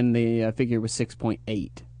taken when the figure was 6.8.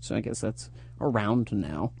 So I guess that's around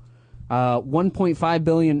now. 1.5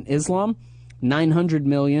 billion Islam, 900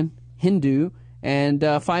 million Hindu, and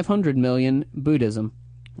 500 million Buddhism.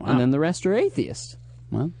 Wow. And then the rest are atheists.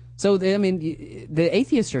 Well. So, I mean, the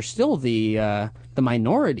atheists are still the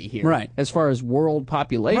minority here. Right. As far as world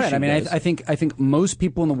population Right. I mean, goes. I think most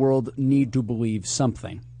people in the world need to believe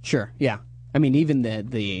something. Sure, yeah. I mean, even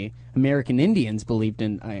the American Indians believed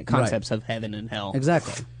in concepts of heaven and hell.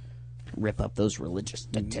 Exactly. Rip up those religious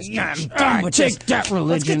statistics. Take that religion.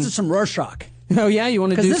 Let's get to some Rorschach. Oh, yeah? You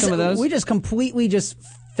want to do some of those? We just completely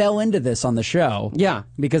fell into this on the show. Yeah.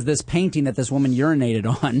 Because this painting that this woman urinated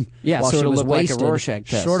on while sort she of was looked like a wasted Rorschach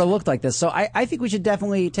test. sort of looked like this. So I think we should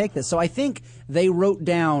definitely take this. So I think they wrote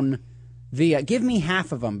down the give me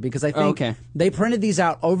half of them because I think they printed these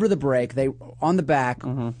out over the break. They on the back.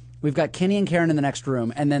 We've got Kenny and Karen in the next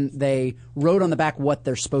room, and then they wrote on the back what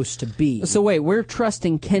they're supposed to be. So wait, we're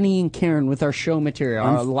trusting Kenny and Karen with our show material,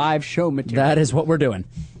 our live show material. That is what we're doing.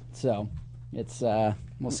 So it's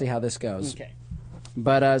we'll see how this goes. Okay.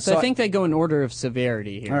 But So I think they go in order of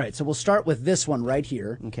severity here. All right, so we'll start with this one right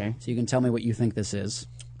here. Okay. So you can tell me what you think this is.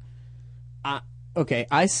 Okay,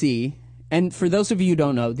 I see. And for those of you who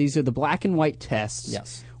don't know, these are the black and white tests.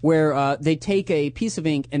 Yes. Where they take a piece of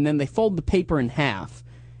ink and then they fold the paper in half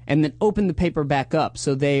and then open the paper back up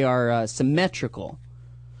so they are symmetrical.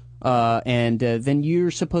 And then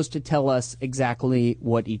you're supposed to tell us exactly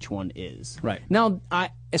what each one is. Right. Now,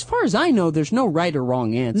 as far as I know, there's no right or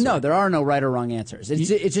wrong answer. No, there are no right or wrong answers.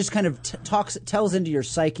 It just kind of tells into your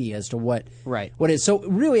psyche as to what is. So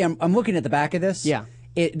really, I'm looking at the back of this. Yeah.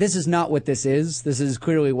 This is not what this is. This is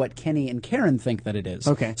clearly what Kenny and Karen think that it is.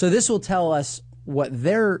 Okay. So this will tell us what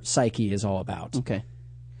their psyche is all about. Okay.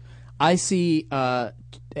 I see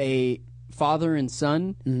a father and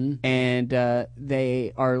son, and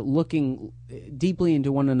they are looking deeply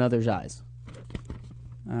into one another's eyes.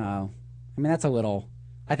 Oh, I mean that's a little.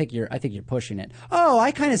 I think you're pushing it. Oh,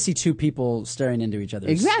 I kind of see two people staring into each other.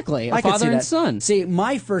 Exactly, a I could father see and that. son. See,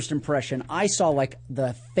 my first impression, I saw like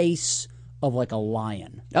the face of like a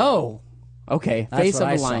lion. Oh, okay, That's face what of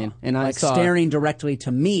I a saw. lion, and I like saw staring directly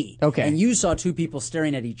to me. Okay. And you saw two people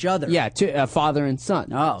staring at each other. Yeah, a father and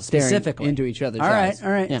son. Oh, staring specifically into each other's all eyes. All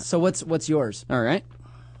right. Yeah. So what's yours? All right.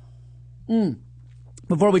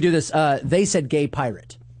 Before we do this, they said gay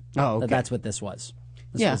pirate. Oh, okay. That's what this was.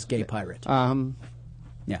 This Yeah. was gay pirate.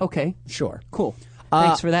 Yeah. Okay. Sure. Cool.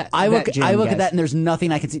 Thanks for that. I look Jim, at guys. that and there's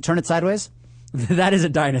nothing I can see. Turn it sideways. That is a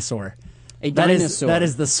dinosaur. A dinosaur. That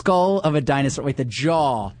is the skull of a dinosaur. Wait, the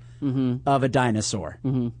jaw of a dinosaur.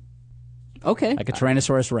 Okay. Like a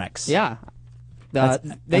Tyrannosaurus Rex. Yeah.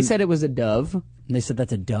 They said it was a dove. They said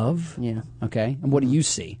that's a dove? Yeah. Okay. And what do you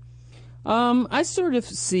see? I sort of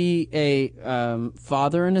see a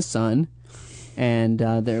father and a son, and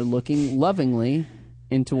they're looking lovingly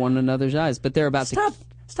into one another's eyes, but they're about to...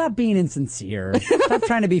 Stop being insincere. Stop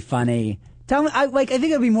trying to be funny. Tell me, I think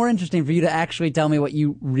it'd be more interesting for you to actually tell me what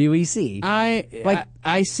you really see.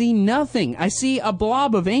 I see nothing. I see a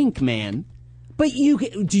blob of ink, man. But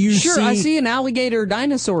do you Sure, see... I see an alligator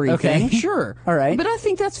dinosaur-y thing, sure. All right. But I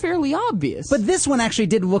think that's fairly obvious. But this one actually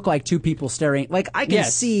did look like two people staring. Like, I can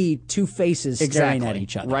see two faces staring at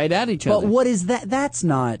each other. Right at each But other. what is that? That's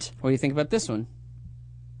not... What do you think about this one?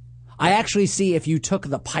 I actually see if you took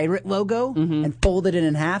the pirate logo and folded it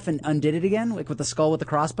in half and undid it again, like with the skull with the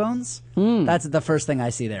crossbones, that's the first thing I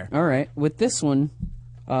see there. All right. With this one,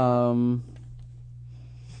 man,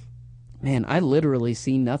 I literally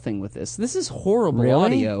see nothing with this. This is horrible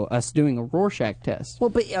audio, us doing a Rorschach test. Well,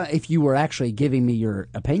 but if you were actually giving me your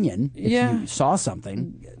opinion, if you saw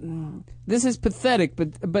something. This is pathetic,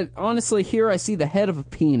 but honestly, here I see the head of a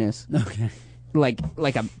penis. Okay.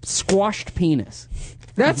 Like a squashed penis.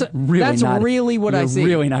 That's really really what I see. You're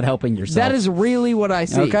really not helping yourself. That is really what I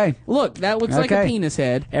see. Okay. Look, that looks like a penis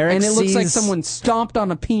head, and it looks like someone stomped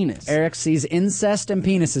on a penis. Eric sees incest and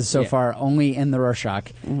penises so far, only in the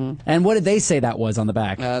Rorschach. And what did they say that was on the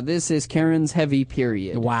back? This is Karen's heavy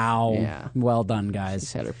period. Wow. Yeah. Well done, guys.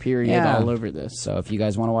 She's had her period all over this. So if you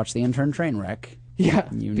guys want to watch The Intern Trainwreck,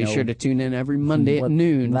 be sure to tune in every Monday at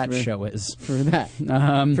noon. That show is. For that.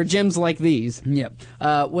 For gems like these. Yep.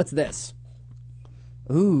 What's this?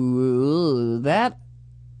 Ooh, that...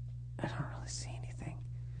 I don't really see anything.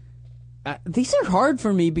 These are hard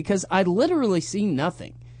for me because I literally see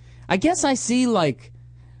nothing. I guess I see, like,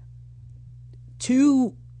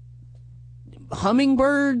 two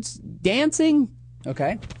hummingbirds dancing.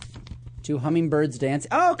 Okay. Two hummingbirds dancing.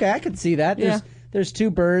 Oh, okay, I could see that. There's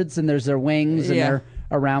two birds, and there's their wings, and they're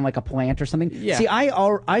around, like, a plant or something. Yeah. See,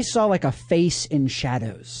 I saw, like, a face in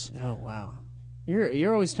shadows. Oh, wow.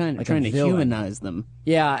 You're always trying to villain. humanize them.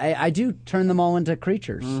 Yeah, I do turn them all into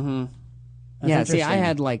creatures. Yeah, see, I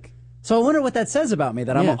had like... So I wonder what that says about me,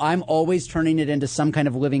 that I'm always turning it into some kind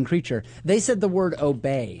of living creature. They said the word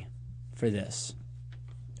obey for this.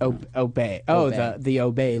 Obey. Oh, the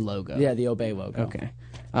Obey logo. Yeah, the Obey logo. Okay.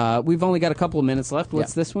 We've only got a couple of minutes left.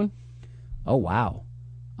 What's this one? Oh, wow.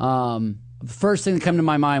 The first thing that came to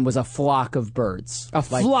my mind was a flock of birds.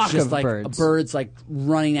 Flock of birds. Birds, like,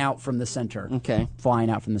 running out from the center. Okay. Flying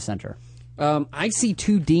out from the center. I see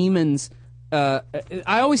two demons. I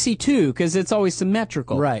always see two, because it's always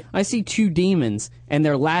symmetrical. Right. I see two demons, and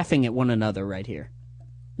they're laughing at one another right here.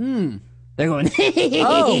 They're going,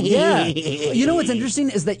 oh, yeah. You know what's interesting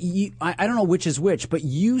is that I don't know which is which, but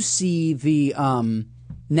you see the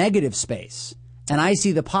negative space, and I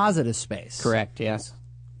see the positive space. Correct, yes.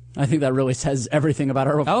 I think that really says everything about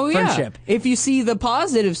our friendship. Yeah. If you see the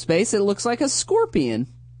positive space, it looks like a scorpion.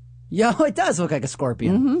 Yeah, it does look like a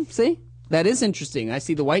scorpion. See? That is interesting. I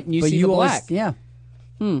see the white and you see the black. Yeah.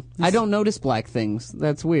 I don't notice black things.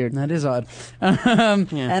 That's weird. That is odd.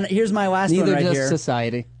 And here's my last one right here. Neither does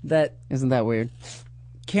society. Isn't that weird?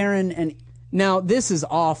 Karen and... Now, this is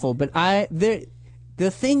awful, but the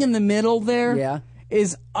thing in the middle there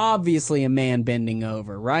is obviously a man bending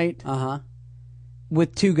over, right? Uh-huh.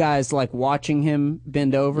 With two guys, like, watching him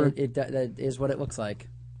bend over. That is what it looks like.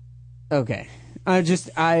 Okay. I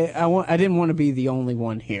didn't want to be the only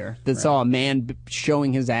one here that saw a man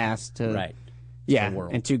showing his ass to... Right. Yeah,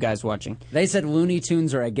 and two guys watching. They said Looney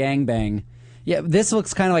Tunes are a gangbang. Yeah, this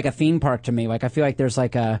looks kind of like a theme park to me. Like, I feel like there's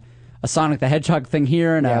like a Sonic the Hedgehog thing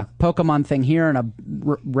here and a Pokemon thing here and a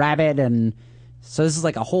rabbit, and so this is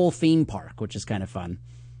like a whole theme park, which is kind of fun.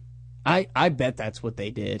 I bet that's what they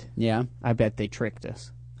did. Yeah? I bet they tricked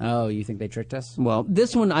us. Oh, you think they tricked us? Well,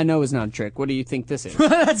 this one I know is not a trick. What do you think this is?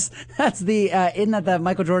 that's the isn't that the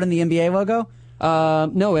Michael Jordan, the NBA logo?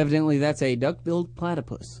 No, evidently that's a duck-billed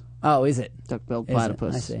platypus. Oh, is it? Duck-billed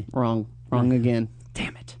platypus. I see. Wrong again.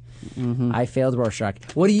 Damn it. I failed Rorschach.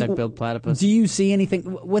 What do you... Duck-billed platypus. Do you see anything...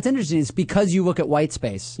 What's interesting is because you look at white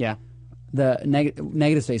space... Yeah. The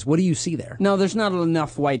negative space. What do you see there? No, there's not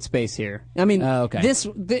enough white space here. I mean,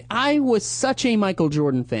 I was such a Michael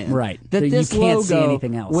Jordan fan, right? That this you can't logo see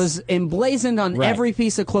anything else. Was emblazoned on every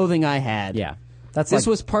piece of clothing I had. Yeah, this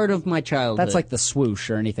was part of my childhood. That's like the swoosh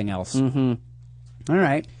or anything else. Mm-hmm. All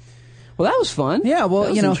right. Well, that was fun. Yeah. Well,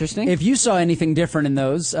 that was interesting. If you saw anything different in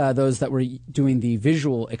those that were doing the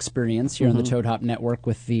visual experience here on the Toad Hop Network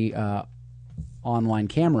with the online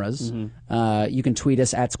cameras, you can tweet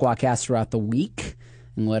us at Squawkcast throughout the week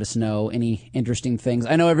and let us know any interesting things.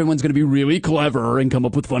 I know everyone's going to be really clever and come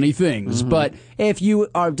up with funny things, but if you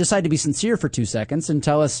decide to be sincere for 2 seconds and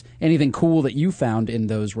tell us anything cool that you found in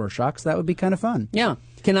those Rorschachs, that would be kind of fun. Yeah.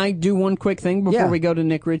 Can I do one quick thing before we go to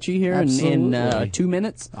Nick Ritchie here in 2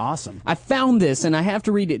 minutes? Awesome. I found this, and I have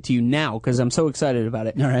to read it to you now because I'm so excited about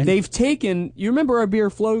it. All right. They've taken... You remember our beer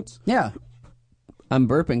floats? Yeah. I'm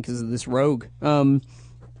burping because of this Rogue.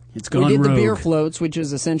 It's gone We did rogue. the beer floats, which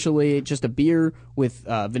is essentially just a beer with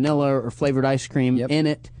vanilla or flavored ice cream in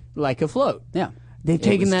it like a float. Yeah. They've It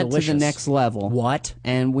taken was that delicious. to the next level. What?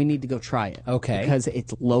 And we need to go try it. Okay. Because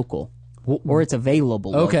it's local. Or it's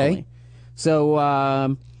available Okay. locally. So,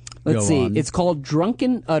 let's Go see. on. It's called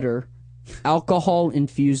Drunken Udder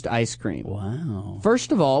alcohol-infused ice cream. Wow.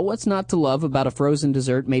 First of all, what's not to love about a frozen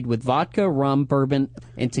dessert made with vodka, rum, bourbon,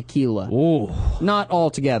 and tequila? Ooh. Not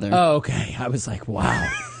all together. Oh, okay. I was like, wow.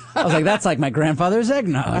 I was like, that's like my grandfather's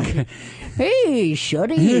eggnog. Hey,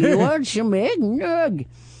 Shuddy, you want some eggnog?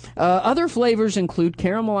 Other flavors include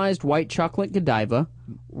caramelized white chocolate Godiva,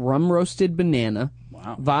 rum-roasted banana,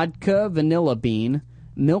 vodka vanilla bean,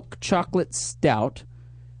 milk chocolate stout,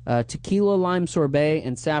 tequila lime sorbet,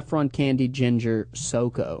 and saffron candy ginger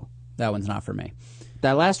SoCo. That one's not for me.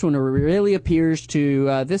 That last one really appears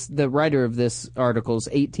to the writer of this article's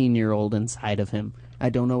 18-year-old inside of him. I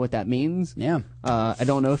don't know what that means. Yeah. I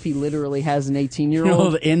don't know if he literally has an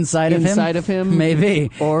 18-year-old inside of him? Maybe.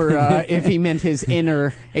 Or if he meant his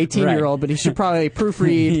inner 18-year-old, but he should probably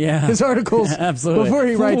proofread his articles absolutely. before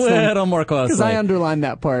he writes them. A little more closely. Because I underlined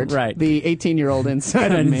that part. Right. The 18-year-old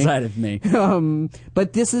inside of me. Inside of me.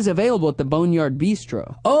 But this is available at the Boneyard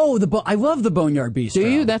Bistro. Oh, I love the Boneyard Bistro. Do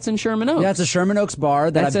you? That's in Sherman Oaks. Yeah, it's a Sherman Oaks bar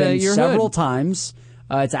that That's I've been your several hood. times.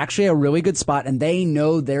 It's actually a really good spot, and they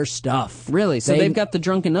know their stuff. Really? So they've got the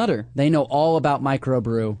Drunken Udder. They know all about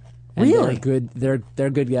microbrew. And Really? They're good. They're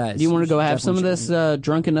good guys. Do you want to go have Definitely some of this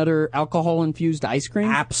Drunken Udder alcohol-infused ice cream?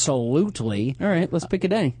 Absolutely. All right, let's pick a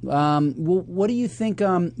day. Well, what do you think?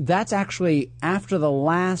 That's actually after the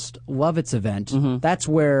last Lovitz event. That's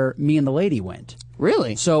where me and the lady went.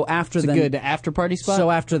 Really? So after It's a good after-party spot?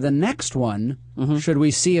 So after the next one, should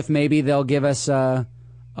we see if maybe they'll give us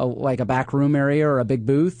like a back room area or a big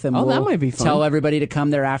booth, and Oh, we'll that might be fun. tell everybody to come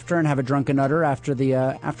there after and have a Drunken Udder after the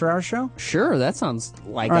after our show? Sure, that sounds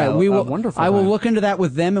like All right, we will. wonderful I will time. look into that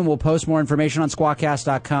with them, and we'll post more information on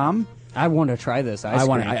squawkcast.com. I want to try this ice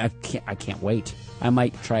cream. I can't wait. I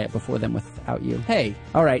might try it before then without you. Hey,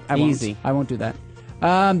 all right, easy. I won't do that.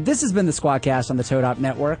 This has been the Squawkcast on the Toad Hop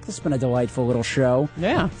Network. This has been a delightful little show.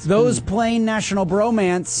 Yeah. Those playing National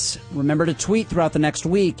Bromance, remember to tweet throughout the next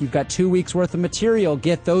week. You've got 2 weeks worth of material.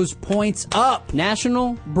 Get those points up.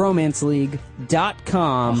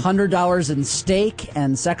 NationalBromanceLeague.com. $100 in steak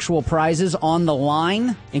and sexual prizes on the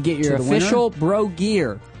line. And get your to the official winner. bro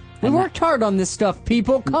gear. We worked hard on this stuff,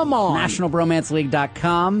 people. Come on.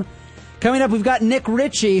 NationalBromanceLeague.com. Coming up, we've got Nick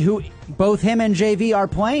Ritchie, who both him and JV are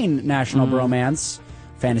playing National Bromance,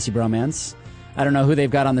 Fantasy Bromance. I don't know who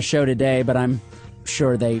they've got on the show today, but I'm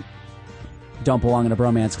sure they don't belong in a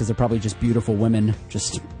bromance because they're probably just beautiful women,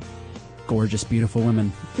 just gorgeous, beautiful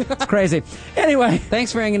women. It's crazy. Anyway.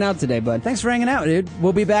 Thanks for hanging out today, bud. Thanks for hanging out, dude.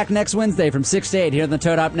 We'll be back next Wednesday from 6 to 8 here on the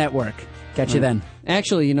Toad Hop Network. Catch you then.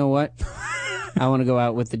 Actually, you know what? I want to go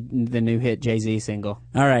out with the new hit Jay-Z single.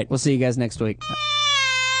 All right. We'll see you guys next week.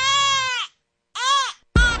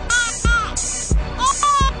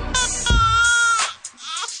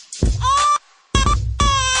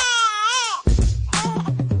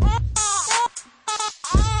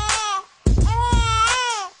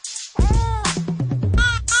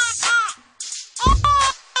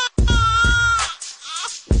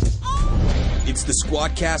 It's the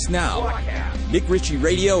Squadcast now. Nick Ritchie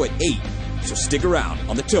Radio at 8. So stick around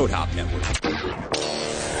on the Toad Hop Network.